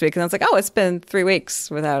the next week, and it's it's been 3 weeks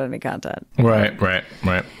without any content. Right.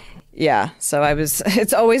 Yeah, so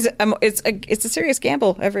it's always, it's a serious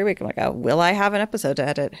gamble every week. I'm like, oh, will I have an episode to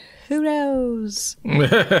edit? Who knows?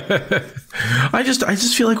 I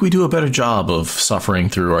just feel like we do a better job of suffering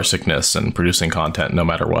through our sickness and producing content no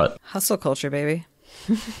matter what. Hustle culture, baby.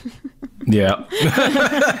 Yeah.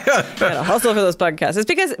 Gotta hustle for those podcasts.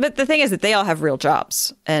 But the thing is that they all have real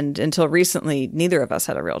jobs. And until recently, neither of us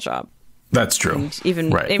had a real job. That's true. And even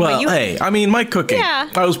right. My cooking. Yeah,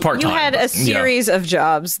 I was part-time. You had a series of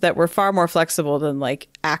jobs that were far more flexible than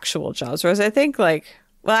actual jobs. Whereas I think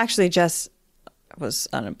actually Jess was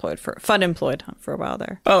unemployed for a while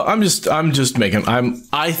there. Oh,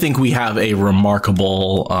 I think we have a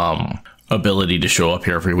remarkable ability to show up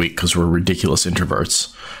here every week because we're ridiculous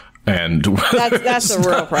introverts. And that's the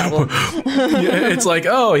real problem. It's like,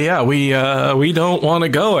 oh yeah, we don't want to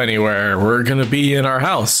go anywhere. We're gonna be in our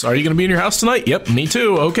house. Are you gonna be in your house tonight? Yep, me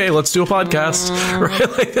too. Okay, let's do a podcast.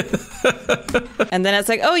 Right? And then it's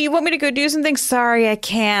like, oh, you want me to go do something? Sorry, I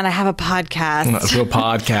can't. I have a podcast. Let's do a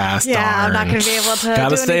podcast. Yeah, I'm not gonna be able to.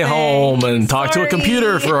 Gotta stay home and talk to a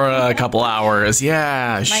computer for a couple hours.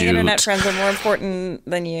 Yeah, my internet friends are more important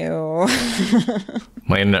than you.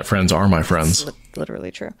 My internet friends are my friends.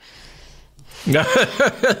 Literally true.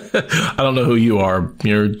 I don't know who you are.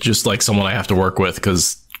 You're just like someone I have to work with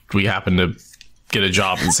because we happen to get a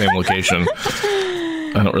job in the same location.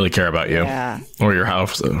 I don't really care about you or your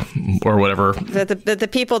house or whatever. The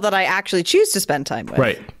people that I actually choose to spend time with.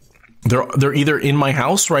 Right. They're either in my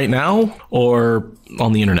house right now or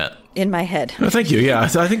on the internet. In my head. Thank you. Yeah,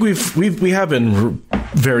 I think we have been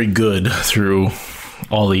very good through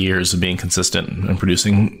all the years of being consistent and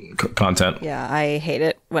producing content. Yeah, I hate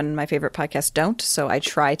it when my favorite podcasts don't, so I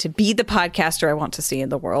try to be the podcaster I want to see in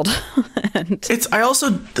the world. It's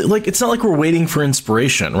not like we're waiting for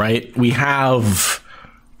inspiration, right? We have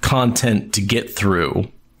content to get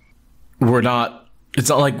through. It's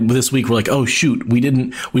not like this week we're like, oh shoot, we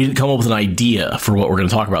didn't come up with an idea for what we're going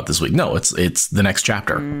to talk about this week. No, it's the next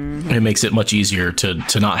chapter. Mm-hmm. It makes it much easier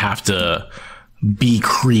to not have to be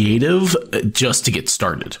creative just to get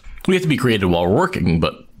started. We have to be creative while we're working,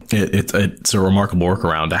 but it's a remarkable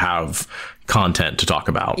workaround to have content to talk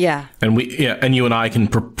about. Yeah. And you and I can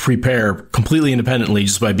prepare completely independently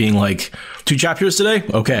just by being like, 2 chapters today?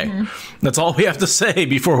 Okay. Mm-hmm. That's all we have to say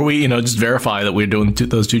before we, just verify that we're doing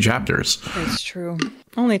those 2 chapters. That's true.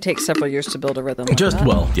 Only takes several years to build a rhythm.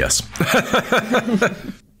 Yes.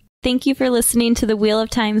 Thank you for listening to the Wheel of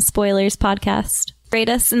Time Spoilers podcast. Rate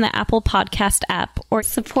us in the Apple Podcast app or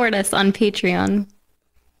support us on Patreon.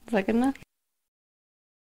 Is that good enough?